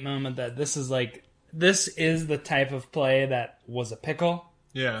the neat moment that this is the type of play that was a pickle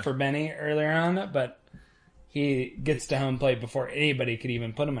yeah. for Benny earlier on, but he gets to home plate before anybody could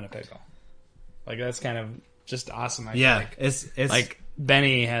even put him in a pickle. Like, that's kind of just awesome. I feel Yeah, like. it's Like,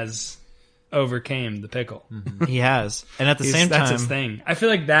 Benny has overcame the pickle. he has, and at the same time, That's his thing. I feel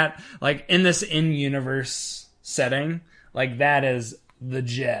like that, like, in this in-universe setting, like, that is the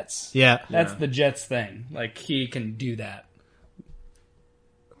Jets. yeah, That's the Jets thing. Like, he can do that.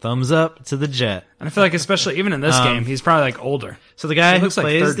 thumbs up to the Jet. And I feel like, especially even in this game, he's probably, like, older. So the guy He who looks like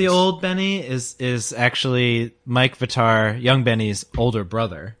plays the 30s. old Benny is actually Mike Vitar, young Benny's older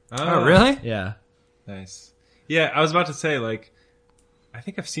brother. Oh, really? Yeah. Nice. Yeah, I was about to say, like, I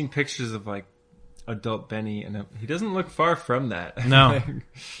think I've seen pictures of, like, adult Benny, and he doesn't look far from that. No. Like,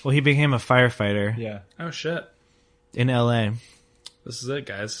 Well, he became a firefighter yeah. Oh, shit. in LA. This is it,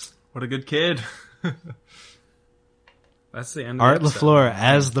 guys. What a good kid. That's the end of Art the episode. LaFleur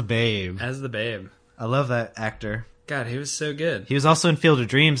as the Babe. As the Babe. I love that actor. God, he was so good. He was also in Field of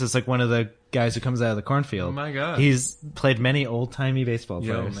Dreams as like one of the guys who comes out of the cornfield. Oh my God. He's played many old-timey baseball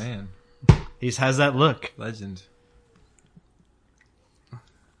Yo, players. man. He has that look. Legend.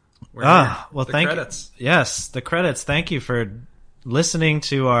 We're Ah, here. well, The thank credits. Yes, the credits. Thank you for listening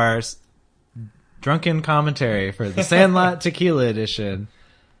to our drunken commentary for the Sandlot Tequila Edition.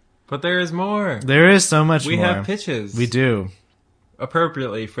 But there is more. There is so much We more. have pitches. We do.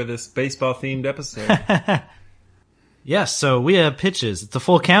 Appropriately for this baseball-themed episode. Yes, so we have pitches. It's a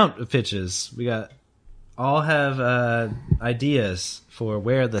full count of pitches. We all have ideas for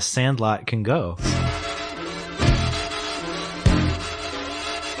where the Sandlot can go.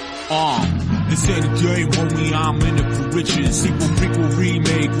 This ain't a game, homie, I'm in it for riches. Sequel, prequel,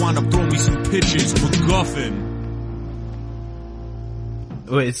 remake, wanna throw me some pitches. MacGuffin.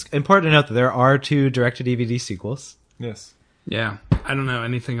 Well, it's important to note that there are 2 direct-to-DVD sequels. Yes. Yeah. I don't know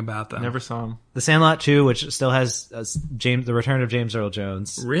anything about them. Never saw him. The Sandlot 2, which still has the return of James Earl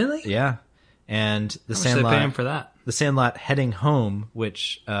Jones. Really? Yeah. And the How much they pay him Sandlot, for that? the Sandlot Heading Home,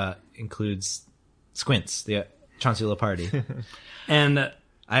 which includes Squints, the Chauncey Party. And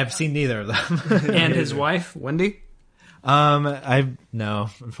I have seen neither of them. and his wife, Wendy? No,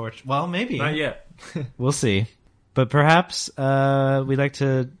 unfortunately. Well, maybe. Not yet. We'll see. But perhaps we'd like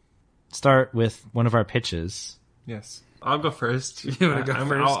to start with one of our pitches. Yes. I'll go first. You wanna go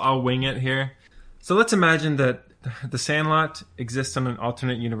first? I'll wing it here. So let's imagine that the Sandlot exists on an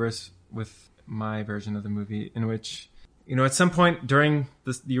alternate universe with my version of the movie, in which, at some point during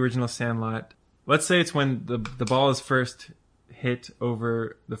the original Sandlot, let's say it's when the ball is first hit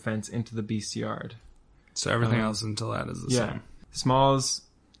over the fence into the beast yard. So everything else until that is the same. Smalls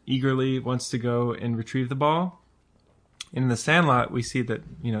eagerly wants to go and retrieve the ball. In the Sandlot, we see that,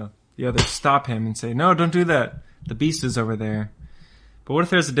 the others stop him and say, no, don't do that. The beast is over there. But what if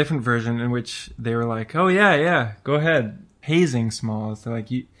there's a different version in which they were like, oh yeah, go ahead. Hazing Smalls. They're like,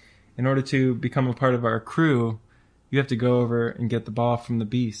 in order to become a part of our crew, you have to go over and get the ball from the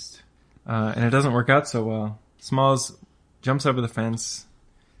beast. And it doesn't work out so well. Smalls jumps over the fence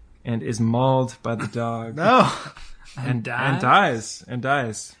and is mauled by the dog. No! And dies?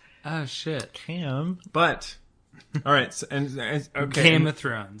 dies. Oh, shit. Cam. But, all right. So, and okay. Game of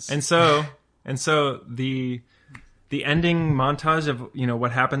Thrones. And so the ending montage of,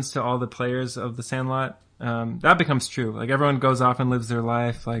 what happens to all the players of the Sandlot, that becomes true. Like, everyone goes off and lives their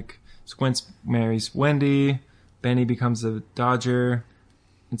life. Like, Squints marries Wendy, Benny becomes a Dodger,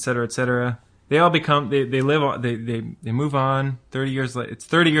 etc., etc. They all become, they live, they move on 30 years later. It's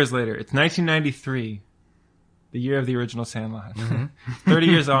 30 years later. It's 1993, the year of the original Sandlot. 30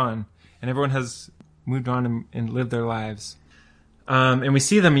 years on, and everyone has moved on and lived their lives. And we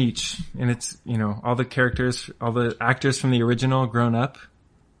see them each, and it's, all the characters, all the actors from the original grown up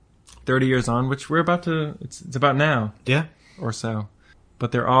 30 years on, which we're about to, it's about now Yeah. or so.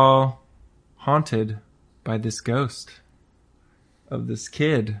 But they're all haunted by this ghost of this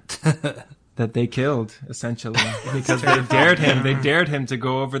kid that they killed, essentially, because they dared him to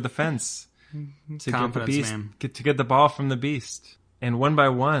go over the fence to get the Confidence, beast, man. to get the ball from the beast. And one by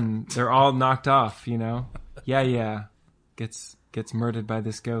one, they're all knocked off, Yeah. Gets murdered by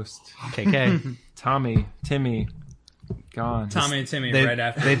this ghost. KK. Tommy, Timmy, gone. Tommy and Timmy They, right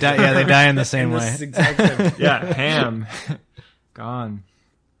after. they die. Yeah, they die in the same way. This exact Yeah, Ham, gone.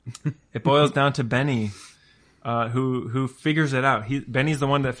 It boils down to Benny, who figures it out. Benny's the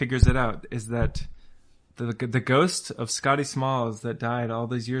one that figures it out. Is that the ghost of Scotty Smalls that died all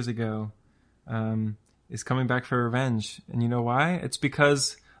those years ago is coming back for revenge. And you know why? It's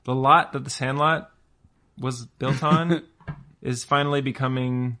because the lot that the Sandlot was built on is finally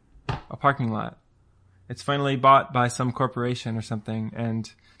becoming a parking lot. It's finally bought by some corporation or something,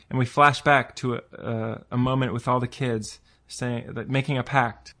 and we flash back to a moment with all the kids saying that, making a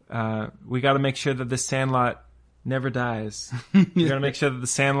pact. We got to make sure that this Sandlot never dies. We got to make sure that the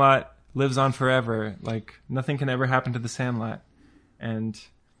Sandlot lives on forever. Like, nothing can ever happen to the Sandlot. And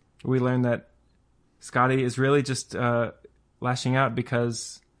we learn that Scotty is really just lashing out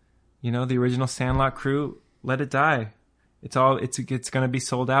because, you know, the original Sandlot crew let it die. It's going to be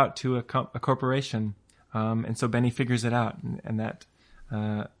sold out to a corporation. And so Benny figures it out, and that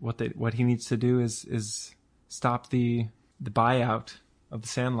what he needs to do is stop the buyout of the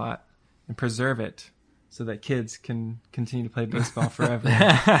Sandlot and preserve it so that kids can continue to play baseball forever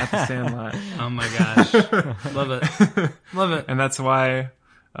at the Sandlot. Oh my gosh. Love it. Love it. And that's why,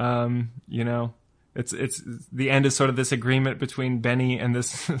 you know, it's the end is sort of this agreement between Benny and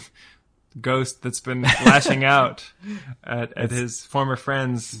this ghost that's been lashing out at his former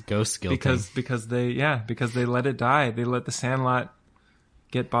friends. Ghost guilting. Because they let it die. They let the Sandlot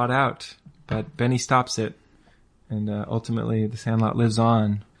get bought out. But Benny stops it. And ultimately the Sandlot lives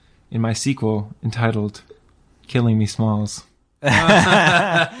on in my sequel entitled Killing Me Smalls. And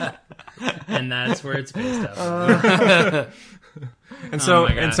that's where it's based off of. And so, Oh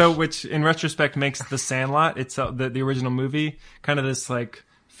my gosh. which in retrospect makes the Sandlot, it's the original movie, kind of this like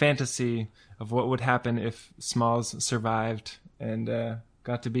fantasy of what would happen if Smalls survived and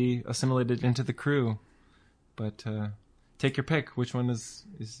got to be assimilated into the crew. But take your pick. Which one is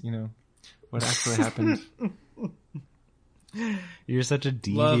you know what actually happened? You're such a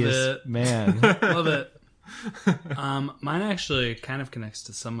devious it. man. Love it. Mine actually kind of connects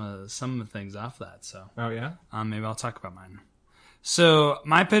to some of the things off that. So Oh yeah. maybe I'll talk about mine. So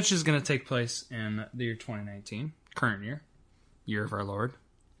my pitch is going to take place in the year 2019, current year of our Lord.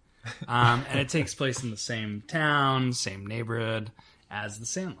 And it takes place in the same town, same neighborhood as the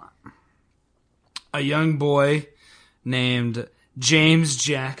Sandlot. A young boy named James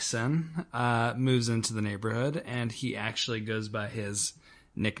Jackson moves into the neighborhood, and he actually goes by his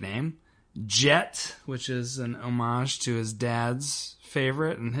nickname, Jet, which is an homage to his dad's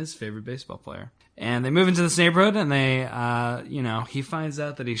favorite and his favorite baseball player. And they move into this neighborhood, and they, he finds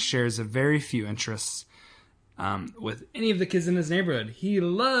out that he shares a very few interests with any of the kids in his neighborhood. He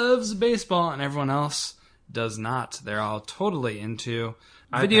loves baseball, and everyone else does not. They're all totally into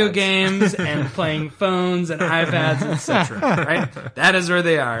video iPads. games and playing phones and iPads, etc. Right? That is where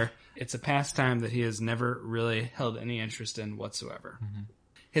they are. It's a pastime that he has never really held any interest in whatsoever. Mm-hmm.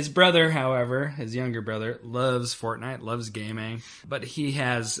 His brother, however, his younger brother, loves Fortnite, loves gaming, but he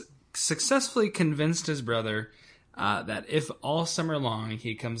has successfully convinced his brother that if all summer long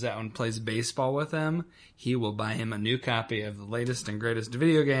he comes out and plays baseball with him, he will buy him a new copy of the latest and greatest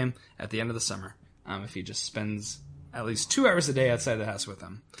video game at the end of the summer. If he just spends at least 2 hours a day outside the house with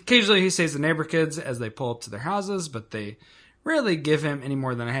them. Occasionally he saves the neighbor kids as they pull up to their houses, but they rarely give him any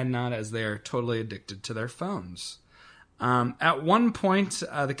more than a head nod as they are totally addicted to their phones. At one point,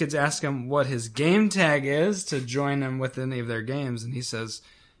 the kids ask him what his game tag is to join him with any of their games, and he says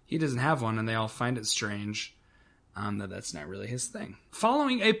he doesn't have one, and they all find it strange that that's not really his thing.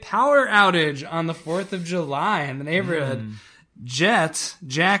 Following a power outage on the 4th of July in the neighborhood, Jet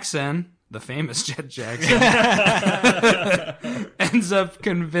Jackson, the famous Jet Jackson, ends up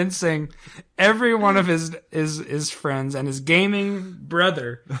convincing every one of his friends and his gaming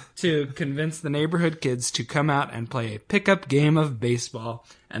brother to convince the neighborhood kids to come out and play a pickup game of baseball.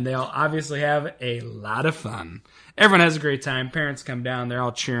 And they all obviously have a lot of fun. Everyone has a great time. Parents come down. They're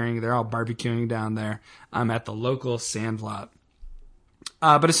all cheering. They're all barbecuing down there at the local Sandlot.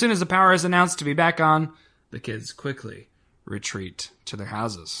 But as soon as the power is announced to be back on, the kids quickly retreat to their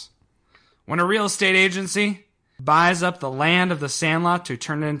houses. When a real estate agency buys up the land of the Sandlot to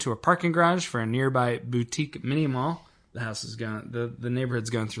turn it into a parking garage for a nearby boutique mini mall, the neighborhood's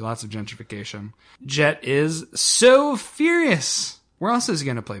going through lots of gentrification. Jet is so furious. Where else is he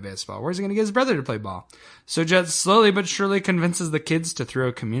going to play baseball? Where's he going to get his brother to play ball? So Jet slowly but surely convinces the kids to throw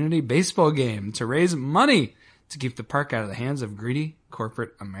a community baseball game to raise money to keep the park out of the hands of greedy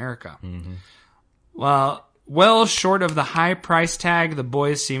corporate America. Mm-hmm. Well, short of the high price tag, the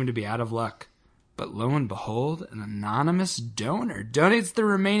boys seem to be out of luck. But lo and behold, an anonymous donor donates the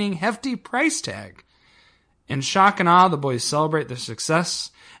remaining hefty price tag. In shock and awe, the boys celebrate their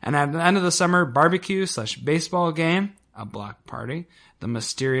success, and at the end of the summer barbecue/baseball game, a block party, the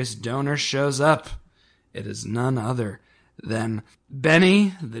mysterious donor shows up. It is none other than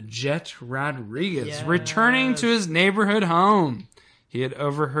Benny the Jet Rodriguez returning to his neighborhood home. He had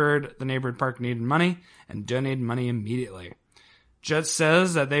overheard the neighborhood park needed money and donated money immediately. Jet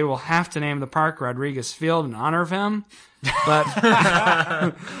says that they will have to name the park Rodriguez Field in honor of him, but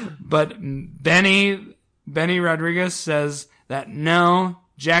Benny Rodriguez says that no,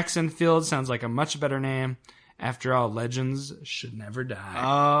 Jackson Field sounds like a much better name. After all, legends should never die.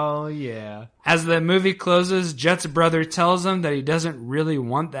 Oh, yeah. As the movie closes, Jet's brother tells him that he doesn't really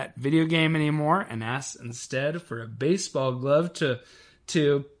want that video game anymore and asks instead for a baseball glove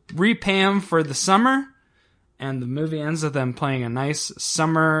to repay him for the summer. And the movie ends with them playing a nice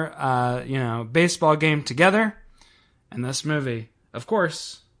summer, baseball game together. And this movie, of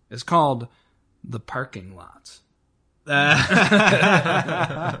course, is called The Parking Lot. Nice.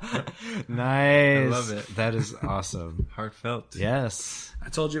 I love it. That is awesome. Heartfelt. Yes. I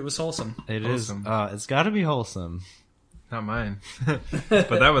told you it was wholesome. It Wholesome. is. It's got to be wholesome. Not mine. But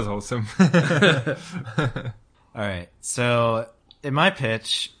that was wholesome. All right. So, in my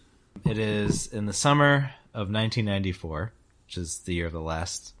pitch, it is in the summer of 1994, which is the year of the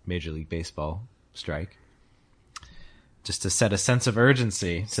last Major League Baseball strike. Just to set a sense of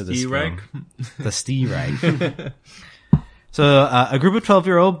urgency to this film. The Steerike. So, a group of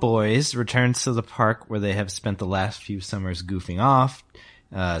 12-year-old boys returns to the park where they have spent the last few summers goofing off,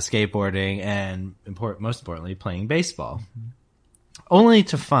 skateboarding, and most importantly, playing baseball. Only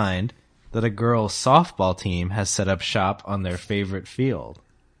to find that a girls' softball team has set up shop on their favorite field.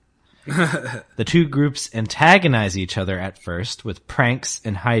 The two groups antagonize each other at first with pranks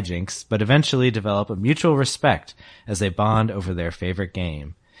and hijinks, but eventually develop a mutual respect as they bond over their favorite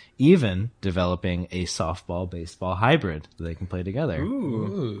game, even developing a softball-baseball hybrid that they can play together.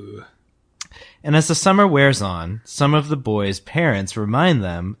 Ooh. And as the summer wears on, some of the boys' parents remind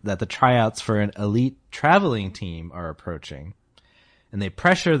them that the tryouts for an elite traveling team are approaching, and they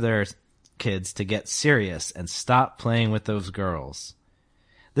pressure their kids to get serious and stop playing with those girls.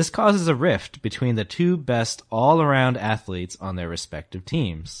 This causes a rift between the two best all-around athletes on their respective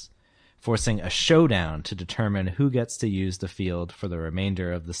teams, forcing a showdown to determine who gets to use the field for the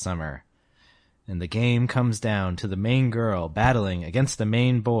remainder of the summer. And the game comes down to the main girl battling against the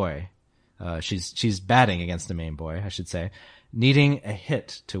main boy. She's batting against the main boy, I should say, needing a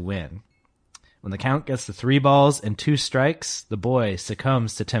hit to win. When the count gets to 3 balls and 2 strikes, the boy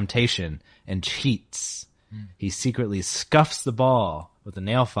succumbs to temptation and cheats. He secretly scuffs the ball with a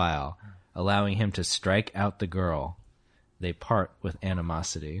nail file, allowing him to strike out the girl. They part with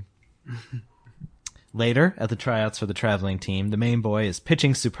animosity. Later, at the tryouts for the traveling team, the main boy is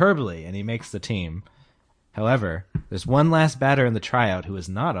pitching superbly and he makes the team. However, there's one last batter in the tryout who is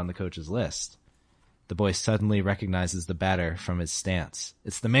not on the coach's list. The boy suddenly recognizes the batter from his stance.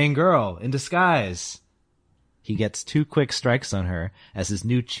 It's the main girl, in disguise. He gets 2 quick strikes on her as his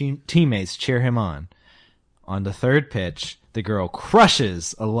new teammates cheer him on. On the third pitch, the girl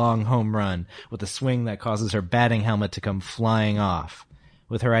crushes a long home run with a swing that causes her batting helmet to come flying off.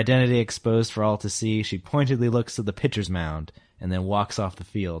 With her identity exposed for all to see, she pointedly looks to the pitcher's mound and then walks off the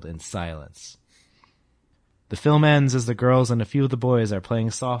field in silence. The film ends as the girls and a few of the boys are playing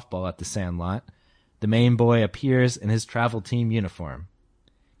softball at the Sandlot. The main boy appears in his travel team uniform.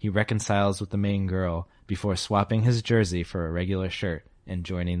 He reconciles with the main girl before swapping his jersey for a regular shirt and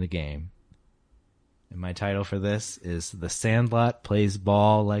joining the game. And my title for this is The Sandlot Plays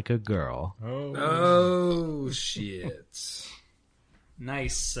Ball Like a Girl. Oh, shit.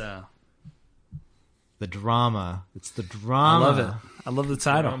 Nice. The drama. It's the drama. I love it. I love the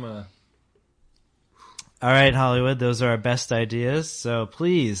title. All right, Hollywood, those are our best ideas. So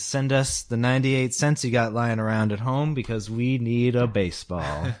please send us the 98 cents you got lying around at home because we need a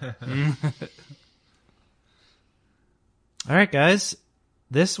baseball. All right, guys.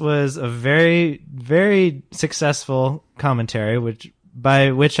 This was a very, very successful commentary,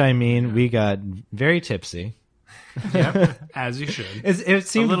 by which I mean we got very tipsy. As you should. It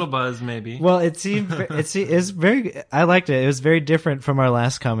seemed a little buzz, maybe. Well, it's very. I liked it. It was very different from our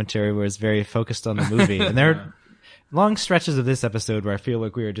last commentary, where it's very focused on the movie. And there are long stretches of this episode where I feel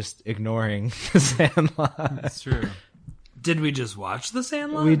like we were just ignoring the Sandlot. That's true. Did we just watch The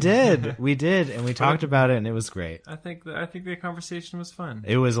Sandlot? We did, and we talked about it, and it was great. I think the conversation was fun.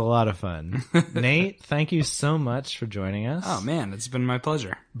 It was a lot of fun. Nate, thank you so much for joining us. Oh man, it's been my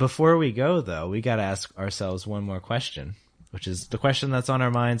pleasure. Before we go, though, we got to ask ourselves one more question, which is the question that's on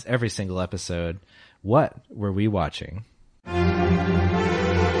our minds every single episode. What were we watching?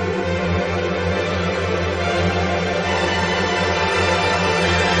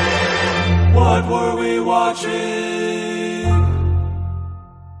 What were we watching?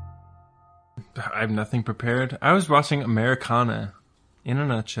 I have nothing prepared. I was watching Americana, in a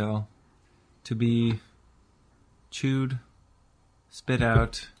nutshell, to be chewed, spit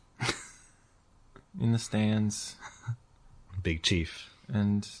out in the stands, Big Chief.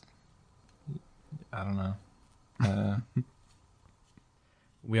 and I don't know.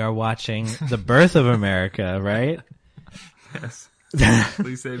 We are watching The Birth of America, right? Yes.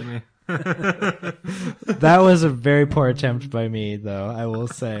 Please save me. That was a very poor attempt by me, though, I will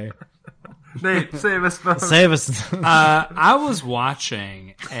say. Nate, save us both. Save us. I was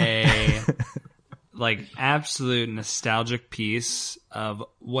watching a absolute nostalgic piece of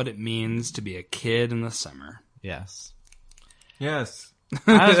what it means to be a kid in the summer. Yes. Yes.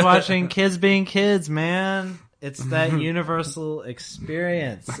 I was watching Kids Being Kids, man. It's that universal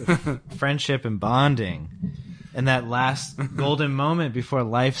experience of friendship and bonding. And that last golden moment before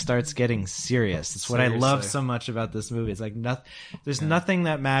life starts getting serious. It's what I love Seriously. so much about this movie. It's like there's nothing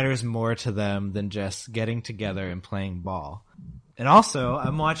that matters more to them than just getting together and playing ball. And also,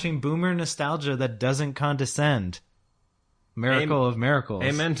 I'm watching boomer nostalgia that doesn't condescend. Miracle of miracles.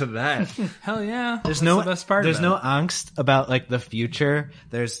 Amen to that. Hell yeah! There's That's no the best part. There's no about angst about like the future.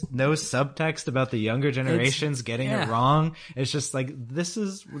 There's no subtext about the younger generations getting it wrong. It's just like this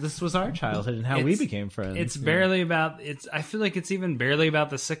was our childhood and how we It's- became friends. It's barely about. I feel like it's even barely about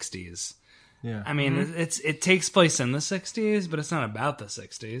the '60s. Yeah. I mean, it takes place in the '60s, but it's not about the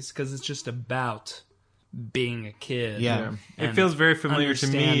 '60s because it's just about being a kid. Yeah. It and feels very familiar to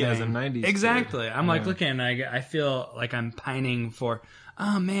me as a understanding. 90s Exactly. kid. I'm like looking and I feel like I'm pining for,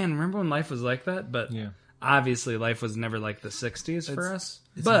 oh man, remember when life was like that? But Yeah. obviously life was never like the 60s for us.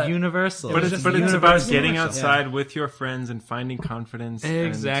 It's But universal. But was it's just about universal. getting Yeah. outside with your friends and finding confidence.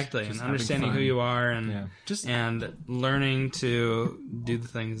 exactly. And, And just understanding having who fun. you are and Yeah. and learning to do the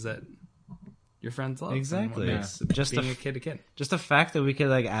things that your friends love. Exactly. And what makes Just being a a kid a kid. just the fact that we could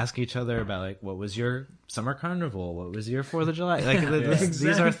like ask each other about like what was your summer carnival, what was your 4th of July, like these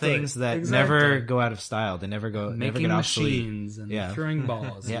are Exactly. things that Exactly. never go out of style. They never never Making get obsolete. machines and Yeah. throwing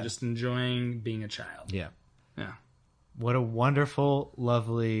balls Yeah. and just enjoying being a child. Yeah. Yeah. What a wonderful,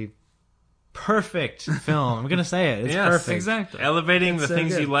 lovely, perfect film. I'm gonna say it. It's Yes, perfect. Exactly. Elevating It's the so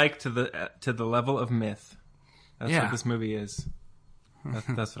things good. you like to the level of myth. That's Yeah. what this movie is.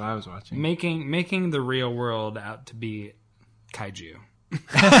 That's what I was watching. Making the real world out to be kaiju.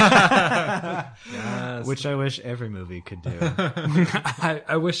 Yes. Which I wish every movie could do.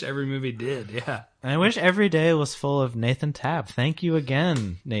 I wish every movie did. Yeah. And I wish every day was full of Nathan Tabb. Thank you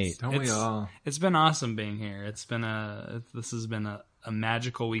again, Nate. Don't we all? It's been awesome being here. This has been a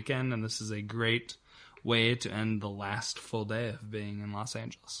magical weekend, and this is a great way to end the last full day of being in Los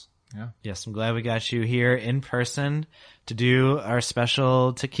Angeles. Yes, I'm glad we got you here in person to do our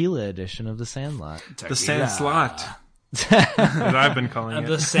special tequila edition of The Sandlot. The Sand Slot. As I've been calling it.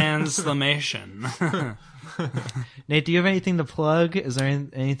 The Sandslamation. Nate, do you have anything to plug? Is there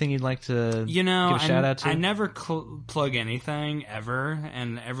anything you'd like to You know, give a shout out to? I never plug anything ever,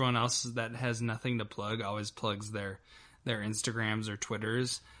 and everyone else that has nothing to plug always plugs their Instagrams or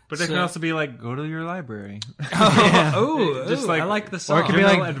Twitters. But it can also be like, go to your library. Just like I like the song. Or it could be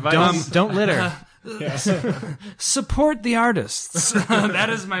like, advice. don't litter. Support the artists. That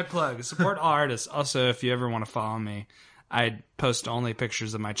is my plug. Support all artists. Also, if you ever want to follow me, I post only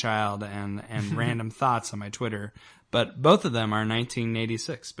pictures of my child and random thoughts on my Twitter. But both of them are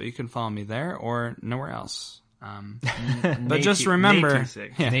 1986. But you can follow me there or nowhere else. But just remember,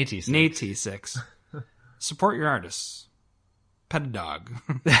 Nate-6. Nate-6. Nate-6. Support your artists. Pet a dog.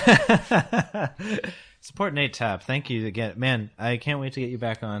 Support Nate Tabb. Thank you again. Man, I can't wait to get you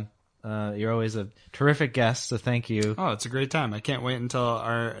back on. You're always a terrific guest, so thank you. Oh, it's a great time. I can't wait until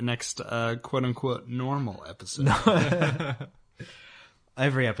our next quote unquote normal episode.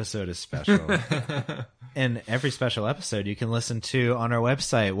 Every episode is special. And every special episode you can listen to on our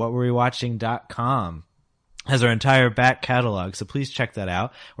website, whatwerewewatching.com. Has our entire back catalog, so please check that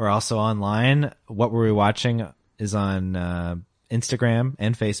out. We're also online. What Were We Watching is on Instagram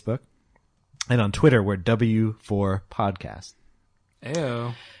and Facebook. And on Twitter, we're W4Podcast.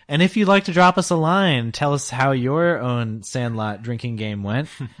 Ew. And if you'd like to drop us a line, tell us how your own Sandlot drinking game went.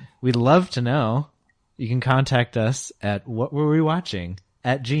 We'd love to know. You can contact us at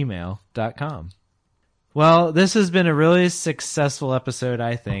whatwerewewatching@gmail.com. Well, this has been a really successful episode,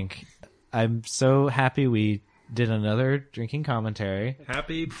 I think. I'm so happy we did another drinking commentary.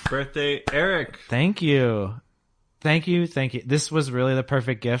 Happy birthday, Eric. Thank you. Thank you. Thank you. This was really the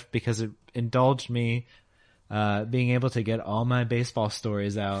perfect gift because it indulged me being able to get all my baseball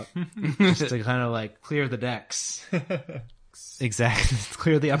stories out just to kind of like clear the decks. Exactly.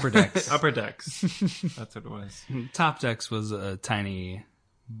 Clear the upper decks. Upper Decks. That's what it was. Top Decks was a tiny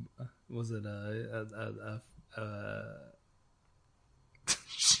was it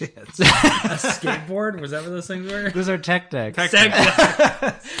shit, a skateboard? Was that what those things were? Those are tech decks.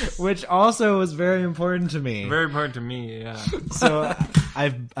 Tech- Which also was very important to me. Very important to me, yeah. So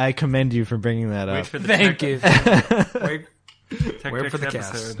I commend you for bringing that Wait up. for the Thank tech, you. Wait, tech wait for the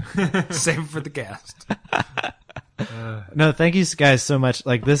episode. cast. Save it for the cast. No, thank you guys so much.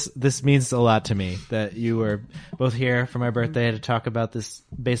 Like this means a lot to me that you were both here for my birthday to talk about this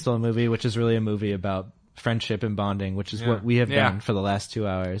baseball movie, which is really a movie about friendship and bonding, which is what we have done for the last 2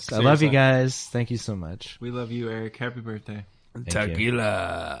 hours. Seriously. I love you guys. Thank you so much. We love you, Eric. Happy birthday.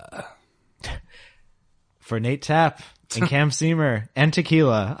 Tequila. For Nate Tapp and Cam Seamer and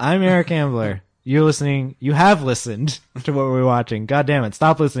Tequila, I'm Eric Ambler. You have listened to what we're watching. God damn it.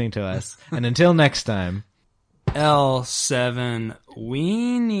 Stop listening to us. And until next time. L7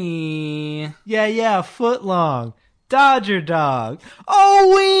 Weenie. Yeah, foot long. Dodger dog.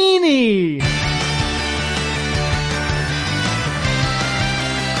 Oh, weenie!